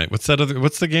words tonight. What's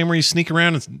the game where you sneak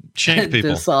around and shank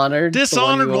people? Dishonored.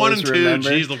 Dishonored 1 and 2.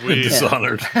 Jeez Louise.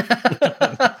 Dishonored.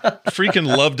 Freaking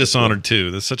love Dishonored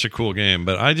 2. That's such a cool game.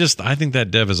 But I think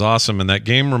that dev is awesome. And that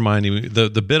game reminded me,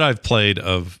 the bit I've played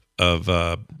of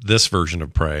this version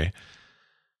of Prey,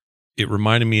 it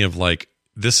reminded me of like,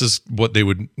 this is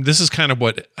kind of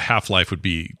what Half-Life would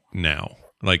be now.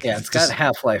 Like, yeah, it's got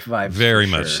Half-Life vibes. Very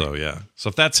much so, yeah. So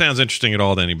if that sounds interesting at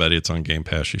all to anybody, it's on Game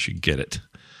Pass. You should get it.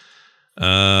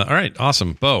 All right,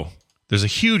 awesome. Bo, there's a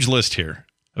huge list here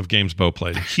of games Bo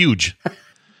played. Huge.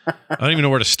 I don't even know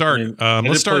where to start.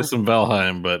 Let's start with some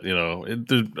Valheim, but you know,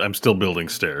 I'm still building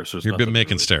stairs. You're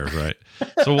making stairs, right?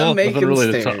 So we'll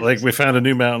like we found a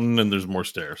new mountain and there's more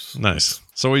stairs. Nice.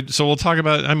 So we'll talk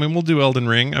about. I mean, we'll do Elden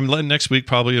Ring. I'm letting next week.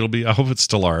 Probably it'll be. I hope it's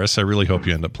Stellaris. I really hope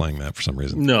you end up playing that for some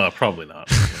reason. No, probably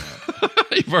not.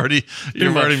 You've already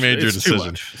made your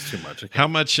decision. It's too much. How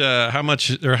much?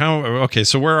 Okay,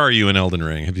 so where are you in Elden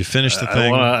Ring? Have you finished the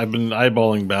thing? I've been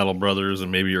eyeballing Battle Brothers,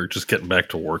 and maybe you're just getting back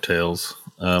to War Tales.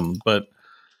 But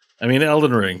I mean,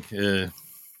 Elden Ring.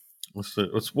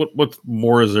 What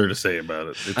more is there to say about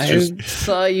it? I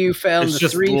saw you found the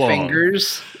three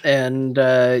fingers, and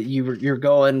you're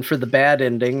going for the bad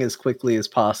ending as quickly as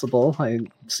possible. I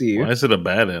see you. Why is it a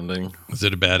bad ending? Is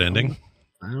it a bad ending?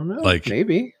 I don't know. Like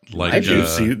maybe. Like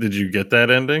did you get that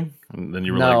ending? And then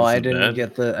you were no, like, I didn't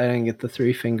get the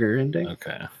 3-finger ending.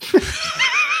 Okay.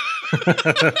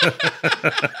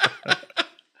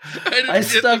 I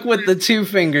stuck with the 2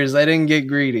 fingers. I didn't get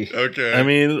greedy. Okay. I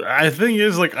mean, the thing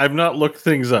is, like, I've not looked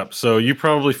things up. So you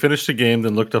probably finished the game,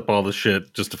 then looked up all the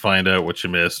shit just to find out what you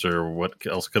missed or what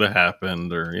else could have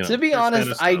happened. Or to be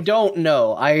honest, I don't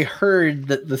know. I heard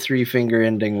that the 3-finger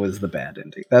ending was the bad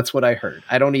ending. That's what I heard.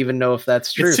 I don't even know if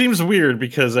that's true. It seems weird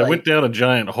because I went down a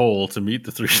giant hole to meet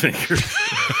the 3 fingers.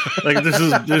 Like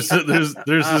there's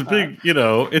this big, you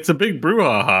know, it's a big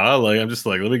brouhaha. Like I'm just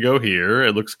like, let me go here.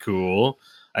 It looks cool.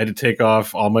 I had to take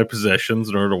off all my possessions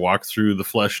in order to walk through the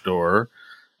flesh door,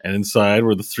 and inside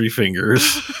were the three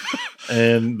fingers.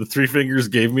 And the three fingers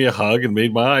gave me a hug and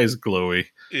made my eyes glowy.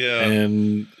 Yeah.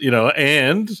 And,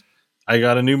 and I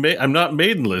got a new I'm not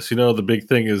maidenless. The big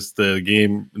thing is the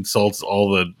game insults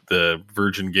all the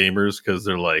virgin gamers because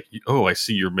they're like, oh, I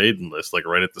see you're maidenless, like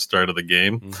right at the start of the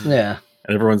game. Mm-hmm. Yeah.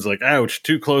 And everyone's like, ouch,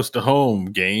 too close to home,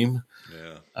 game.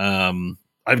 Yeah.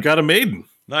 I've got a maiden.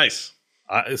 Nice.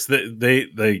 It's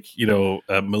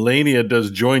Melania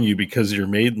does join you because you're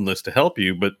maidenless to help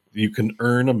you, but you can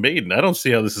earn a maiden. I don't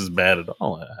see how this is bad at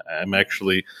all. I'm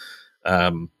actually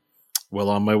well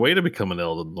on my way to become an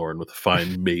Elden Lord with a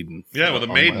fine maiden. Yeah, with a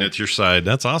maiden at your side.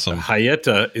 That's awesome.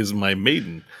 Hyetta is my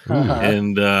maiden. Uh-huh.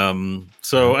 And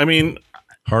so, I mean...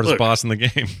 Hardest boss in the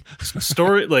game.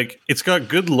 Story, it's got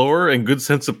good lore and good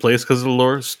sense of place because of the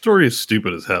lore. Story is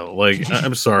stupid as hell.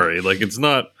 I'm sorry. It's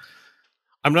not...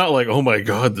 I'm not like, oh my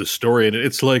god, the story in it.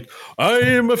 It's like, I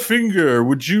am a finger.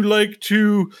 Would you like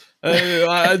to?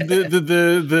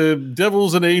 The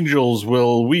devils and angels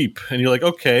will weep, and you're like,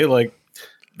 okay,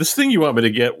 this thing you want me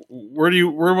to get.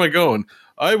 Where am I going?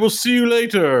 I will see you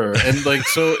later. And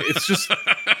so it's just,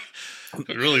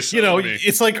 it really,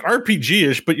 it's like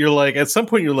RPG-ish, but you're like, at some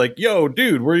point you're like, yo,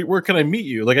 dude, where can I meet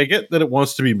you? I get that it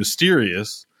wants to be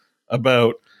mysterious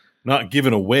about not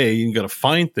giving away, you got to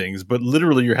find things, but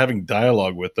literally you're having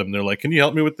dialogue with them. They're like, can you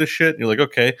help me with this shit? And you're like,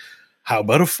 okay, how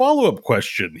about a follow-up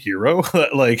question, hero?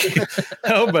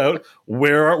 How about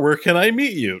where can I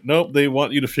meet you? Nope, they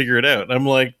want you to figure it out. And I'm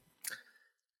like,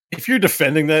 if you're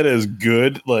defending that as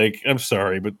good, I'm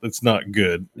sorry, but it's not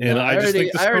good. And No, I just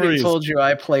think the story I already told you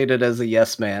I played it as a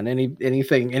yes man.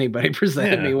 Anything anybody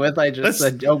presented me with, I just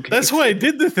said, okay. That's why I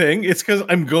did the thing. It's because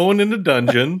I'm going in the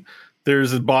dungeon.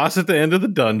 There's a boss at the end of the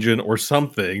dungeon or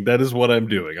something. That is what I'm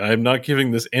doing. I'm not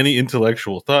giving this any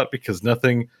intellectual thought because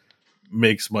nothing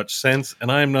makes much sense.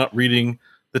 And I'm not reading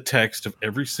the text of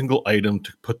every single item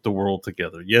to put the world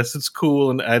together. Yes, it's cool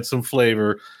and add some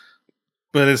flavor,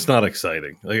 but it's not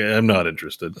exciting. I'm not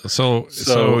interested. So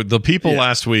the people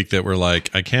last week that were like,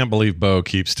 I can't believe Bo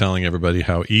keeps telling everybody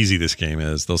how easy this game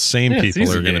is. Those same people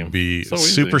are going to be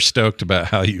super stoked about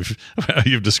how you've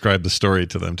described the story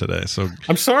to them today. So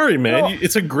I'm sorry, man.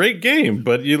 It's a great game,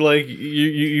 but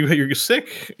you're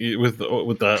sick with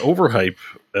the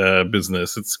overhype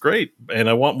business. It's great, and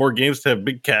I want more games to have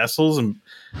big castles and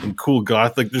cool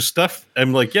goth. There's stuff.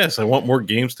 I'm like, yes, I want more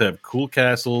games to have cool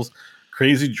castles,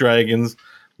 crazy dragons,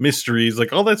 mysteries,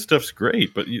 all that stuff's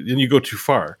great, but then you go too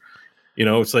far.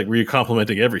 It's like, were you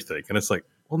complimenting everything? And it's like,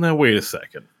 well, now wait a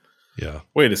second. Yeah.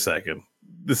 Wait a second.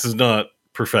 This is not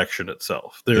perfection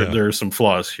itself. There are some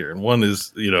flaws here. And one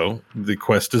is, the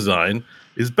quest design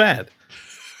is bad.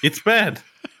 It's bad.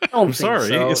 I'm sorry.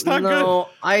 So. It's not good.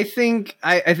 I think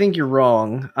you're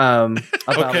wrong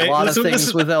about a lot of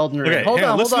things with Elden Ring. Okay, hold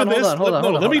on.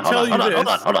 Let me tell you this.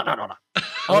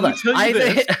 Hold on.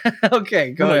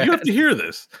 Okay, go ahead. You have to hear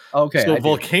this. Okay. So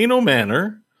Volcano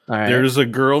Manor, right. There's a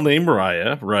girl named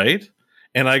Raya, right?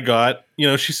 And I got,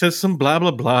 she says some blah,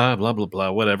 blah, blah, blah, blah,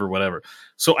 blah, whatever.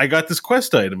 So I got this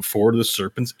quest item for the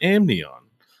Serpent's Amnion,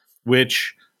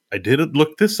 which I did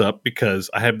look this up because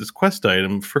I have this quest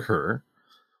item for her.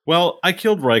 Well, I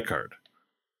killed Rykard,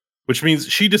 which means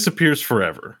she disappears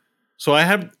forever. So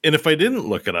and if I didn't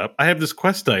look it up, I have this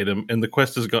quest item and the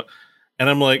quest is gone. And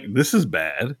I'm like, this is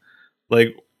bad.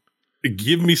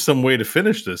 Give me some way to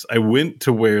finish this. I went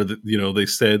to where they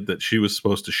said that she was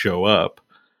supposed to show up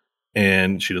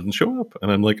and she doesn't show up.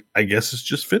 And I'm like, I guess it's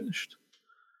just finished.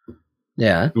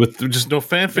 Yeah. With just no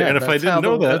fanfare. And if I didn't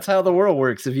know that. That's how the world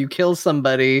works. If you kill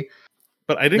somebody.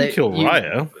 But I didn't kill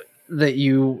Raya. That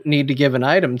you need to give an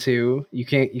item to, you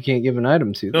can't give an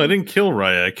item to them. No, I didn't kill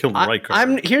Raya. I killed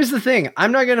Rykard. Here's the thing.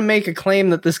 I'm not going to make a claim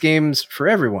that this game's for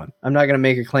everyone. I'm not going to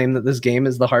make a claim that this game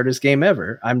is the hardest game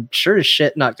ever. I'm sure as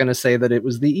shit not going to say that it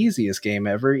was the easiest game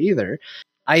ever either.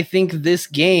 I think this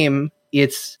game,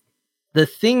 it's the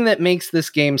thing that makes this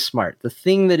game smart. The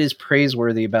thing that is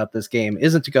praiseworthy about this game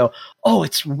isn't to go, oh,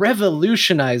 it's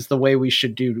revolutionized the way we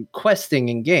should do questing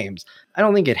in games. I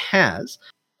don't think it has.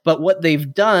 But what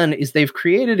they've done is they've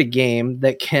created a game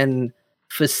that can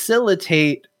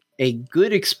facilitate a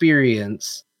good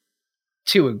experience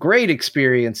to a great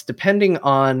experience depending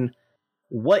on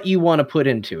what you want to put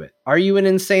into it. Are you an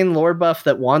insane lore buff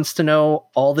that wants to know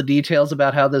all the details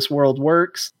about how this world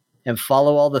works and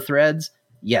follow all the threads?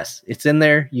 Yes, it's in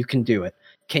there. You can do it.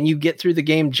 Can you get through the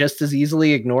game just as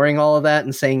easily ignoring all of that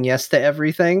and saying yes to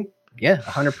everything? Yeah,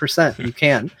 100%. You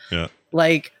can. Yeah.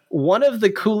 One of the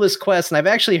coolest quests, and I've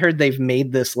actually heard they've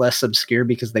made this less obscure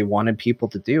because they wanted people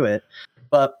to do it,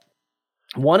 but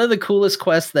one of the coolest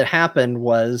quests that happened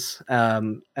was,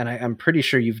 and I'm pretty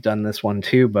sure you've done this one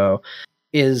too, Bo,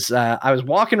 is I was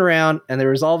walking around and there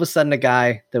was all of a sudden a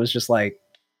guy that was just like,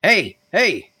 hey,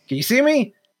 can you see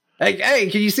me? Hey,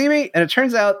 can you see me? And it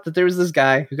turns out that there was this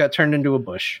guy who got turned into a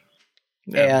bush.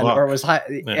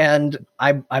 And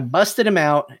I busted him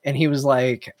out and he was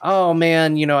like, oh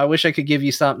man, I wish I could give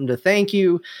you something to thank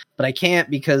you, but I can't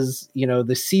because,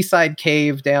 the seaside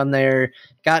cave down there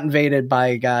got invaded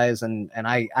by guys and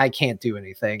I can't do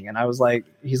anything. And I was like,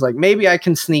 he's like, maybe I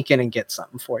can sneak in and get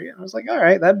something for you. And I was like, all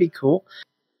right, that'd be cool.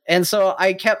 And so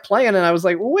I kept playing and I was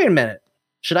like, well, wait a minute.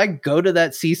 Should I go to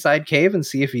that seaside cave and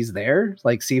see if he's there?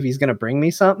 Like, see if he's going to bring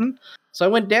me something? So I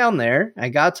went down there, I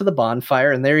got to the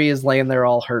bonfire, and there he is laying there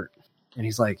all hurt. And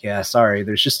he's like, yeah, sorry,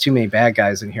 there's just too many bad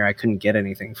guys in here. I couldn't get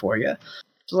anything for you.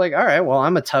 So like, all right, well,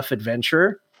 I'm a tough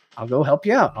adventurer. I'll go help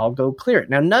you out. I'll go clear it.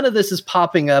 Now, none of this is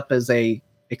popping up as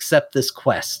accept this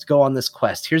quest, go on this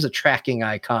quest. Here's a tracking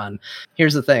icon.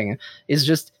 Here's the thing. It's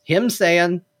just him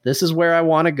saying, this is where I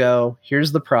want to go.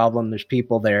 Here's the problem. There's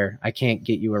people there. I can't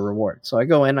get you a reward. So I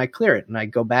go in, I clear it, and I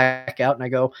go back out and I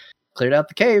go, cleared out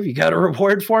the cave. You got a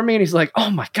reward for me? And he's like, oh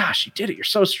my gosh, you did it. You're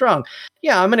so strong.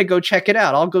 Yeah, I'm going to go check it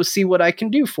out. I'll go see what I can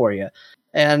do for you.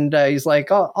 And he's like,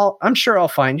 I'm sure I'll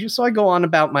find you. So I go on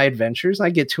about my adventures. And I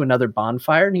get to another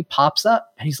bonfire and he pops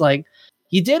up and he's like,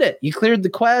 you did it. You cleared the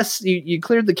quest. You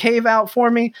cleared the cave out for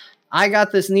me. I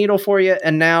got this needle for you.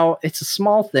 And now it's a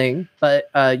small thing, but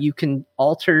you can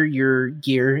alter your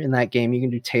gear in that game. You can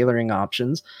do tailoring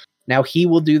options. Now he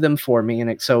will do them for me.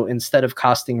 And so instead of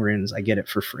costing runes, I get it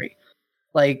for free.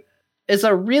 Like, it's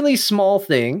a really small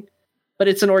thing, but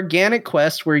it's an organic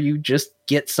quest where you just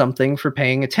get something for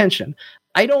paying attention.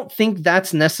 I don't think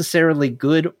that's necessarily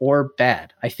good or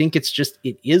bad. I think it's just,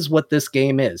 it is what this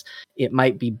game is. It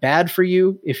might be bad for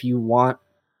you if you want,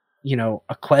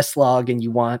 a quest log and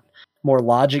you want more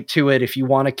logic to it. If you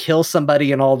want to kill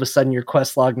somebody and all of a sudden your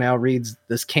quest log now reads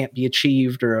this can't be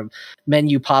achieved, or a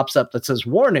menu pops up that says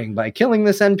warning, by killing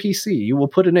this NPC you will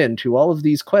put an end to all of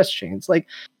these quest chains. Like,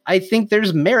 I think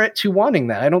there's merit to wanting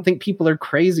that. I don't think people are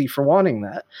crazy for wanting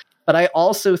that, but I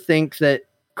also think that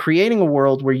creating a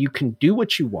world where you can do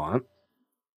what you want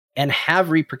and have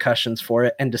repercussions for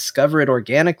it and discover it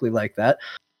organically like that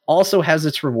also has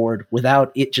its reward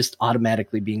without it just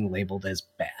automatically being labeled as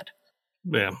bad.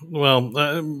 Yeah, well,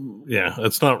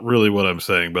 that's not really what I'm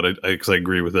saying, but because I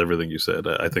agree with everything you said.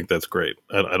 I think that's great.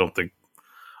 I don't think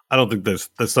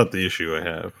that's not the issue I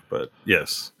have. But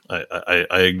yes, I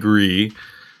agree.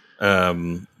 I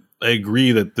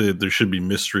agree that there should be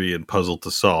mystery and puzzle to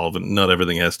solve, and not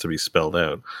everything has to be spelled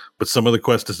out. But some of the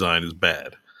quest design is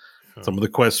bad. Some of the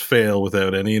quests fail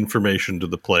without any information to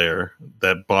the player.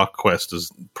 That Bach quest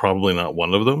is probably not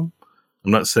one of them.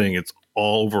 I'm not saying it's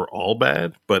overall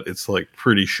bad, but it's like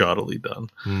pretty shoddily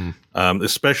done.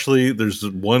 Especially there's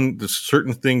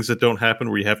certain things that don't happen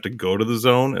where you have to go to the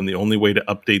zone, and the only way to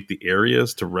update the area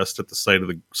is to rest at the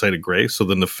site of grace. So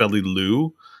the Nepheli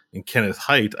Lu in Kenneth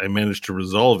Height, I managed to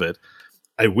resolve it.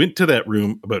 I went to that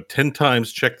room about 10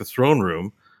 times, checked the throne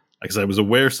room, because I was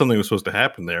aware something was supposed to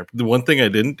happen there. The one thing I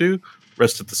didn't do,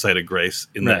 rest at the site of grace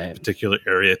in that particular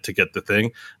area to get the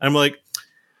thing. I'm like,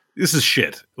 this is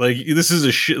shit. Like, this is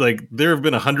a shit. Like, there have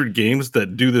been 100 games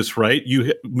that do this right.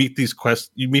 You meet these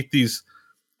quests, you meet these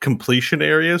completion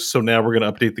areas. So now we're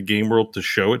going to update the game world to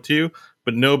show it to you.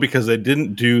 But no, because I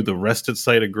didn't do the rest at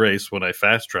site of grace when I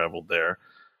fast traveled there.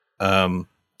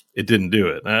 It didn't do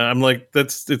it. I'm like,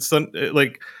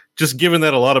 like, just given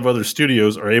that a lot of other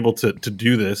studios are able to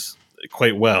do this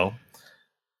quite well,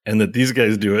 and that these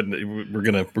guys do it, and we're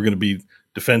gonna be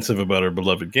defensive about our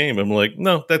beloved game. I'm like,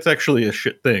 no, that's actually a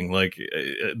shit thing. Like,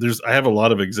 I have a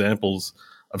lot of examples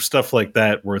of stuff like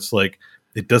that where it's like,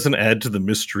 it doesn't add to the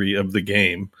mystery of the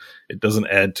game. It doesn't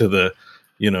add to the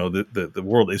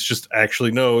world. It's just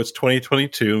actually, no, it's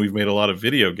 2022 and we've made a lot of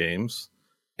video games,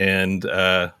 and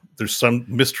there's some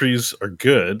mysteries are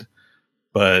good,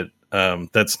 but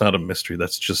that's not a mystery.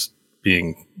 That's just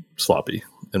being sloppy,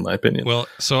 in my opinion. Well,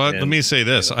 so let me say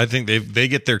this. I think they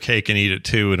get their cake and eat it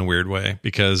too, in a weird way,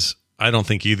 because I don't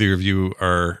think either of you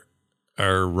are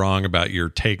wrong about your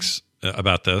takes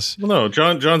about this. Well, no,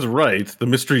 John's right. The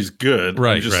mystery's good.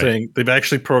 Right. I'm just saying they've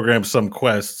actually programmed some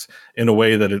quests in a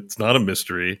way that it's not a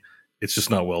mystery. It's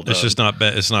just not well done. It's just not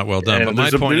it's not well done. And but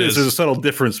my point is, there's a subtle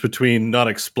difference between not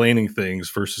explaining things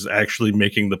versus actually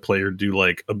making the player do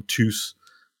like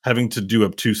having to do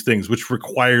obtuse things, which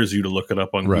requires you to look it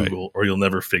up on Google, or you'll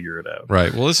never figure it out.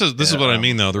 Right. Well, this is what I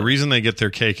mean, though. The reason they get their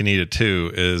cake and eat it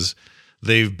too is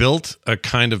they've built a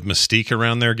kind of mystique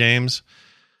around their games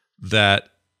that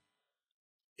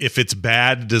if it's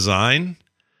bad design,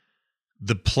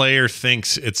 the player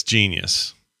thinks it's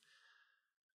genius.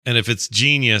 And if it's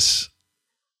genius,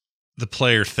 the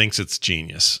player thinks it's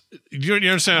genius. You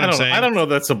understand what I'm saying? I don't know.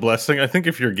 That's a blessing. I think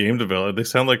if you're a game developer, they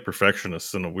sound like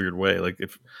perfectionists in a weird way. Like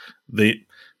if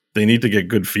they need to get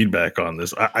good feedback on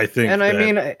this. I think, and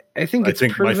I think it's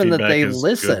proven that they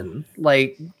listen. Good.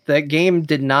 Like that game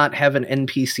did not have an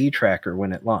NPC tracker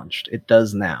when it launched. It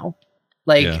does now.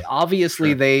 Like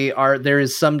obviously there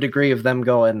is some degree of them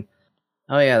going,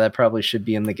 oh yeah, that probably should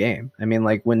be in the game. I mean,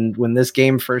 like when this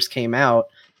game first came out,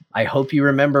 I hope you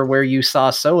remember where you saw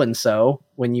so-and-so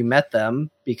when you met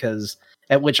them, because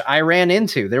at which I ran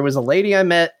into. There was a lady I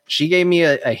met. She gave me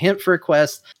a hint for a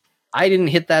quest. I didn't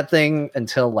hit that thing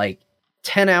until like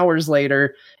 10 hours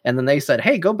later. And then they said,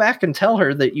 hey, go back and tell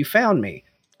her that you found me.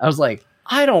 I was like,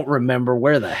 I don't remember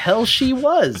where the hell she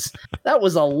was. That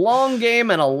was a long game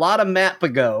and a lot of map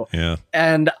ago. Yeah.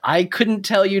 And I couldn't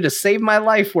tell you to save my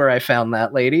life where I found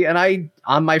that lady. And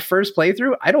on my first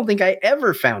playthrough, I don't think I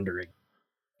ever found her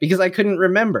because I couldn't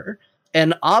remember.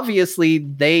 And obviously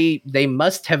they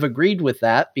must have agreed with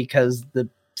that, because the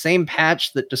same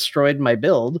patch that destroyed my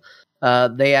build,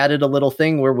 they added a little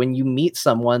thing where when you meet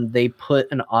someone, they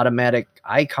put an automatic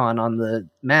icon on the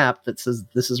map that says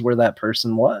this is where that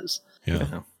person was.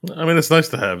 Yeah. I mean, it's nice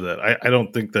to have that. I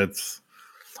don't think that's,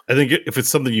 I think if it's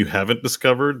something you haven't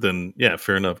discovered, then yeah,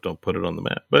 fair enough. Don't put it on the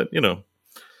map. But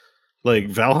like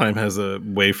Valheim has a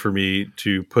way for me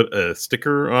to put a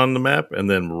sticker on the map and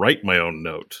then write my own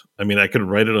note. I mean, I could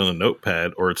write it on a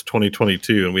notepad, or it's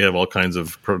 2022 and we have all kinds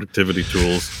of productivity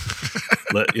tools.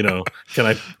 Can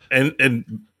I,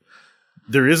 and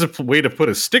there is a way to put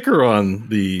a sticker on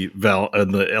the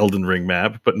Elden Ring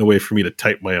map, but no way for me to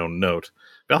type my own note.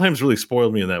 Valheim's really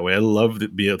spoiled me in that way. I love to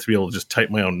be able to just type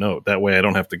my own note. That way I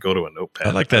don't have to go to a notepad.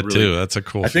 I like that too. That's a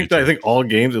cool feature. I think all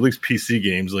games, at least PC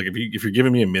games, like if you're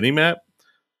giving me a mini map,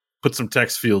 put some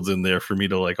text fields in there for me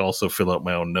to like also fill out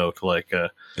my own note. Like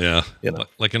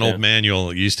like an old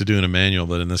manual. You used to do in a manual,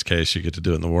 but in this case you get to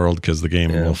do it in the world because the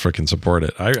game will freaking support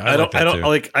it.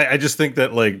 I just think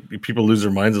that like people lose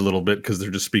their minds a little bit because they're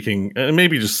just speaking, and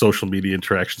maybe just social media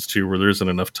interactions too, where there isn't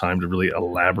enough time to really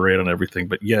elaborate on everything.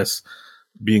 But yes,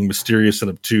 being mysterious and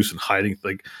obtuse and hiding,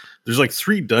 like there's like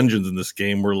 3 dungeons in this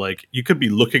game where like you could be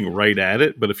looking right at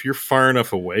it, but if you're far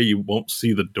enough away, you won't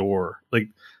see the door. Like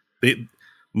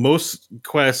most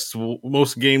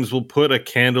games will put a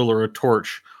candle or a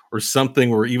torch or something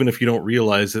where even if you don't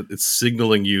realize it, it's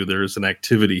signaling you there's an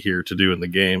activity here to do in the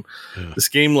game. Yeah. This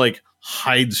game like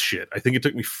hides shit. I think it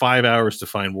took me 5 hours to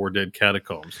find War Dead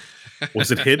Catacombs. Was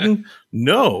it hidden?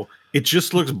 No. It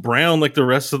just looks brown like the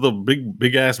rest of the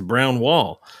big ass brown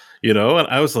wall, And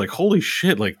I was like, holy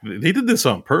shit, like they did this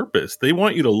on purpose. They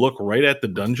want you to look right at the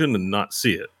dungeon and not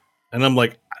see it. And I'm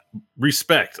like,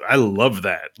 respect. I love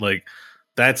that. Like,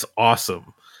 that's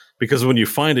awesome. Because when you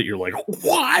find it, you're like,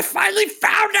 "Wow, I finally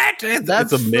found it!"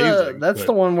 That's amazing. That's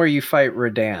the one where you fight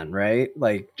Radahn, right?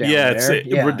 Like, down there.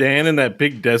 Radahn in that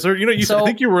big desert. I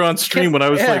think you were on stream when I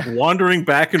was like wandering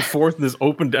back and forth in this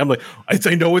open. I'm like,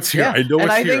 I know it's here. I know it's here.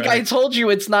 And I think I told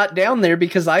you it's not down there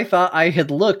because I thought I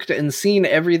had looked and seen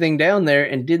everything down there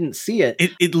and didn't see it.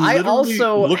 I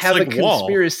also have a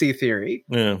conspiracy theory.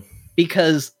 Yeah,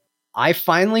 because I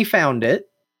finally found it.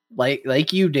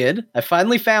 Like you did. I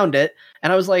finally found it,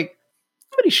 and I was like,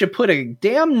 somebody should put a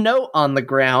damn note on the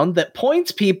ground that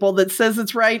points people that says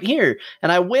it's right here.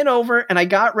 And I went over and I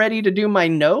got ready to do my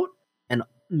note, and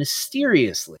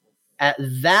mysteriously, at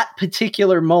that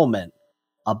particular moment,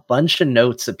 a bunch of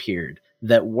notes appeared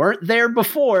that weren't there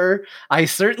before. I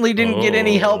certainly didn't get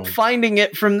any help finding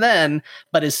it from then,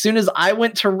 but as soon as I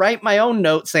went to write my own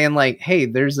note saying like, hey,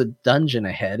 there's a dungeon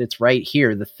ahead, it's right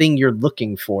here, the thing you're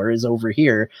looking for is over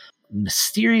here,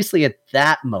 mysteriously at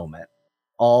that moment,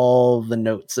 all the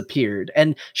notes appeared.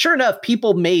 And sure enough,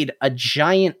 people made a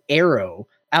giant arrow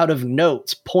out of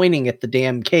notes pointing at the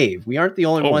damn cave. We aren't the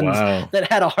only ones that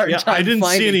had a hard time. I didn't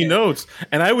see any notes,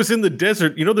 and I was in the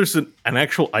desert. There's an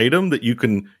actual item that you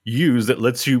can use that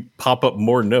lets you pop up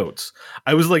more notes.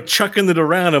 I was like chucking it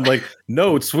around. I'm like,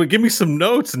 notes. Well, give me some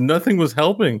notes, and nothing was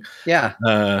helping. Yeah,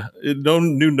 no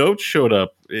new notes showed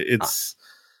up.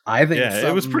 I think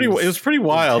it was pretty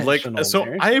wild. Like, so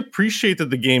there. I appreciate that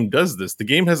the game does this. The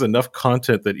game has enough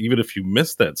content that even if you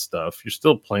miss that stuff, you're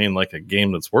still playing like a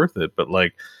game that's worth it. But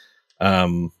like, I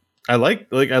like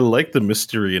the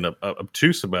mystery and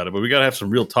obtuse about it. But we got to have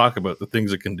some real talk about the things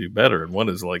that can do better. And one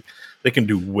is like they can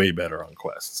do way better on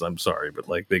quests. I'm sorry, but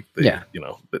like they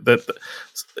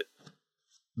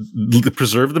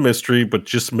preserve the mystery, but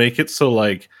just make it so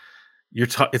like.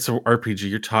 It's an RPG.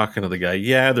 You're talking to the guy.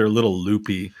 Yeah, they're a little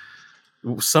loopy,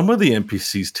 some of the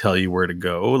NPCs tell you where to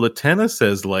go. Latenna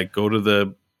says, like, go to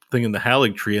the thing in the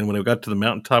Halig tree, and when we got to the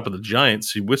mountaintop of the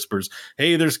giants, she whispers,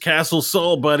 "Hey, there's Castle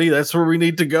Sol, buddy. That's where we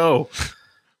need to go."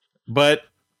 But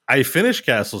I finished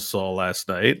Castle Sol last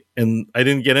night, and I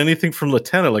didn't get anything from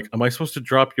Latenna. Like, am I supposed to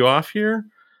drop you off here?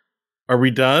 Are we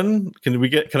done? Can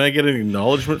I get an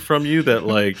acknowledgement from you that,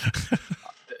 like,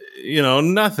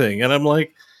 nothing? And I'm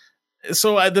like,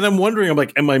 then I'm wondering, I'm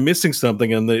like, am I missing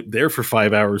something? And they're there for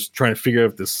 5 hours trying to figure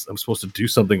out if this, I'm supposed to do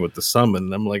something with the summon.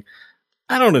 And I'm like,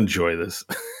 I don't enjoy this.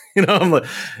 I'm like,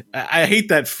 I hate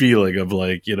that feeling of,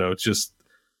 like, just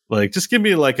give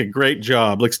me, like, a great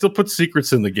job. Like, still put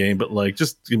secrets in the game, but, like,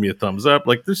 just give me a thumbs up.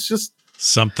 Like, there's just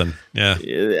something. Yeah.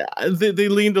 They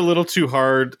leaned a little too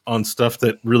hard on stuff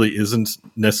that really isn't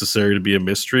necessary to be a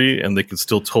mystery, and they can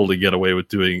still totally get away with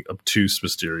doing obtuse,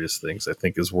 mysterious things, I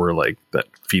think, is where, like, that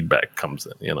feedback comes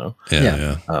in,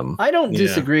 Yeah. I don't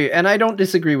disagree, and I don't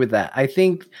disagree with that. I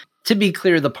think, to be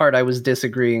clear, the part I was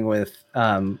disagreeing with,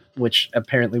 which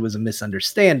apparently was a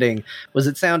misunderstanding, was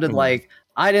it sounded like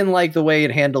I didn't like the way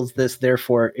it handles this,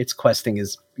 therefore its questing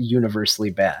is universally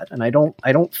bad. And I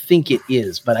don't think it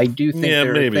is, but I do think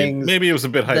there are things maybe it was a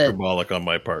bit hyperbolic on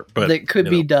my part, but that could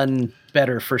be done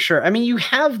better for sure. I mean, you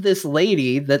have this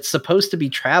lady that's supposed to be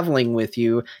traveling with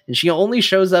you, and she only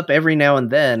shows up every now and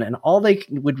then, and all they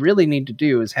would really need to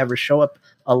do is have her show up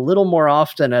a little more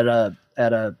often at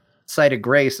a site of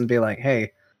grace and be like,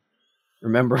 "Hey,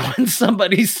 remember when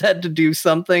somebody said to do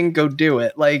something? Go do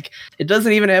it." Like, it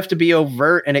doesn't even have to be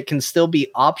overt, and it can still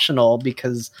be optional,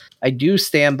 because I do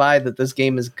stand by that this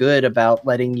game is good about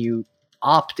letting you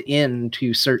opt in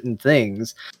to certain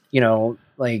things.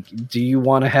 Like, do you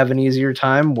want to have an easier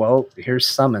time? Well, here's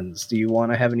summons. Do you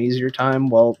want to have an easier time?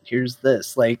 Well, here's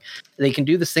this. Like, they can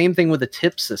do the same thing with a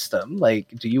tip system. Like,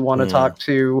 do you want to talk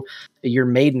to your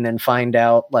maiden and find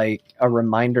out, like, a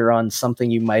reminder on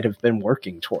something you might have been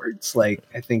working towards? Like,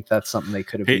 I think that's something they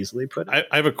could have easily put in.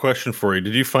 I have a question for you.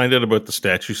 Did you find out about the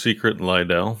statue secret in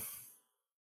Lydell?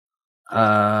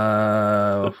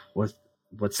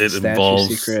 What's the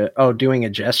statue secret? Oh, doing a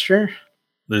gesture?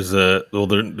 There's a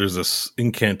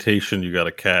incantation you got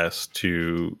to cast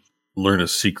to learn a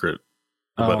secret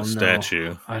about a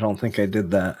statue. I don't think I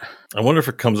did that. I wonder if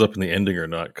it comes up in the ending or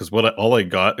not, because all I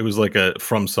got, it was like a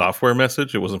From Software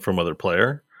message. It wasn't from other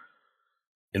player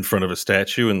in front of a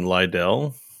statue in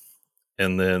Lydell.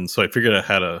 And then, so I figured out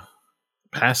how to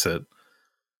pass it.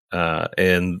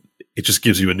 And it just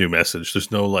gives you a new message.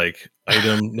 There's no, like,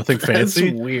 item, nothing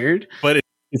fancy. That's weird. But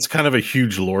it's kind of a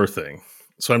huge lore thing.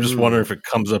 So I'm just wondering if it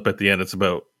comes up at the end. It's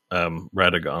about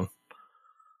Radagon.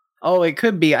 Oh, it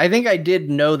could be. I think I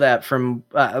did know that from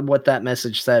what that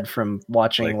message said from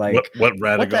watching, what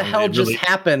Radagon. What the hell just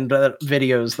happened?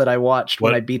 Videos that I watched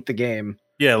when I beat the game.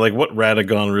 Yeah, like what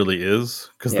Radagon really is.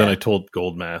 Because then I told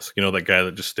Goldmask, that guy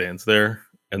that just stands there,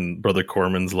 and Brother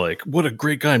Corman's like, "What a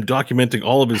great guy! I'm documenting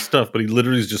all of his stuff," but he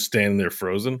literally is just standing there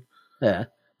frozen. Yeah,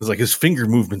 it's like his finger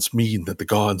movements mean that the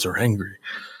gods are angry.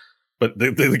 But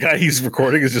the guy he's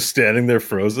recording is just standing there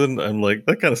frozen. I'm like,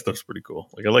 that kind of stuff's pretty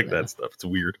cool. Like, I like that stuff. It's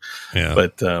weird. Yeah.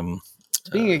 But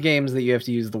speaking of games that you have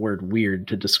to use the word weird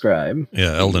to describe.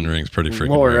 Yeah, Elden Ring's pretty freaking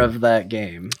lore weird. of that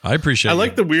game. I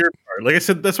like the weird part. Like I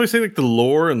said, that's why I say, like, the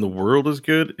lore and the world is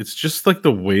good. It's just like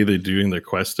the way they're doing their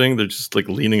questing. They're just, like,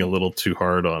 leaning a little too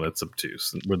hard on it's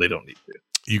obtuse where they don't need to.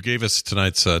 You gave us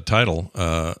tonight's title,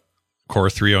 Core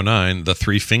 309, the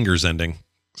Three Fingers ending.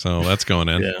 So that's going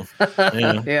in.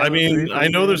 Yeah. I mean, I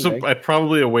know there's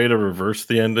probably a way to reverse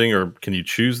the ending, or can you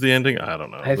choose the ending? I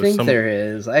don't know. I think there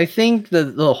is. I think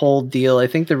the whole deal, I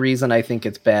think the reason I think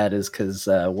it's bad is because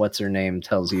what's her name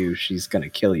tells you she's going to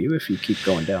kill you if you keep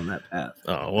going down that path.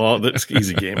 Oh, well, that's an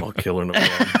easy game. I'll kill her no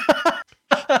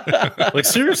problem. Like,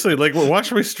 seriously, like,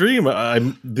 watch my stream.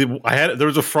 There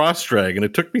was a frost dragon.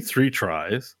 It took me 3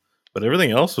 tries. But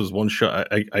everything else was one shot.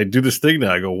 I do this thing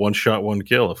now. I go 1 shot, 1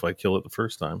 kill if I kill it the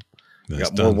first time. I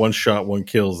got more 1 shot, 1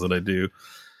 kills than I do.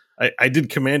 I did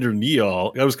Commander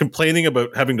Neal. I was complaining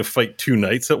about having to fight 2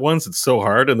 knights at once. It's so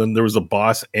hard. And then there was a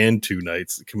boss and 2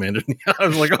 knights. Commander Neal. I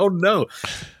was like, oh no.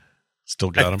 Still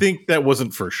got him. I think that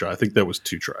wasn't first shot. I think that was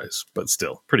 2 tries. But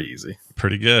still, pretty easy.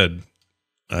 Pretty good.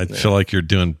 I feel like you're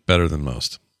doing better than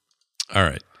most. All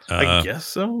right. I guess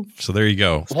so. So there you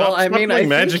go. Well, I mean, I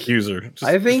magic user.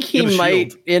 I think he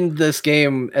might end this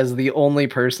game as the only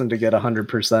person to get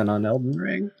 100% on Elden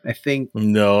Ring. I think.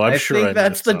 No, I'm sure. I think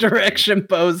that's the direction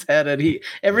Bo's headed.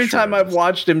 Every time I've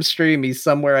watched him stream, he's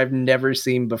somewhere I've never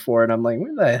seen before, and I'm like,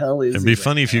 where the hell is? It'd be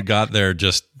funny if you got there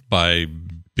just by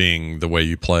being the way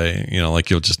you play. Like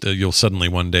you'll suddenly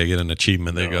one day get an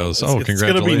achievement that goes, "Oh, it's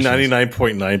congratulations!" It's going to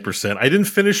be 99.9%. I didn't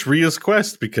finish Ria's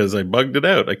quest because I bugged it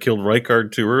out. I killed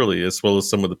Rykard too early, as well as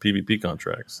some of the PvP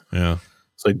contracts. Yeah,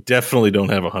 so I definitely don't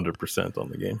have 100% on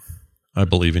the game. I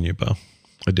believe in you, Bo.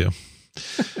 I do.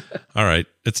 All right,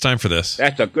 it's time for this.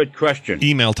 That's a good question.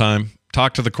 Email time.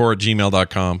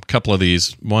 talktothecore@gmail.com. Couple of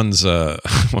these. One's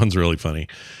really funny,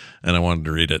 and I wanted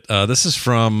to read it. This is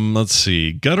from, let's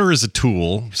see, Gutter is a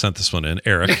Tool. Sent this one in.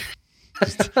 Eric.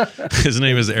 His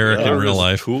name is Eric in real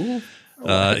life. Cool.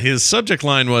 His subject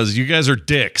line was, "You guys are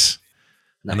dicks."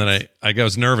 Nice. And then I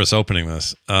was nervous opening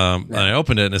this. And I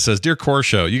opened it and it says, "Dear Core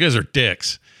Show, you guys are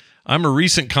dicks. I'm a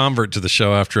recent convert to the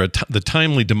show after the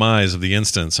timely demise of The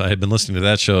Instance. I had been listening to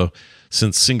that show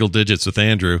since Single Digits with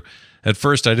Andrew. At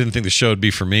first, I didn't think the show would be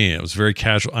for me. It was very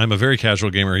casual. I'm a very casual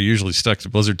gamer who usually stuck to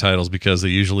Blizzard titles because they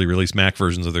usually release Mac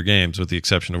versions of their games, with the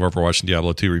exception of Overwatch and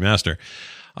Diablo 2 Remaster.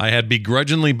 I had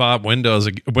begrudgingly bought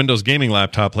a Windows gaming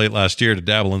laptop late last year to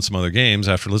dabble in some other games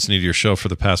after listening to your show for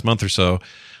the past month or so.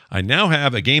 I now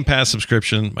have a Game Pass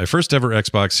subscription, my first ever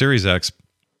Xbox Series X.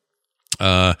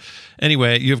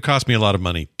 Anyway, you have cost me a lot of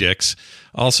money, dicks.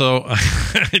 Also,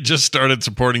 I just started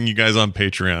supporting you guys on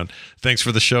Patreon. Thanks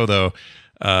for the show, though.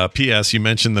 P.S. You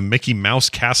mentioned the Mickey Mouse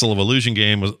Castle of Illusion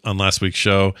game was on last week's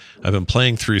show. I've been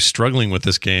playing through, struggling with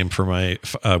this game with my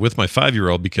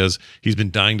 5-year-old because he's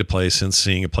been dying to play since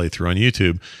seeing a playthrough on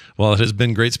YouTube. While it has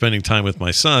been great spending time with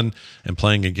my son and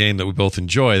playing a game that we both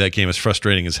enjoy, that game is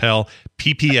frustrating as hell.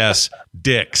 PPS,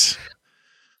 dicks.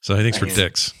 So thanks for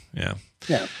dicks. Yeah.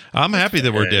 Yeah. I'm happy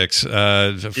that we're dicks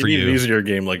for you. An easier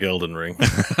game like Elden Ring.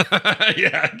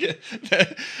 Yeah.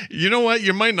 You know what?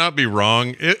 You might not be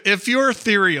wrong. If your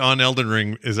theory on Elden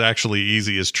Ring is actually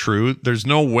easy is true, there's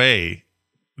no way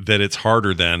that it's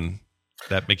harder than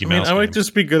that Mickey Mouse game. I might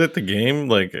just be good at the game.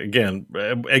 Like, again,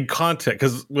 and content,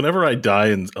 because whenever I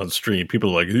die on stream,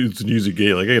 people are like, it's an easy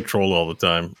game. Like, I get trolled all the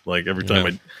time. Like, every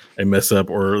time I mess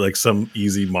up or like some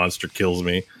easy monster kills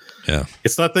me. Yeah.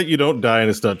 It's not that you don't die and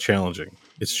it's not challenging.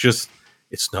 It's just,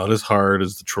 it's not as hard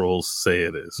as the trolls say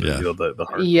it is. Yeah. The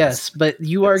hard Yes, but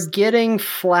you are getting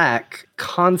flack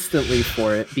constantly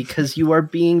for it because you are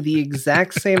being the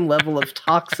exact same level of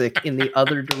toxic in the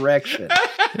other direction.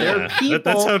 There are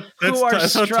people who are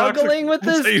struggling with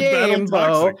this game,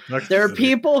 Bo. There are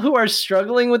people who are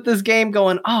struggling with this game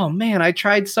going, oh man, I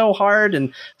tried so hard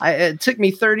and it took me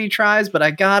 30 tries, but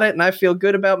I got it and I feel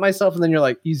good about myself. And then you're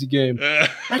like, easy game.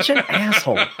 Such an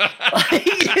asshole. Like,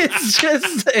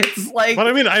 it's like. But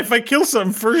I mean, if I kill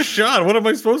something first shot, what am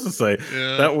I supposed to say?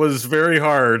 Yeah. That was very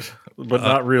hard. But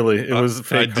not really. It was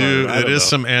fake. It is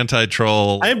some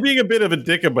anti-troll. I'm being a bit of a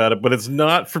dick about it, but it's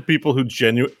not for people who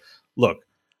look.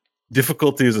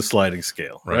 Difficulty is a sliding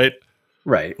scale, right?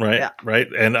 Right. Yeah. Right.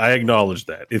 And I acknowledge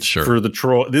that. It's for the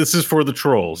troll. This is for the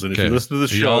trolls. And if you listen to the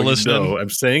show, you know I'm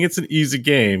saying it's an easy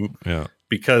game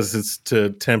because it's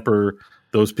to temper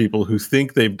those people who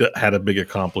think they've had a big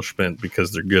accomplishment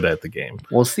because they're good at the game.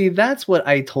 Well, see, that's what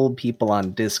I told people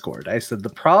on Discord. I said the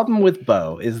problem with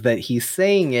Bo is that he's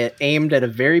saying it aimed at a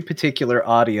very particular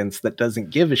audience that doesn't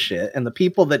give a shit, and the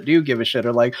people that do give a shit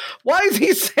are like, why is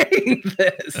he saying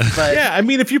this? But yeah, I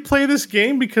mean, if you play this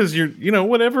game because you're,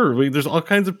 whatever, there's all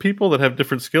kinds of people that have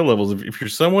different skill levels. If you're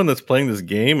someone that's playing this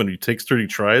game and you take 30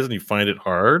 tries and you find it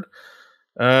hard,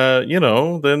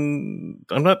 then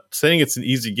I'm not saying it's an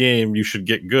easy game. You should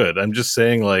get good. I'm just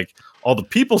saying, like, all the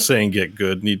people saying get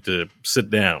good need to sit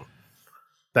down.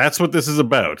 That's what this is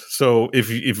about. So if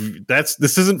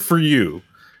this isn't for you,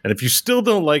 and if you still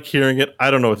don't like hearing it,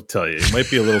 I don't know what to tell you. It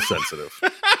might be a little sensitive.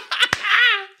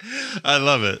 I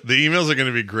love it. The emails are going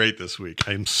to be great this week.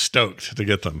 I'm stoked to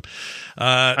get them.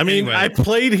 Anyway. I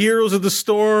played Heroes of the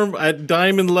Storm at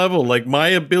diamond level. Like, my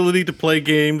ability to play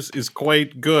games is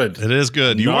quite good. It is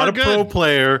good. You Not are a good. pro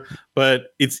player,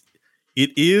 but it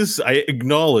is. I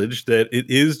acknowledge that it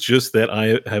is just that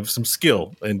I have some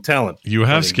skill and talent. You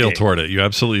have skill toward it. You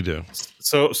absolutely do.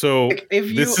 So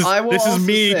this is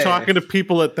me talking to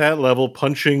people at that level,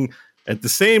 punching at the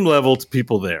same level to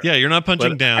people there. Yeah, you're not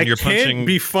punching down. You're punching. Can't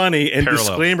be funny and parallel.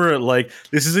 Disclaimer it like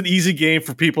this is an easy game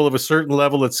for people of a certain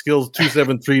level at skills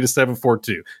 273 to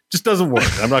 742. Just doesn't work.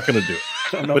 I'm not going to do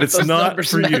it. But it's not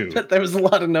for you. There was a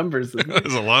lot of numbers.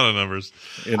 There's a lot of numbers.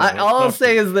 All I'll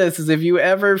say is this: is if you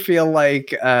ever feel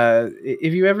like,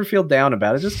 if you ever feel down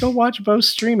about it, just go watch Bo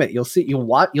stream it. You'll see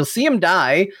him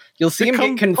die. You'll see him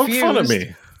get confused. Poke fun at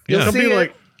me. You'll see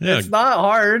like. Yeah. It's not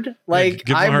hard. Like,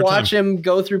 I watch him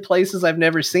go through places I've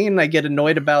never seen, and I get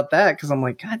annoyed about that because I'm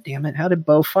like, God damn it, how did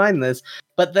Bo find this?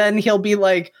 But then he'll be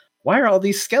like, why are all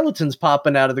these skeletons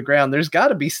popping out of the ground? There's got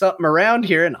to be something around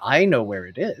here, and I know where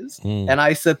it is. And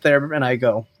I sit there and I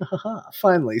go,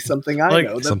 finally, something I Like,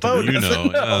 know. That something Bo you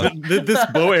doesn't know, This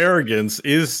Bo arrogance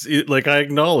is like, I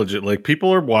acknowledge it. Like,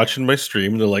 people are watching my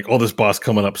stream and they're like, oh, this boss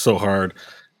coming up so hard.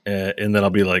 And then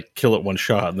I'll be like, kill it one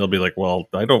shot. And they'll be like, well,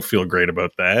 I don't feel great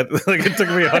about that. Like, it took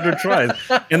me 100 tries.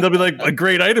 And they'll be like, a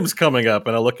great item's coming up.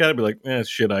 And I'll look at it and be like,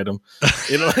 shit item.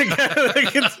 You know, like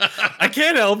I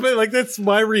can't help it. Like, that's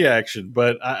my reaction.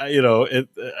 But I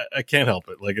can't help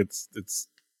it. Like,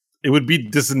 it would be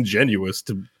disingenuous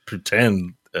to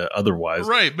pretend otherwise.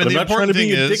 Right, but I'm the not trying important to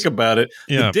be thing a is- dick about it.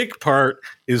 Yeah. The dick part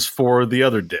is for the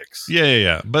other dicks.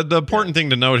 Yeah. But the important thing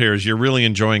to note here is you're really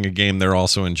enjoying a game they're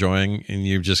also enjoying, and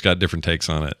you've just got different takes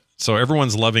on it. So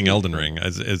everyone's loving Elden Ring.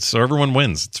 So everyone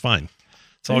wins. It's fine.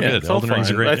 It's all good. It's all Elden Ring's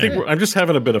a fine. great I game. think I'm just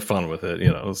having a bit of fun with it,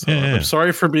 you know. So Yeah. I'm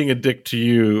sorry for being a dick to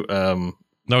you.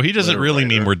 No, he doesn't really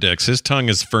mean writer. we're dicks. His tongue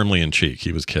is firmly in cheek.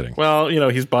 He was kidding. Well, you know,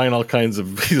 he's buying all kinds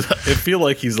of. I feel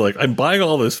like he's like, I'm buying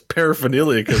all this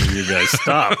paraphernalia because of you guys.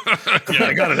 Stop.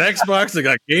 I got an Xbox. I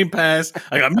got Game Pass.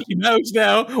 I got Mickey Mouse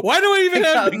now. Why do I even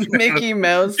have Mickey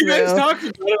Mouse. You guys now. talked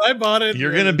about it. I bought it.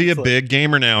 You're going to be a big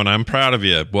gamer now, and I'm proud of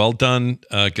you. Well done,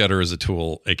 Gutter as a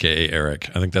tool, a.k.a. Eric.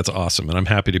 I think that's awesome, and I'm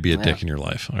happy to be a dick in your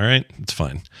life. All right? It's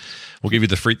fine. We'll give you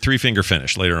the free three-finger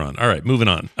finish later on. All right, moving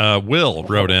on. Will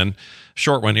wrote in.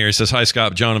 Short one here. He says, hi,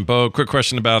 Scott, John, and Bo. Quick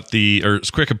question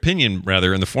quick opinion,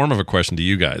 rather, in the form of a question to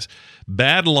you guys.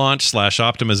 Bad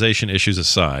launch/optimization issues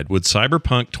aside, would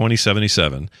Cyberpunk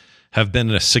 2077 have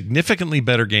been a significantly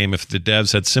better game if the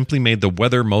devs had simply made the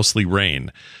weather mostly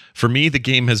rain? For me, the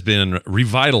game has been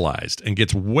revitalized and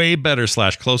gets way better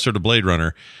 /closer to Blade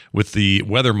Runner with the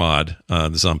weather mod.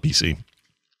 This is on PC.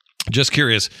 Just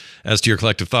curious as to your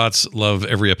collective thoughts. Love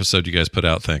every episode you guys put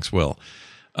out. Thanks, Will.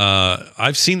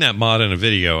 I've seen that mod in a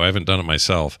video. I haven't done it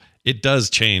myself. It does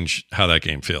change how that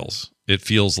game feels. It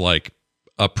feels like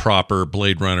a proper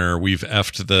Blade Runner. We've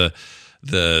effed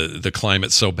the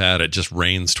climate so bad it just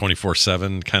rains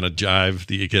 24/7 kind of jive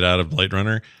that you get out of Blade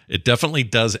Runner. It definitely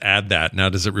does add that. Now,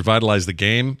 does it revitalize the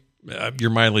game? Your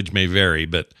mileage may vary,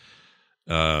 but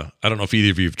I don't know if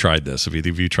either of you have tried this. Have either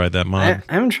of you tried that mod?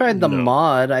 I haven't tried the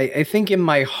mod. I think in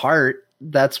my heart,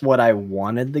 that's what I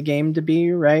wanted the game to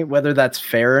be, right? Whether that's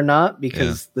fair or not,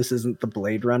 because this isn't the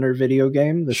Blade Runner video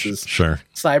game. This is Sure.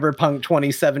 Cyberpunk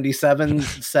 2077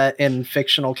 set in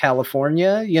fictional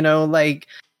California. You know, like,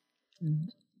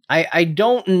 I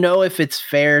don't know if it's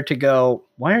fair to go,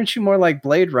 why aren't you more like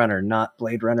Blade Runner, not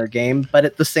Blade Runner game? But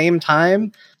at the same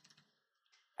time,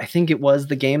 I think it was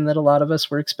the game that a lot of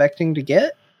us were expecting to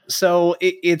get. So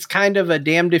it's kind of a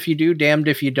damned if you do, damned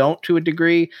if you don't to a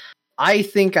degree. I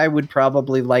think I would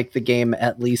probably like the game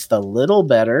at least a little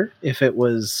better if it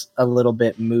was a little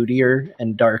bit moodier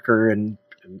and darker and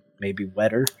maybe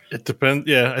wetter. It depends.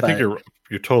 Yeah, I think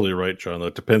you're totally right, John.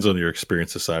 It depends on your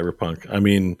experience of Cyberpunk. I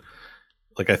mean,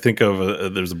 like, I think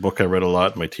of there's a book I read a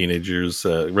lot in my teenage years.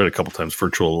 Read a couple times,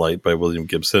 Virtual Light by William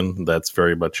Gibson. That's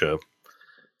very much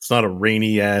it's not a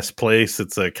rainy ass place.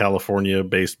 It's a California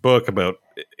based book about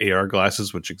AR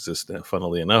glasses, which exist now,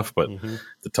 funnily enough. But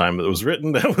the time that it was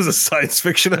written, that was a science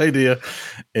fiction idea.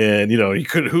 And, you know,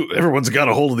 everyone's got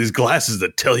a hold of these glasses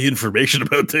that tell you information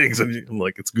about things. And I'm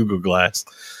like, it's Google Glass.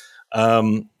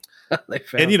 And,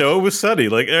 you know, it was sunny.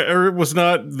 Like, or it was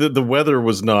not, the weather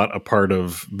was not a part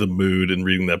of the mood in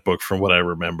reading that book from what I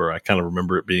remember. I kind of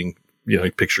remember it being, you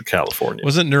know, picture California.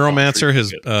 Wasn't Neuromancer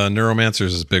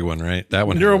Neuromancer's his big one, right? That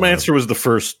one. Neuromancer was the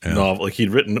first novel. Like,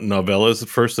 he'd written novellas at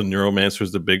first, and Neuromancer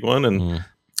was the big one. And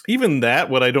even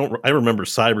that, I remember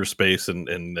Cyberspace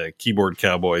and Keyboard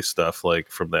Cowboy stuff like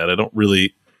from that. I don't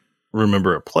really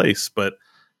remember a place, but,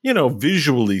 you know,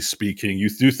 visually speaking, you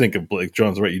do think of Blake.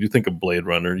 John's right. You do think of Blade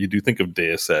Runner. You do think of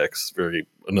Deus Ex,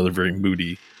 another very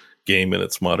moody game in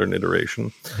its modern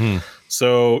iteration.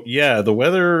 So yeah, the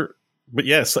weather. But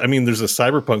yes, I mean, there's a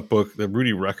cyberpunk book that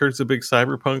Rudy Rucker's a big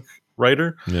cyberpunk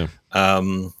writer. Yeah.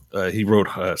 He wrote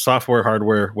Software,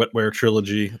 Hardware, Wetware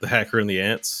trilogy, The Hacker and the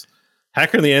Ants.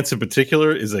 Hacker and the Ants in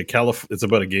particular is it's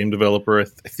about a game developer. I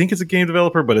think it's a game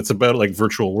developer, but it's about like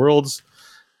virtual worlds,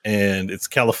 and it's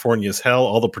California as hell.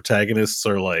 All the protagonists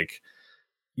are like,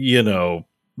 you know,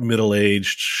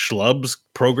 middle-aged schlubs,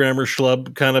 programmer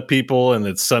schlub kind of people, and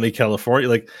it's sunny California.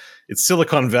 Like, it's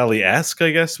Silicon Valley-esque,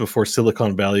 I guess, before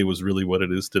Silicon Valley was really what it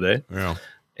is today. Yeah.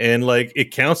 And like,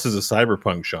 it counts as a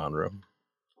cyberpunk genre.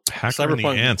 Hacker and the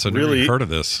Ants. I've never heard of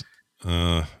this.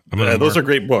 Those are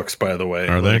great books, by the way.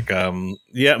 Are like, they?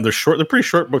 Yeah, they're short. They're pretty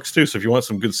short books too. So if you want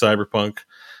some good cyberpunk,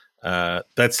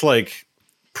 that's like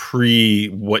pre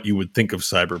what you would think of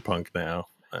cyberpunk now.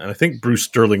 And I think Bruce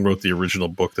Sterling wrote the original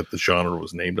book that the genre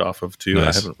was named off of too.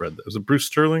 Nice. I haven't read that. Was it Bruce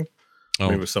Sterling? Oh,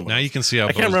 Maybe it was someone now else. you can see how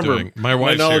I can't Bo's remember. doing. My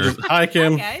wife's knowledge here. is- Hi,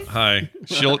 Kim. Guys. Hi.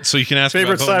 So you can ask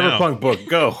Favorite about Bo now. cyberpunk book?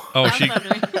 Go. Oh,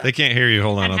 Downloading. they can't hear you.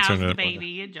 Hold on, And I'll how's turn the it up.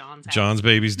 baby at John's house? John's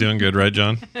baby's doing good, right,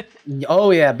 John?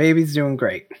 Oh yeah, baby's doing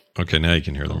great. Okay, now you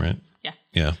can hear them, right? Yeah.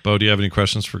 Yeah. Bo, do you have any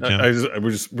questions for Kim?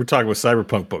 We're talking about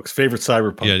cyberpunk books. Favorite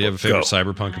cyberpunk? Yeah, do you have a book?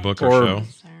 favorite Go. cyberpunk book or Or- show?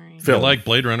 Sorry. Phil. I like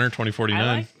Blade Runner 2049.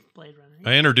 I like Blade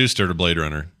Runner. I introduced her to Blade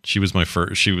Runner. She was my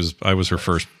first. I was her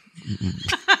first.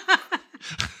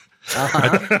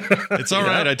 It's all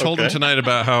right. I told him tonight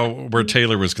about where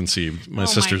Taylor was conceived. My my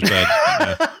sister's bed.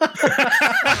 Yeah.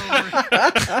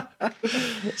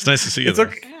 It's nice to see you. It's there.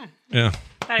 okay. Yeah.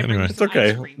 Anyway. It's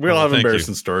okay. We all have Thank you.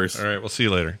 embarrassing stories. All right. We'll see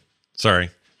you later. Sorry.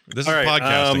 This All is right,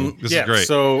 podcasting. This yeah, is great.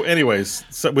 So, anyways,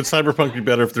 would cyberpunk be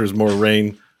better if there's more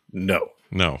rain? No.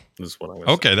 No. This is what I'm going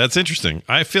to Okay, that's interesting.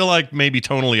 I feel like maybe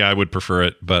tonally I would prefer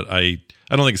it, but I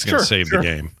don't think it's going to save the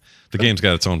game. The game's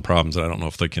got its own problems, and I don't know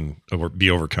if they can be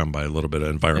overcome by a little bit of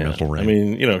environmental rain. I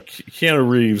mean, Keanu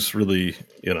Reeves really,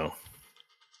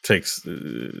 takes.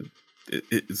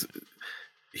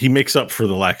 He makes up for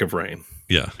the lack of rain.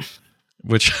 Yeah.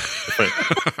 Which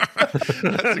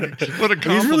what a compliment.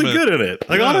 He's really good at it.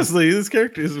 Like, Yeah. honestly, his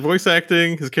character, his voice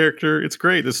acting, his character, it's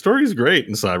great. The story's great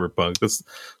in Cyberpunk. The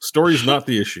story's not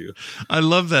the issue. I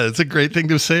love that. It's a great thing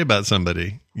to say about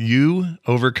somebody. You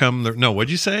overcome the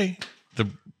what'd you say? The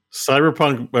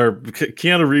Cyberpunk or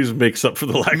Keanu Reeves makes up for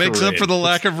the lack makes of rain. up for the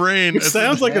lack of rain. It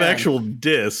sounds like an Yeah. actual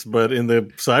diss, but in the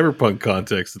Cyberpunk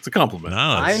context, it's a compliment.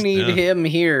 I need him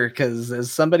here because as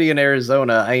somebody in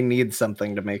Arizona, I need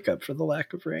something to make up for the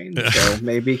lack of rain. So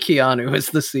maybe Keanu is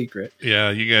the secret.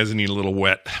 Yeah, you guys need a little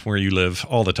wet where you live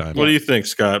all the time. What do you think,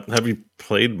 Scott? Have you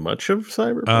played much of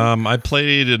Cyberpunk? I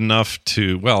played enough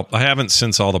to, well, I haven't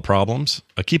since all the problems.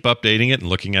 I keep updating it and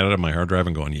looking at it on my hard drive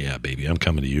and going, yeah, baby, I'm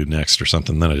coming to you next or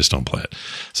something. Then I just don't play it.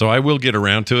 So I will get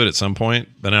around to it at some point,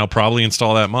 but I'll probably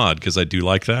install that mod because I do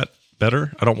like that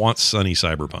better. I don't want sunny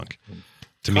Cyberpunk.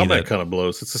 To me, Combat that kind of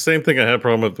blows. It's the same thing I had a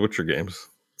problem with Witcher games.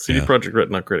 CD Yeah. Projekt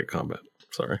Red not great at combat.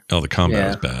 Sorry. the combat Yeah,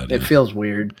 is bad. it feels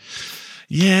weird.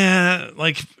 Yeah,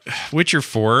 like Witcher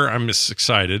 4, I'm just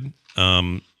excited.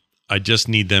 I just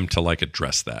need them to like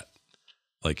address that.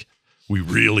 Like we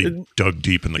really dug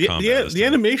deep in the combat. this The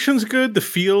time. animation's good. The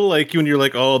feel, like when you're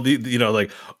like, oh,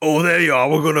 oh, there you are,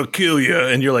 we're gonna kill you,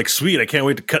 and you're like, sweet, I can't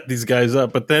wait to cut these guys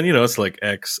up. But then it's like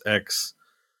X,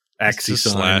 axy just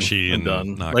sign, slashy and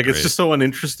done. not Like great. it's just so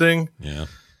uninteresting. Yeah,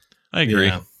 I agree.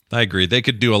 Yeah. I agree. They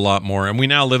could do a lot more, and we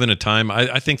now live in a time.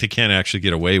 I think they can't actually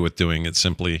get away with doing it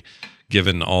simply,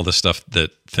 given all the stuff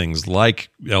that things like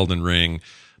Elden Ring.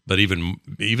 But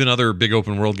even other big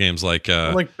open world games like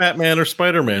Batman or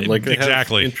Spider-Man, like they have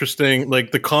Exactly. interesting,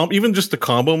 like even just the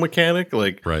combo mechanic,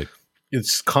 like right.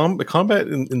 it's the combat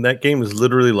in that game is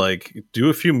literally like do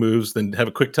a few moves, then have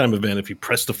a quick time event if you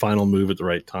press the final move at the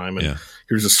right time, and Yeah.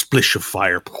 here's a splish of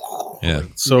fire. Yeah.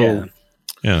 So Yeah.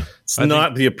 Yeah, it's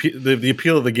not the appeal. The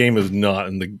appeal of the game is not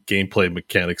in the gameplay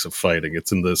mechanics of fighting;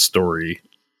 it's in the story.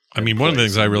 I mean, one of the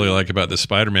things I really like about the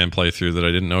Spider-Man playthrough that I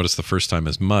didn't notice the first time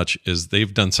as much is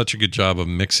they've done such a good job of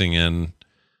mixing in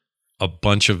a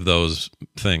bunch of those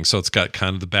things. So it's got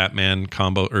kind of the Batman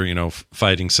combo or,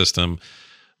 fighting system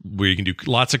where you can do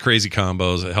lots of crazy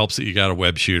combos. It helps that you got a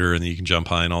web shooter and you can jump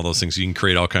high and all those things. You can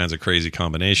create all kinds of crazy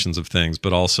combinations of things,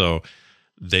 but also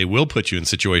they will put you in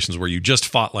situations where you just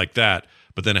fought like that,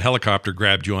 but then a helicopter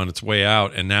grabbed you on its way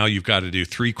out and now you've got to do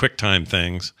 3 quick time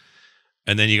things.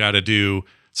 And then you got to do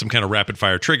some kind of rapid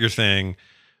fire trigger thing,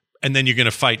 and then you're going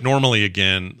to fight normally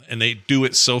again. And they do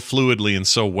it so fluidly and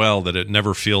so well that it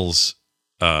never feels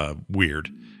weird.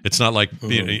 It's not like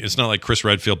it's not like Chris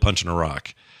Redfield punching a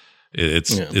rock.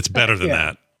 It's better than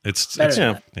that. It's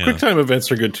Better. yeah. Quick time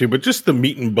events are good too, but just the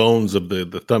meat and bones of the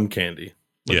thumb candy.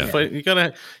 Like Yeah. the fight, you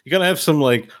gotta have some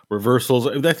like reversals.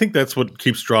 I think that's what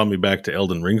keeps drawing me back to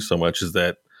Elden Ring so much is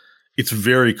that it's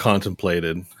very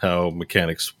contemplated how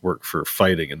mechanics work for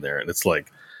fighting in there, and it's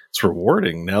like it's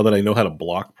rewarding now that I know how to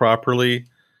block properly.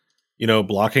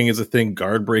 Blocking is a thing,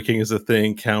 guard breaking is a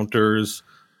thing, counters,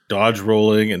 dodge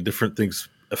rolling, and different things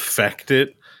affect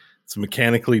it. It's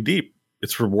mechanically deep.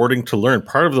 It's rewarding to learn.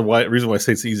 Part of the reason why I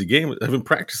say it's an easy game, I've been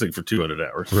practicing for 200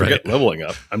 hours. Forget leveling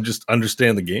up. I'm just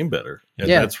understand the game better. And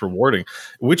that's rewarding.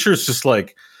 Witcher's just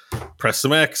like, press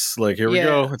some X. Like, here we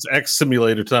go. It's X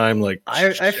simulator time. Like,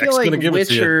 I feel like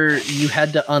Witcher, you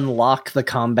had to unlock the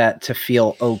combat to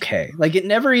feel okay. Like, it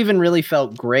never even really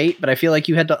felt great, but I feel like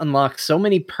you had to unlock so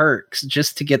many perks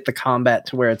just to get the combat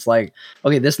to where it's like,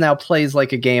 okay, this now plays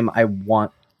like a game I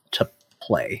want to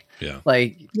play. Yeah.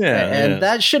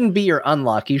 That shouldn't be your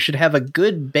unlock. You should have a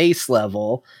good base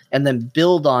level and then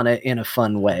build on it in a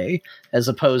fun way, as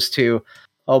opposed to,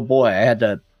 oh boy,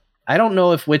 I don't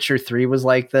know if Witcher 3 was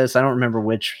like this. I don't remember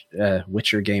which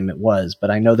Witcher game it was,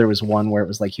 but I know there was one where it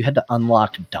was like you had to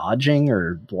unlock dodging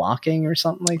or blocking or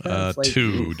something like that.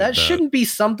 That shouldn't be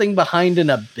something behind an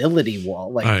ability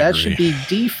wall. Like, that should be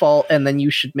default, and then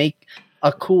you should make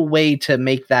a cool way to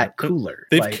make that cooler.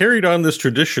 They've carried on this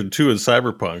tradition too in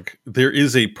Cyberpunk. There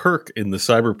is a perk in the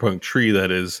Cyberpunk tree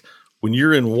that is, when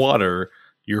you're in water,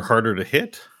 you're harder to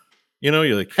hit. You know,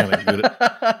 you're like kind of good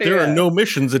at. There are no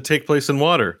missions that take place in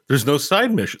water. There's no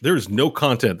side mission. There is no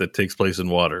content that takes place in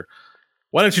water.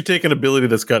 Why don't you take an ability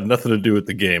that's got nothing to do with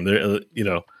the game? There, you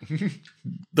know,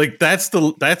 like that's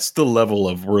the level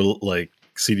of like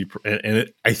CD,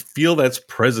 and I feel that's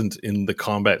present in the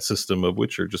combat system of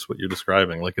Witcher. Just what you're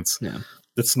describing, like it's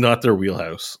not their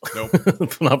wheelhouse.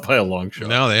 Nope, not by a long shot.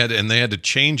 No, they had to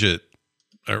change it.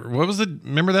 What was it?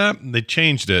 Remember that they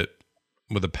changed it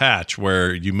with a patch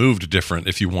where you moved different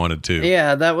if you wanted to.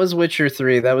 Yeah, that was Witcher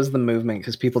 3. That was the movement,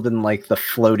 because people didn't like the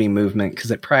floaty movement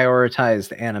because it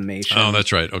prioritized animation. Oh,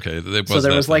 that's right. Okay. So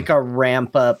there was like a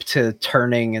ramp up to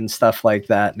turning and stuff like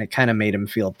that, and it kind of made him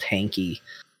feel tanky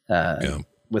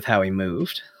with how he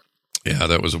moved. Yeah,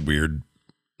 that was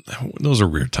those are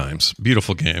weird times.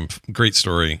 Beautiful game. Great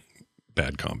story.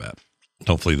 Bad combat.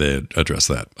 Hopefully they address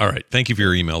that. All right. Thank you for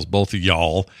your emails, both of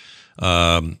y'all.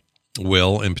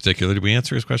 Will, in particular, did we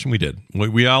answer his question? We did.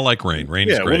 We all like Rain. Rain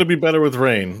is great. Would it be better with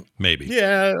Rain? Maybe.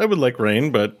 Yeah, I would like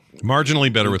Rain, but marginally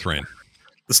better with Rain.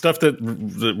 The stuff that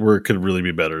could really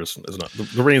be better is not.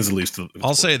 The Rain's the least.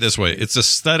 I'll say it this way: it's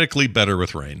aesthetically better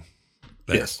with Rain.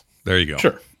 Yes, there you go.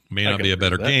 Sure, may not be a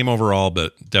better game overall,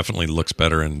 but definitely looks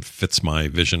better and fits my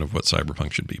vision of what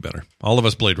Cyberpunk should be better. All of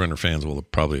us Blade Runner fans will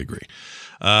probably agree.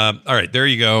 All right, there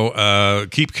you go.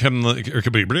 Keep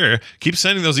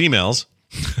sending those emails.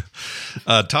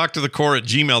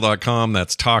 talktothecore@gmail.com.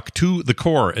 That's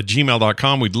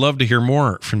talktothecore@gmail.com. We'd love to hear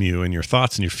more from you and your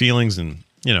thoughts and your feelings, and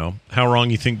you know how wrong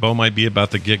you think Bo might be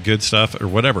about the Get Good stuff or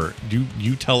whatever.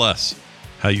 You tell us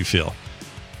how you feel.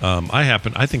 I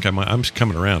think I'm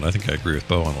coming around. I think I agree with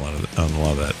Bo on a lot of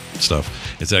that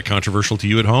stuff. Is that controversial to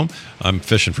you at home? I'm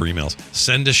fishing for emails.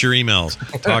 Send us your emails.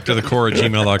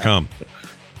 talktothecore@gmail.com.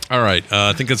 All right,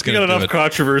 I think it's going to do enough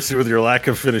controversy with your lack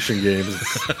of finishing games.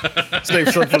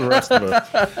 Save some for the rest of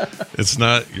us.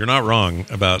 You're not wrong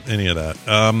about any of that.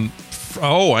 I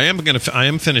am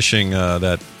finishing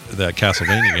that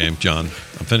Castlevania game, John.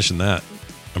 I'm finishing that.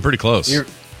 I'm pretty close. Yeah,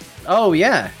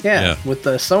 with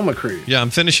the Soma Cruise. Yeah, I'm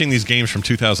finishing these games from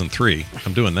 2003.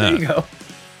 I'm doing that. There you go.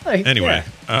 Anyway,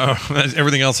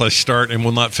 everything else I start and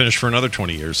will not finish for another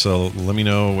 20 years. So let me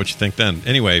know what you think then.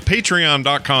 Anyway,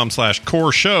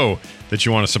 patreon.com/core show that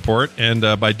you want to support. And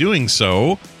by doing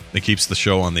so, it keeps the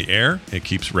show on the air. It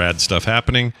keeps rad stuff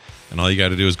happening. And all you got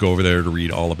to do is go over there to read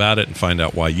all about it and find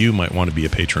out why you might want to be a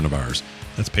patron of ours.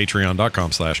 That's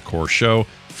patreon.com/core show,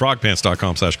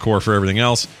 frogpants.com/core for everything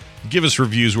else. Give us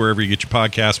reviews wherever you get your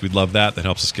podcasts. We'd love that. That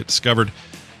helps us get discovered.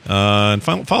 And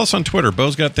follow us on Twitter.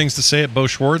 Bo's got things to say at Bo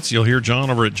Schwartz. You'll hear John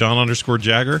over at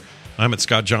John_Jagger. I'm at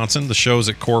Scott Johnson. The show's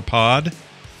at Core Pod.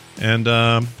 And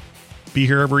be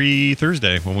here every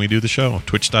Thursday when we do the show.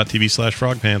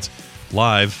 Twitch.tv/frogpants.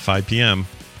 Live, 5 p.m.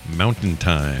 Mountain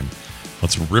Time.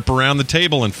 Let's rip around the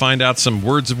table and find out some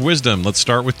words of wisdom. Let's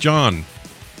start with John.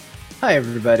 Hi,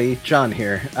 everybody. John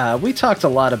here. We talked a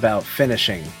lot about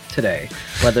finishing today,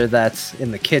 whether that's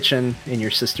in the kitchen, in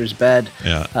your sister's bed,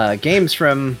 games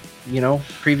from,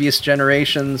 previous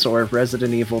generations, or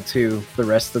Resident Evil 2 the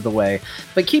rest of the way.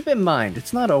 But keep in mind,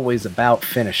 it's not always about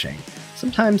finishing.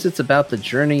 Sometimes it's about the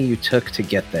journey you took to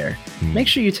get there. Make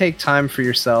sure you take time for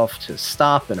yourself to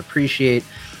stop and appreciate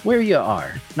where you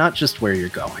are, not just where you're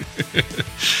going.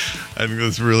 I think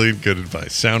that's really good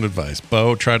advice. Sound advice.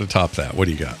 Bo, try to top that. What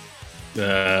do you got?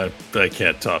 I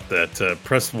can't top that.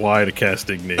 Press Y to cast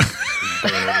Ignite.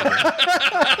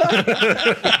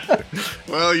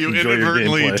 Well, you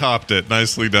inadvertently topped it.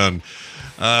 Nicely done.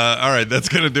 All right, that's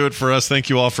going to do it for us. Thank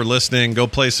you all for listening. Go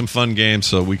play some fun games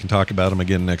so we can talk about them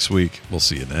again next week. We'll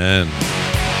see you then.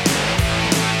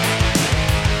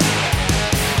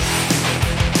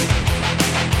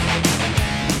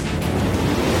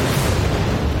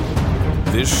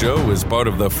 This show is part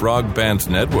of the Frog Pants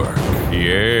Network.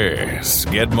 Yes.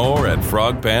 Get more at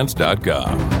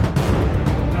frogpants.com.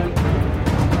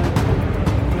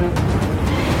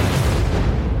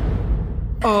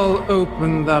 I'll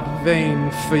open that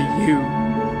vein for you.